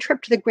just a day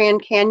trip to the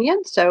Grand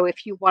Canyon. So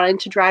if you wanted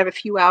to drive a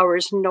few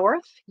hours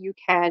north, you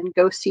can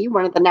go see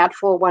one of the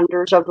natural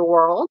wonders of the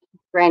world,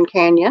 Grand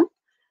Canyon.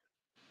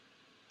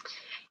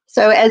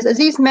 So as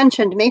Aziz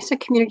mentioned, Mesa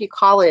Community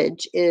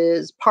College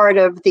is part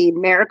of the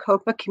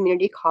Maricopa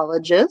Community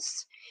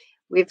Colleges.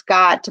 We've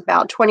got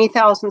about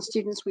 20,000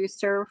 students we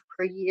serve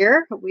per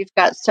year. We've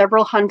got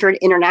several hundred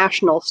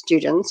international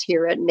students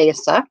here at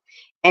Mesa,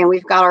 and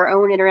we've got our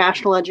own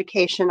international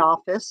education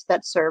office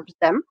that serves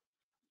them.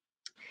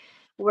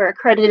 We're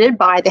accredited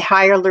by the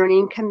Higher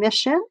Learning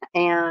Commission,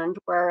 and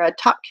we're a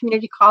top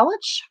community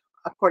college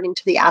according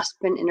to the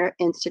Aspen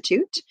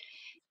Institute.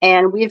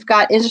 And we've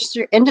got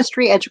industry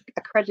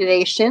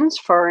accreditations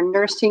for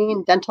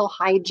nursing, dental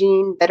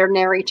hygiene,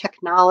 veterinary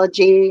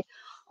technology,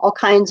 all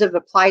kinds of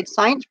applied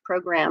science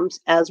programs,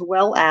 as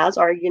well as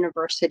our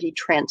university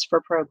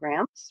transfer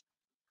programs.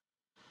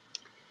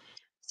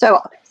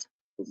 So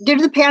due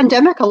to the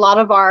pandemic, a lot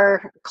of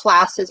our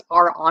classes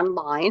are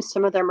online.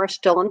 Some of them are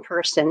still in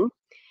person.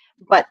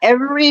 But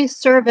every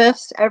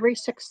service, every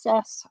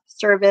success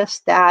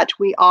service that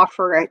we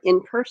offer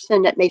in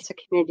person at Mesa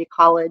Community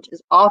College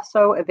is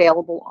also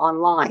available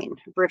online,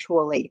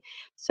 virtually.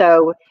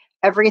 So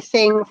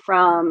everything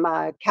from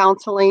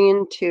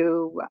counseling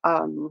to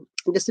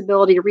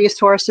disability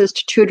resources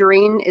to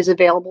tutoring is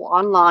available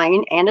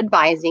online, and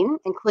advising,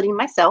 including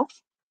myself.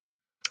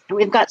 And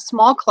we've got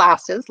small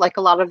classes like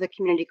a lot of the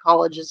community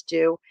colleges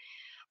do.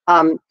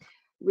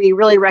 We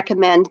really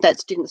recommend that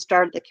students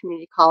start at the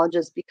community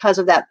colleges because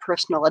of that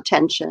personal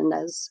attention,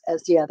 as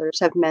the others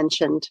have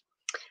mentioned.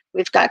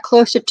 We've got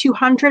close to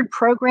 200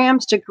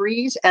 programs,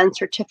 degrees, and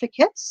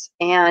certificates,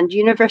 and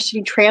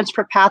university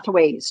transfer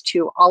pathways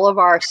to all of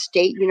our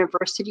state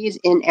universities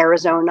in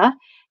Arizona,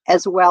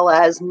 as well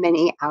as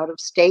many out of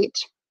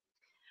state.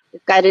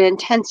 We've got an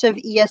intensive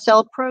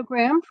ESL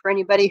program for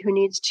anybody who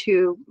needs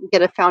to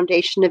get a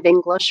foundation of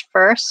English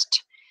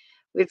first.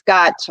 We've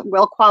got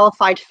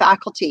well-qualified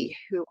faculty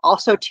who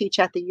also teach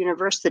at the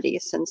university,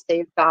 since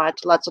they've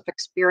got lots of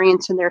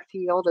experience in their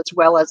field, as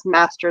well as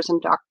master's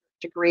and doctorate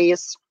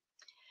degrees.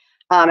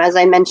 As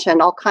I mentioned,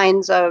 all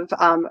kinds of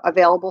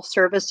available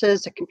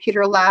services, the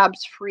computer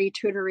labs, free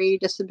tutoring,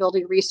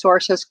 disability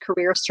resources,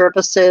 career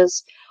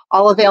services,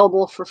 all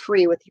available for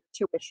free with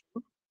your tuition.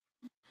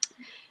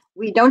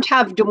 We don't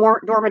have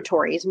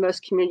dormitories.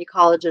 Most community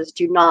colleges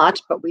do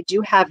not, but we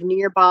do have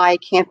nearby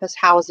campus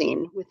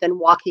housing within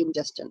walking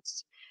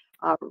distance.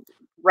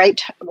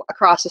 Right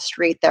across the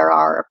street, there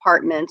are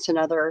apartments and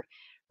other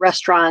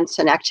restaurants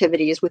and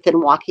activities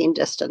within walking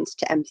distance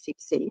to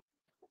MCC.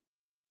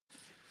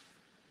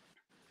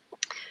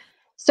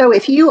 So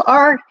if you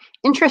are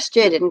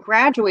interested in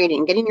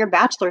graduating, getting your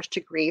bachelor's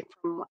degree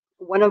from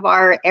one of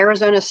our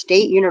Arizona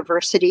State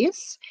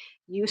universities,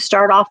 you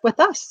start off with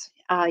us.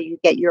 You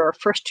get your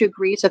first 2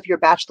 degrees of your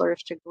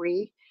bachelor's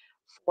degree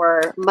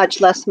for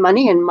much less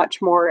money and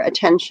much more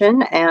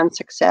attention and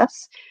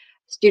success.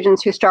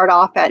 Students who start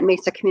off at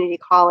Mesa Community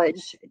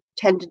College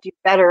tend to do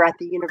better at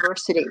the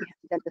university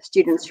than the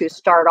students who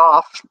start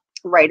off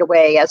right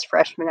away as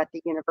freshmen at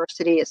the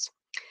universities.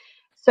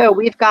 So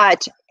we've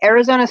got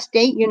Arizona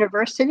State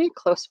University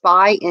close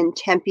by in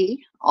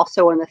Tempe,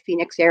 also in the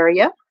Phoenix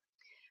area.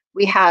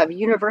 We have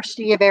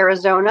University of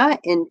Arizona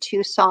in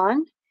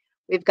Tucson.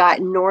 We've got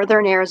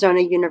Northern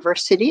Arizona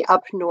University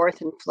up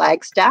north in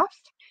Flagstaff.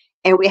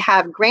 And we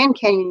have Grand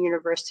Canyon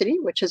University,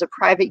 which is a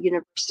private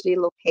university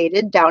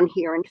located down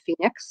here in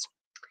Phoenix.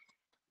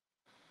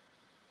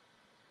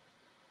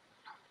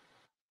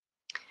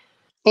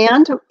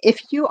 And if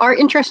you are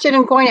interested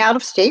in going out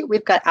of state,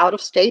 we've got out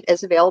of state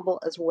as available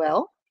as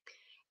well.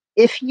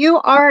 If you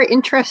are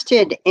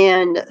interested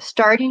in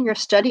starting your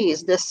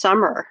studies this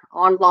summer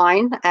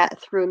online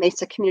through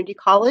Mesa Community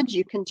College,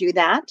 you can do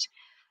that.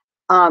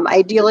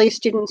 Ideally,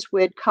 students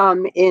would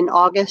come in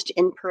August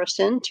in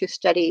person to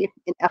study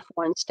in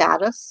F1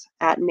 status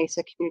at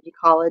Mesa Community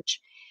College.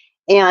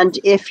 And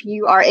if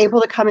you are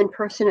able to come in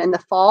person in the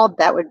fall,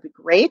 that would be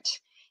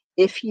great.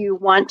 If you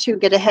want to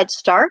get a head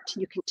start,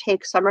 you can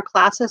take summer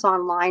classes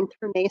online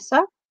through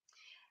Mesa.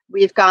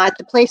 We've got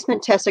the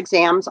placement test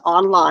exams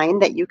online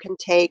that you can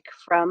take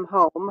from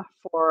home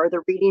for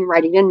the reading,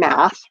 writing, and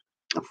math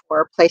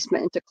for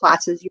placement into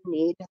classes you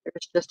need.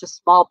 There's just a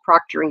small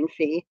proctoring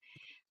fee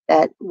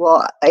that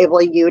will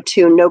enable you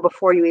to know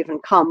before you even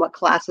come what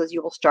classes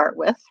you will start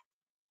with.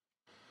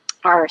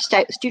 Our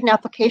student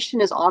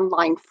application is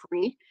online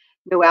free,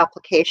 no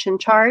application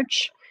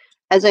charge.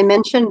 As I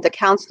mentioned, the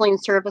counseling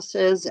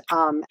services,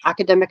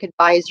 academic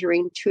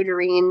advisory,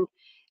 tutoring,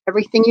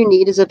 everything you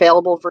need is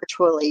available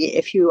virtually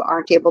if you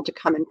aren't able to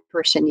come in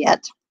person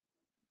yet.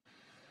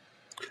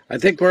 I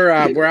think we're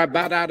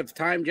about out of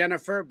time,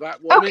 Jennifer,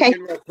 but we'll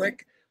mention real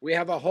quick. We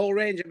have a whole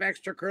range of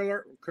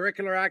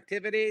extracurricular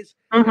activities.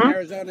 Mm-hmm. And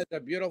Arizona is a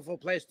beautiful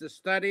place to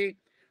study.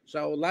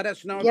 So let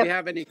us know if you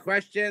have any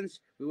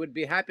questions. We would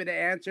be happy to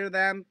answer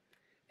them.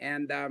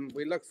 And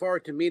we look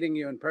forward to meeting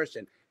you in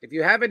person. If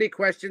you have any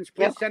questions,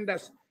 please send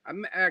us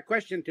a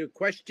question to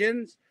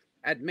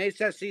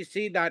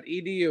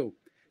questions@mesacc.edu.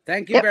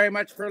 Thank you very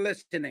much for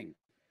listening.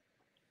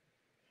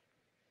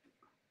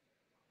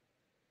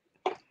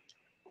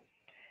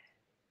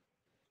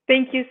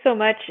 Thank you so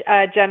much,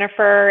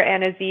 Jennifer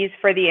and Aziz,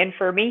 for the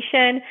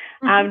information.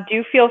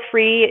 Do feel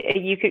free,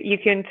 you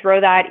can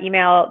throw that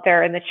email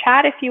there in the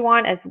chat if you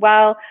want as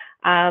well.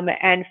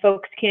 And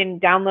folks can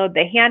download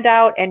the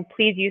handout, and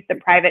please use the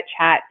private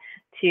chat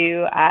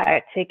to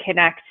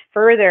connect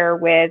further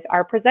with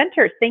our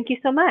presenters. Thank you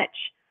so much.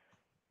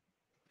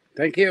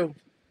 Thank you.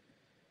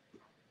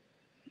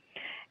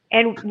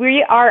 And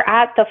we are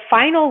at the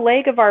final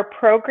leg of our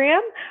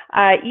program.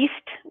 East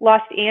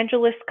Los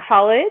Angeles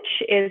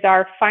College is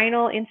our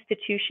final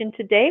institution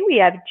today. We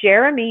have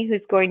Jeremy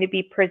who's going to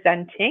be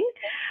presenting.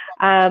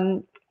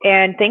 And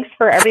thanks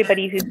for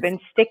everybody who's been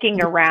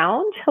sticking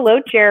around.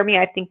 Hello, Jeremy.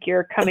 I think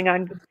you're coming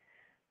on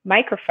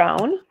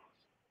microphone.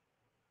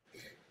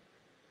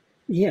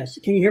 Yes.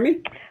 Can you hear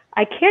me?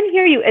 I can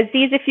hear you.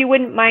 Aziz, if you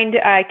wouldn't mind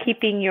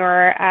keeping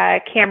your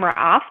camera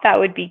off, that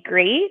would be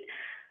great.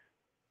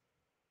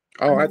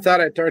 Oh, I thought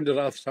I turned it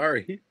off.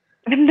 Sorry.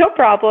 No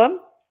problem.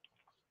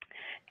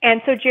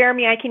 And so,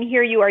 Jeremy, I can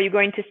hear you. Are you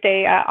going to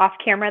stay off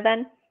camera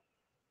then?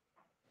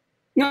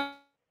 No.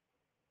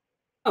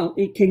 Oh,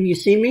 can you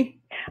see me?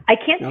 I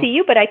can't see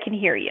you, but I can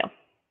hear you.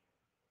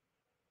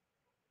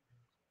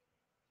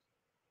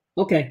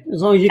 Okay,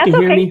 as long as you can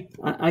hear me,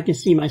 I can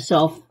see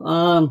myself.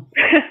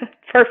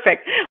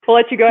 Perfect. We'll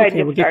let you go ahead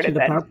and get started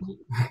then. PowerPoint.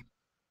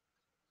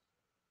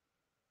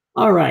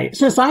 All right.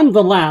 Since I'm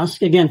the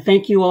last, again,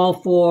 thank you all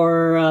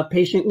for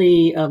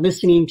patiently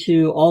listening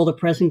to all the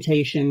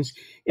presentations.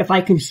 If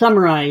I can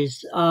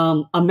summarize,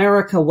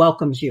 America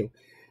welcomes you.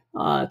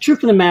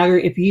 Truth of the matter,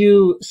 if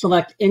you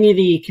select any of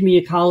the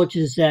community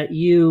colleges that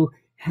you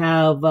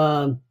have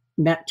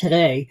met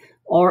today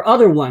or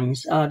other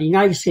ones, the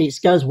United States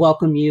does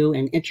welcome you,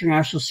 and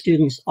international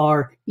students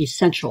are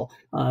essential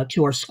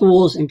to our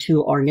schools and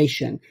to our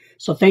nation.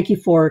 So thank you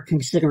for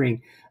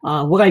considering.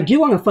 What I do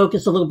want to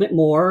focus a little bit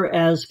more,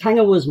 as kind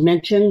of was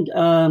mentioned,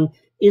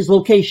 is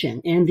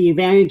location and the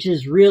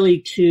advantages really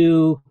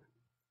to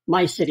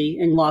my city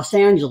in Los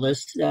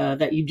Angeles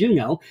that you do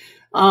know.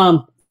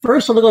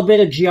 First, a little bit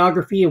of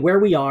geography of where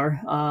we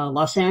are.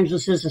 Los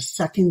Angeles is the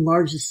second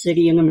largest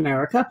city in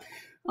America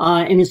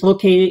and is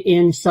located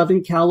in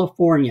Southern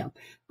California.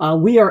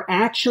 We are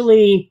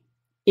actually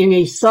in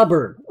a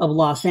suburb of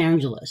Los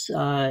Angeles,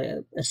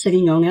 a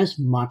city known as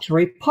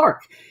Monterey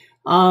Park.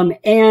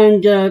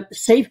 And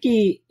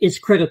safety is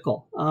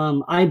critical.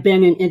 I've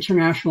been in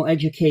international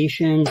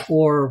education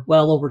for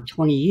well over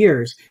 20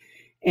 years.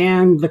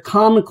 And the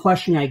common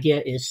question I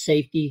get is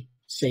safety,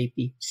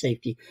 safety,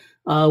 safety.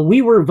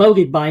 We were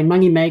voted by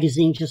Money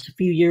Magazine just a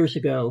few years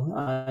ago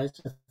as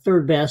the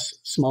third best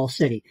small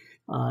city.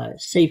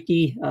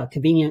 Safety,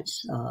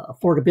 convenience,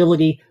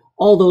 affordability,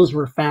 all those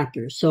were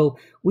factors. So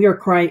we are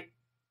quite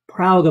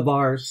proud of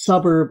our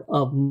suburb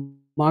of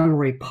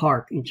Monterey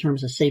Park in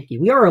terms of safety.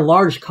 We are a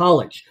large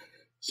college,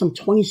 some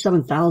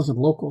 27,000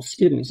 local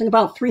students and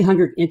about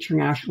 300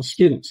 international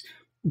students.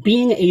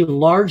 Being a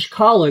large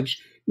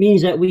college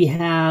means that we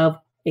have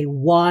a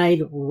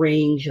wide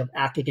range of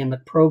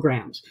academic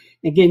programs.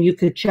 Again, you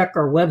could check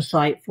our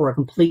website for a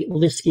complete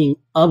listing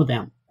of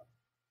them.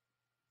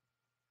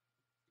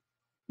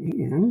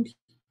 And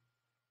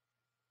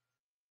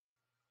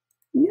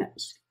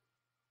yes.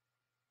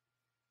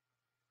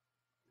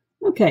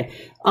 Okay.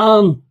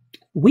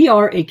 We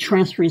are a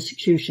transfer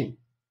institution.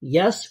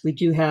 Yes, we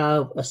do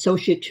have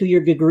associate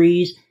 2-year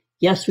degrees.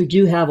 Yes, we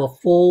do have a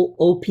full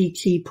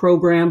OPT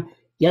program.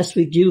 Yes,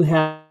 we do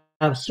have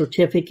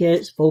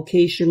certificates,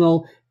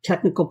 vocational,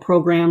 technical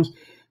programs.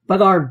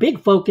 But our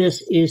big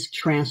focus is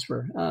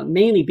transfer,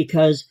 mainly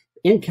because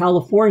in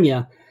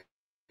California,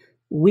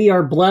 we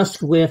are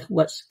blessed with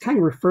what's kind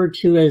of referred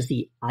to as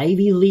the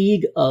Ivy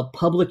League of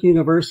public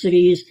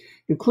universities,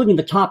 including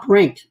the top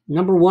ranked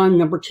number 1,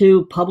 number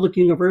 2 public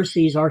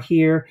universities are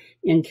here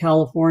in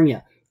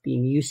California,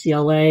 being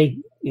UCLA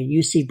and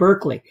UC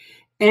Berkeley.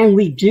 And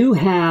we do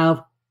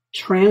have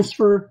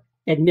transfer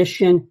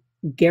admission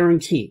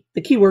guarantee.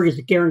 The key word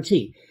is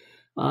guarantee,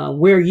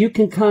 where you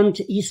can come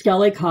to East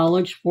LA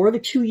College for the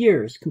 2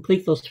 years,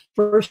 complete those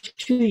first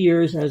 2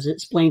 years, as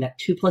explained, that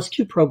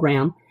 2+2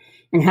 program,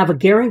 and have a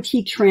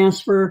guaranteed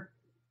transfer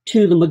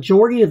to the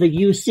majority of the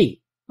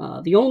UC.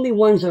 The only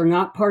ones that are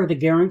not part of the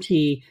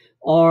guarantee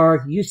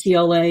are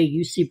UCLA,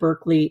 UC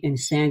Berkeley, and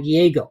San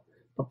Diego.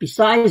 But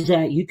besides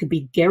that, you could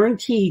be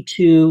guaranteed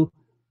to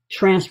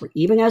transfer,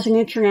 even as an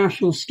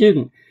international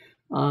student,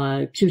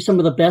 to some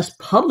of the best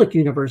public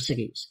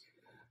universities.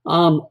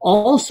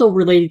 Also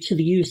related to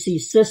the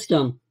UC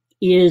system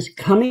is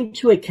coming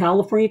to a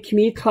California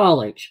community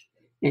college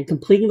and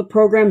completing the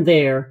program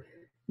there.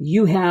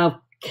 You have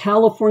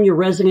California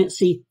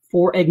residency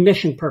for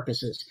admission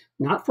purposes,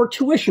 not for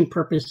tuition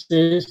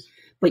purposes,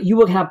 but you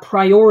will have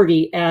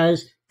priority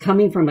as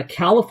coming from a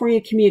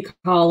California community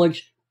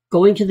college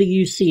going to the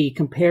UC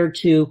compared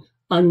to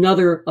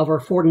another of our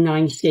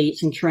 49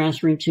 states and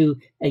transferring to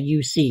a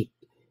UC.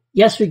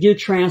 Yes, we do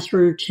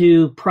transfer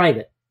to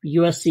private.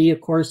 USC,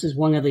 of course, is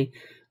one of the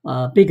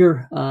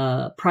bigger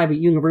private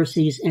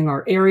universities in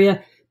our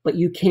area, but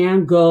you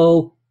can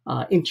go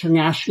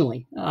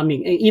internationally. I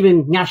mean,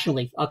 even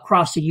nationally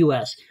across the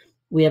U.S.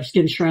 We have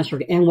students transfer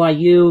to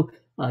NYU,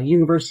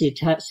 University of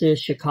Texas,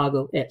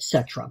 Chicago,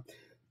 etc.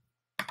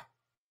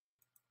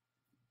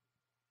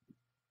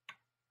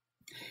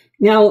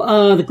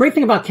 Now, the great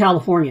thing about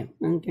California,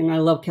 and I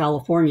love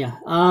California,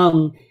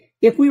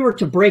 if we were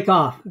to break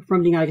off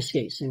from the United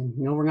States, and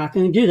no, we're not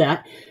going to do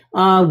that,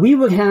 we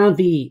would have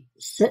the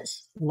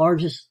 6th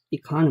largest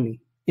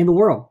economy in the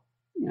world.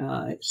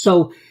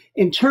 So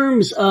in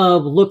terms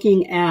of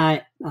looking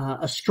at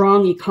a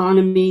strong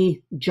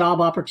economy,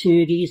 job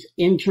opportunities,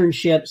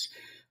 internships,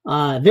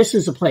 this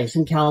is a place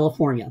in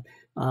California.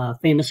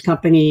 Famous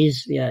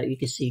companies, you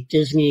can see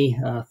Disney,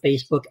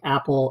 Facebook,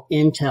 Apple,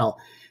 Intel.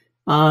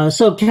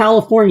 So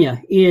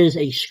California is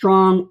a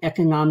strong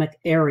economic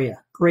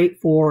area, great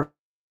for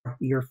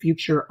your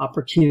future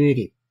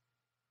opportunity.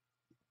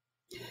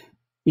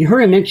 You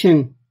heard it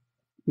mentioned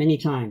many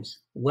times,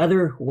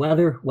 weather,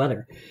 weather,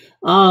 weather.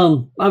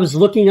 I was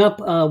looking up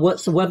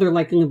what's the weather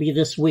like going to be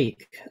this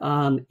week.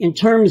 In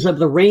terms of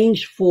the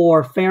range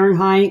for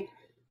Fahrenheit,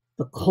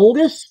 the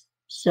coldest,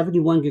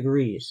 71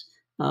 degrees.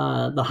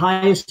 The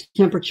highest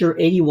temperature,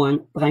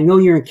 81, but I know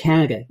you're in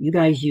Canada. You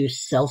guys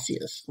use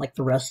Celsius like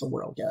the rest of the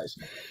world does.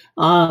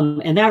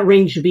 And that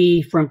range would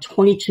be from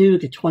 22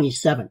 to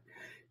 27.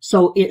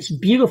 So it's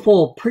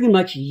beautiful pretty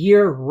much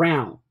year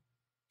round,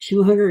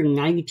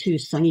 292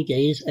 sunny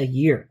days a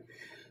year.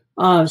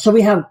 So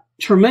we have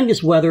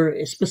tremendous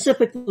weather,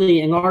 specifically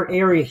in our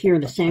area here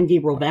in the San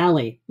Gabriel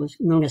Valley, what's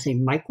known as a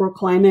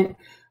microclimate.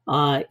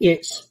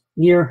 It's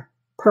near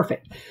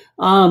perfect.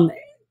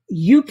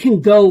 You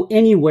can go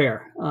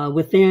anywhere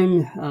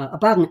within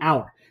about an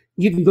hour.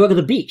 You can go to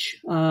the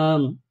beach.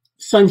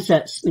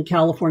 Sunsets in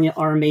California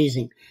are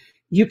amazing.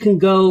 You can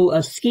go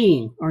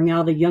skiing, or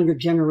now the younger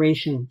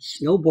generation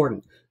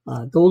snowboarding,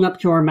 going up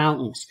to our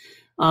mountains.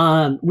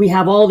 We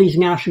have all these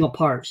national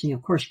parks,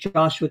 of course,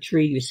 Joshua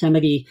Tree,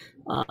 Yosemite.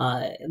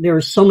 There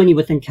are so many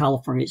within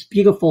California. It's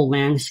beautiful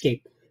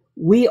landscape.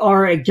 We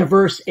are a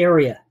diverse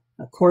area,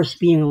 of course,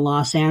 being in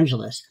Los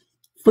Angeles.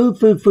 Food,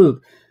 food, food.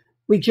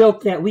 We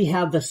joke that we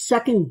have the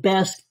second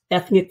best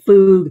ethnic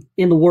food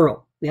in the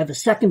world. We have the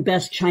second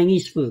best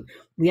Chinese food.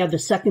 We have the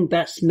second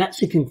best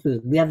Mexican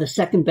food. We have the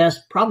second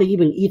best, probably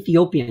even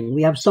Ethiopian.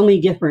 We have so many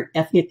different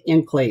ethnic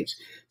enclaves.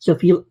 So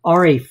if you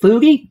are a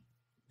foodie,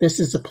 this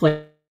is the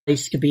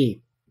place to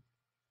be.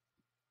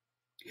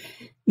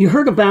 You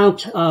heard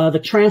about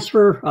the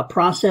transfer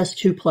process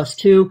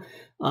 2+2.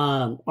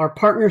 Our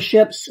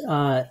partnerships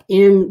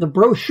in the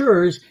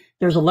brochures,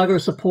 there's a letter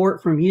of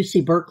support from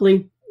UC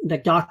Berkeley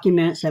that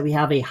documents that we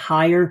have a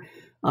higher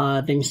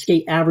than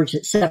state average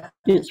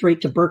acceptance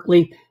rate to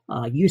Berkeley.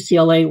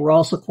 UCLA, we're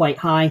also quite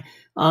high.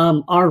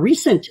 Our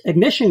recent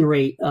admission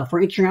rate for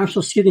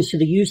international students to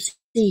the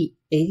UC,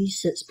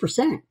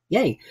 86%.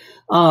 Yay.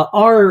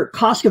 Our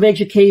cost of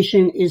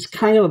education is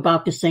kind of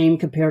about the same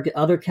compared to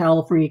other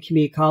California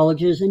community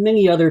colleges and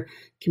many other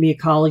community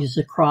colleges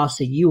across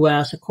the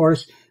U.S. Of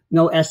course,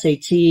 no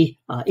SAT,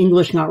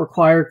 English not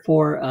required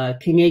for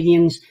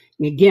Canadians.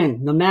 And again,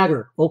 no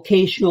matter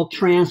vocational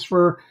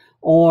transfer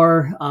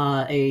or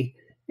a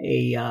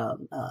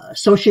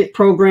associate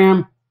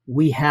program,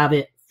 we have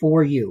it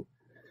for you.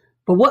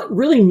 But what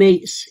really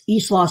makes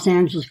East Los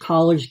Angeles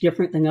College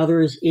different than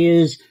others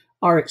is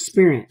our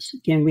experience.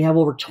 Again, we have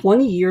over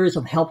 20 years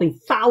of helping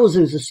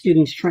thousands of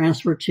students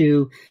transfer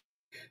to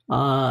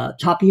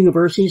top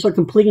universities or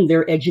completing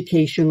their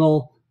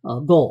educational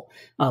goal.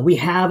 We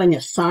have an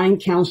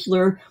assigned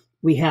counselor.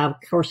 We have, of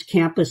course,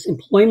 campus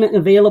employment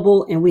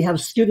available, and we have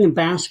student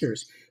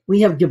ambassadors. We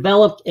have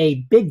developed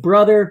a big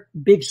brother,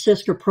 big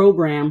sister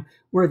program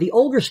where the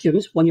older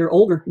students, when you're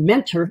older,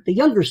 mentor the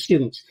younger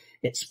students,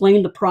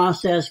 explain the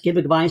process, give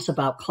advice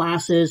about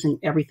classes and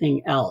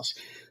everything else.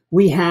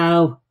 We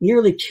have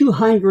nearly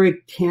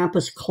 200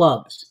 campus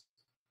clubs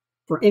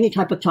for any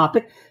type of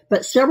topic,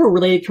 but several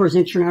related towards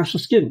International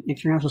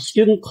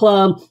Student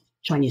Club,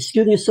 Chinese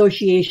Student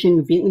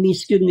Association, Vietnamese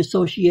Student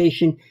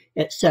Association,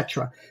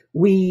 etc.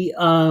 We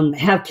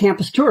have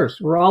campus tours.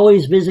 We're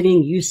always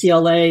visiting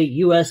UCLA,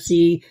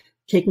 USC,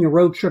 taking a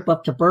road trip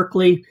up to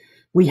Berkeley.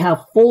 We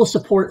have full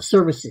support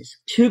services,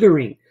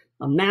 tutoring,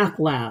 a math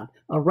lab,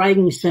 a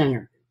writing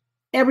center,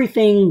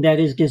 everything that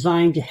is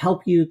designed to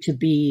help you to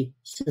be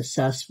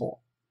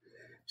successful.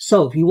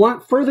 So if you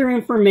want further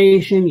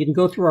information, you can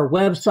go through our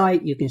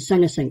website. You can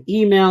send us an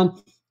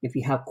email. If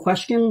you have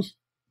questions,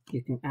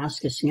 you can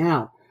ask us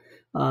now.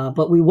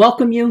 But we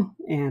welcome you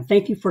and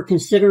thank you for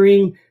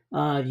considering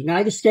the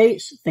United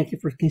States. Thank you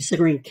for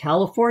considering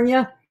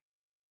California,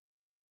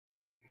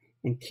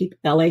 and keep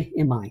LA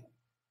in mind.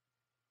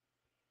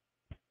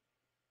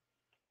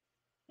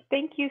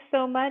 Thank you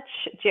so much,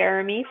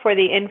 Jeremy, for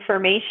the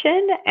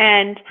information.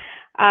 And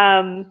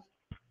and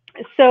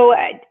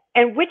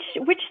which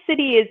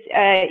city is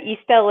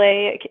East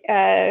LA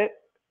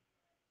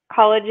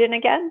College in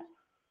again?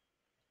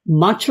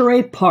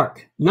 Monterey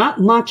Park, not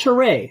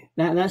Monterey.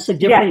 That's a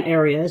different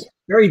area. It's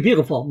very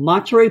beautiful.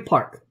 Monterey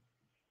Park.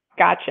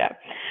 Gotcha.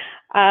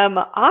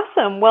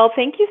 Awesome. Well,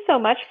 thank you so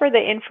much for the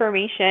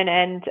information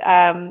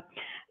and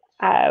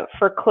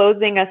for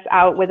closing us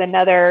out with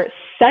another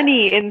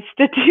sunny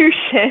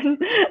institution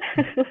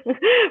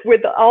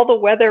with all the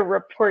weather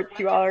reports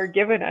you all are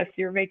giving us.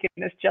 You're making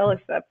us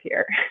jealous up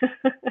here.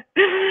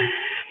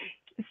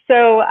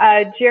 So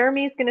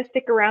Jeremy is going to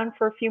stick around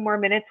for a few more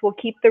minutes. We'll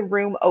keep the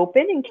room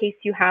open in case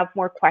you have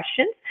more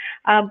questions.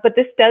 But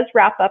this does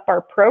wrap up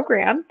our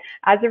program.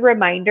 As a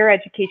reminder,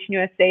 Education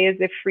USA is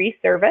a free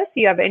service. If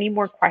you have any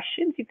more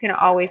questions, you can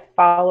always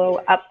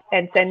follow up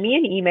and send me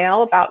an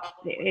email about,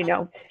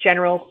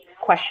 general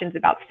questions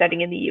about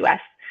studying in the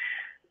U.S.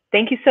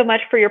 Thank you so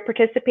much for your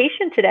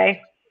participation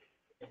today.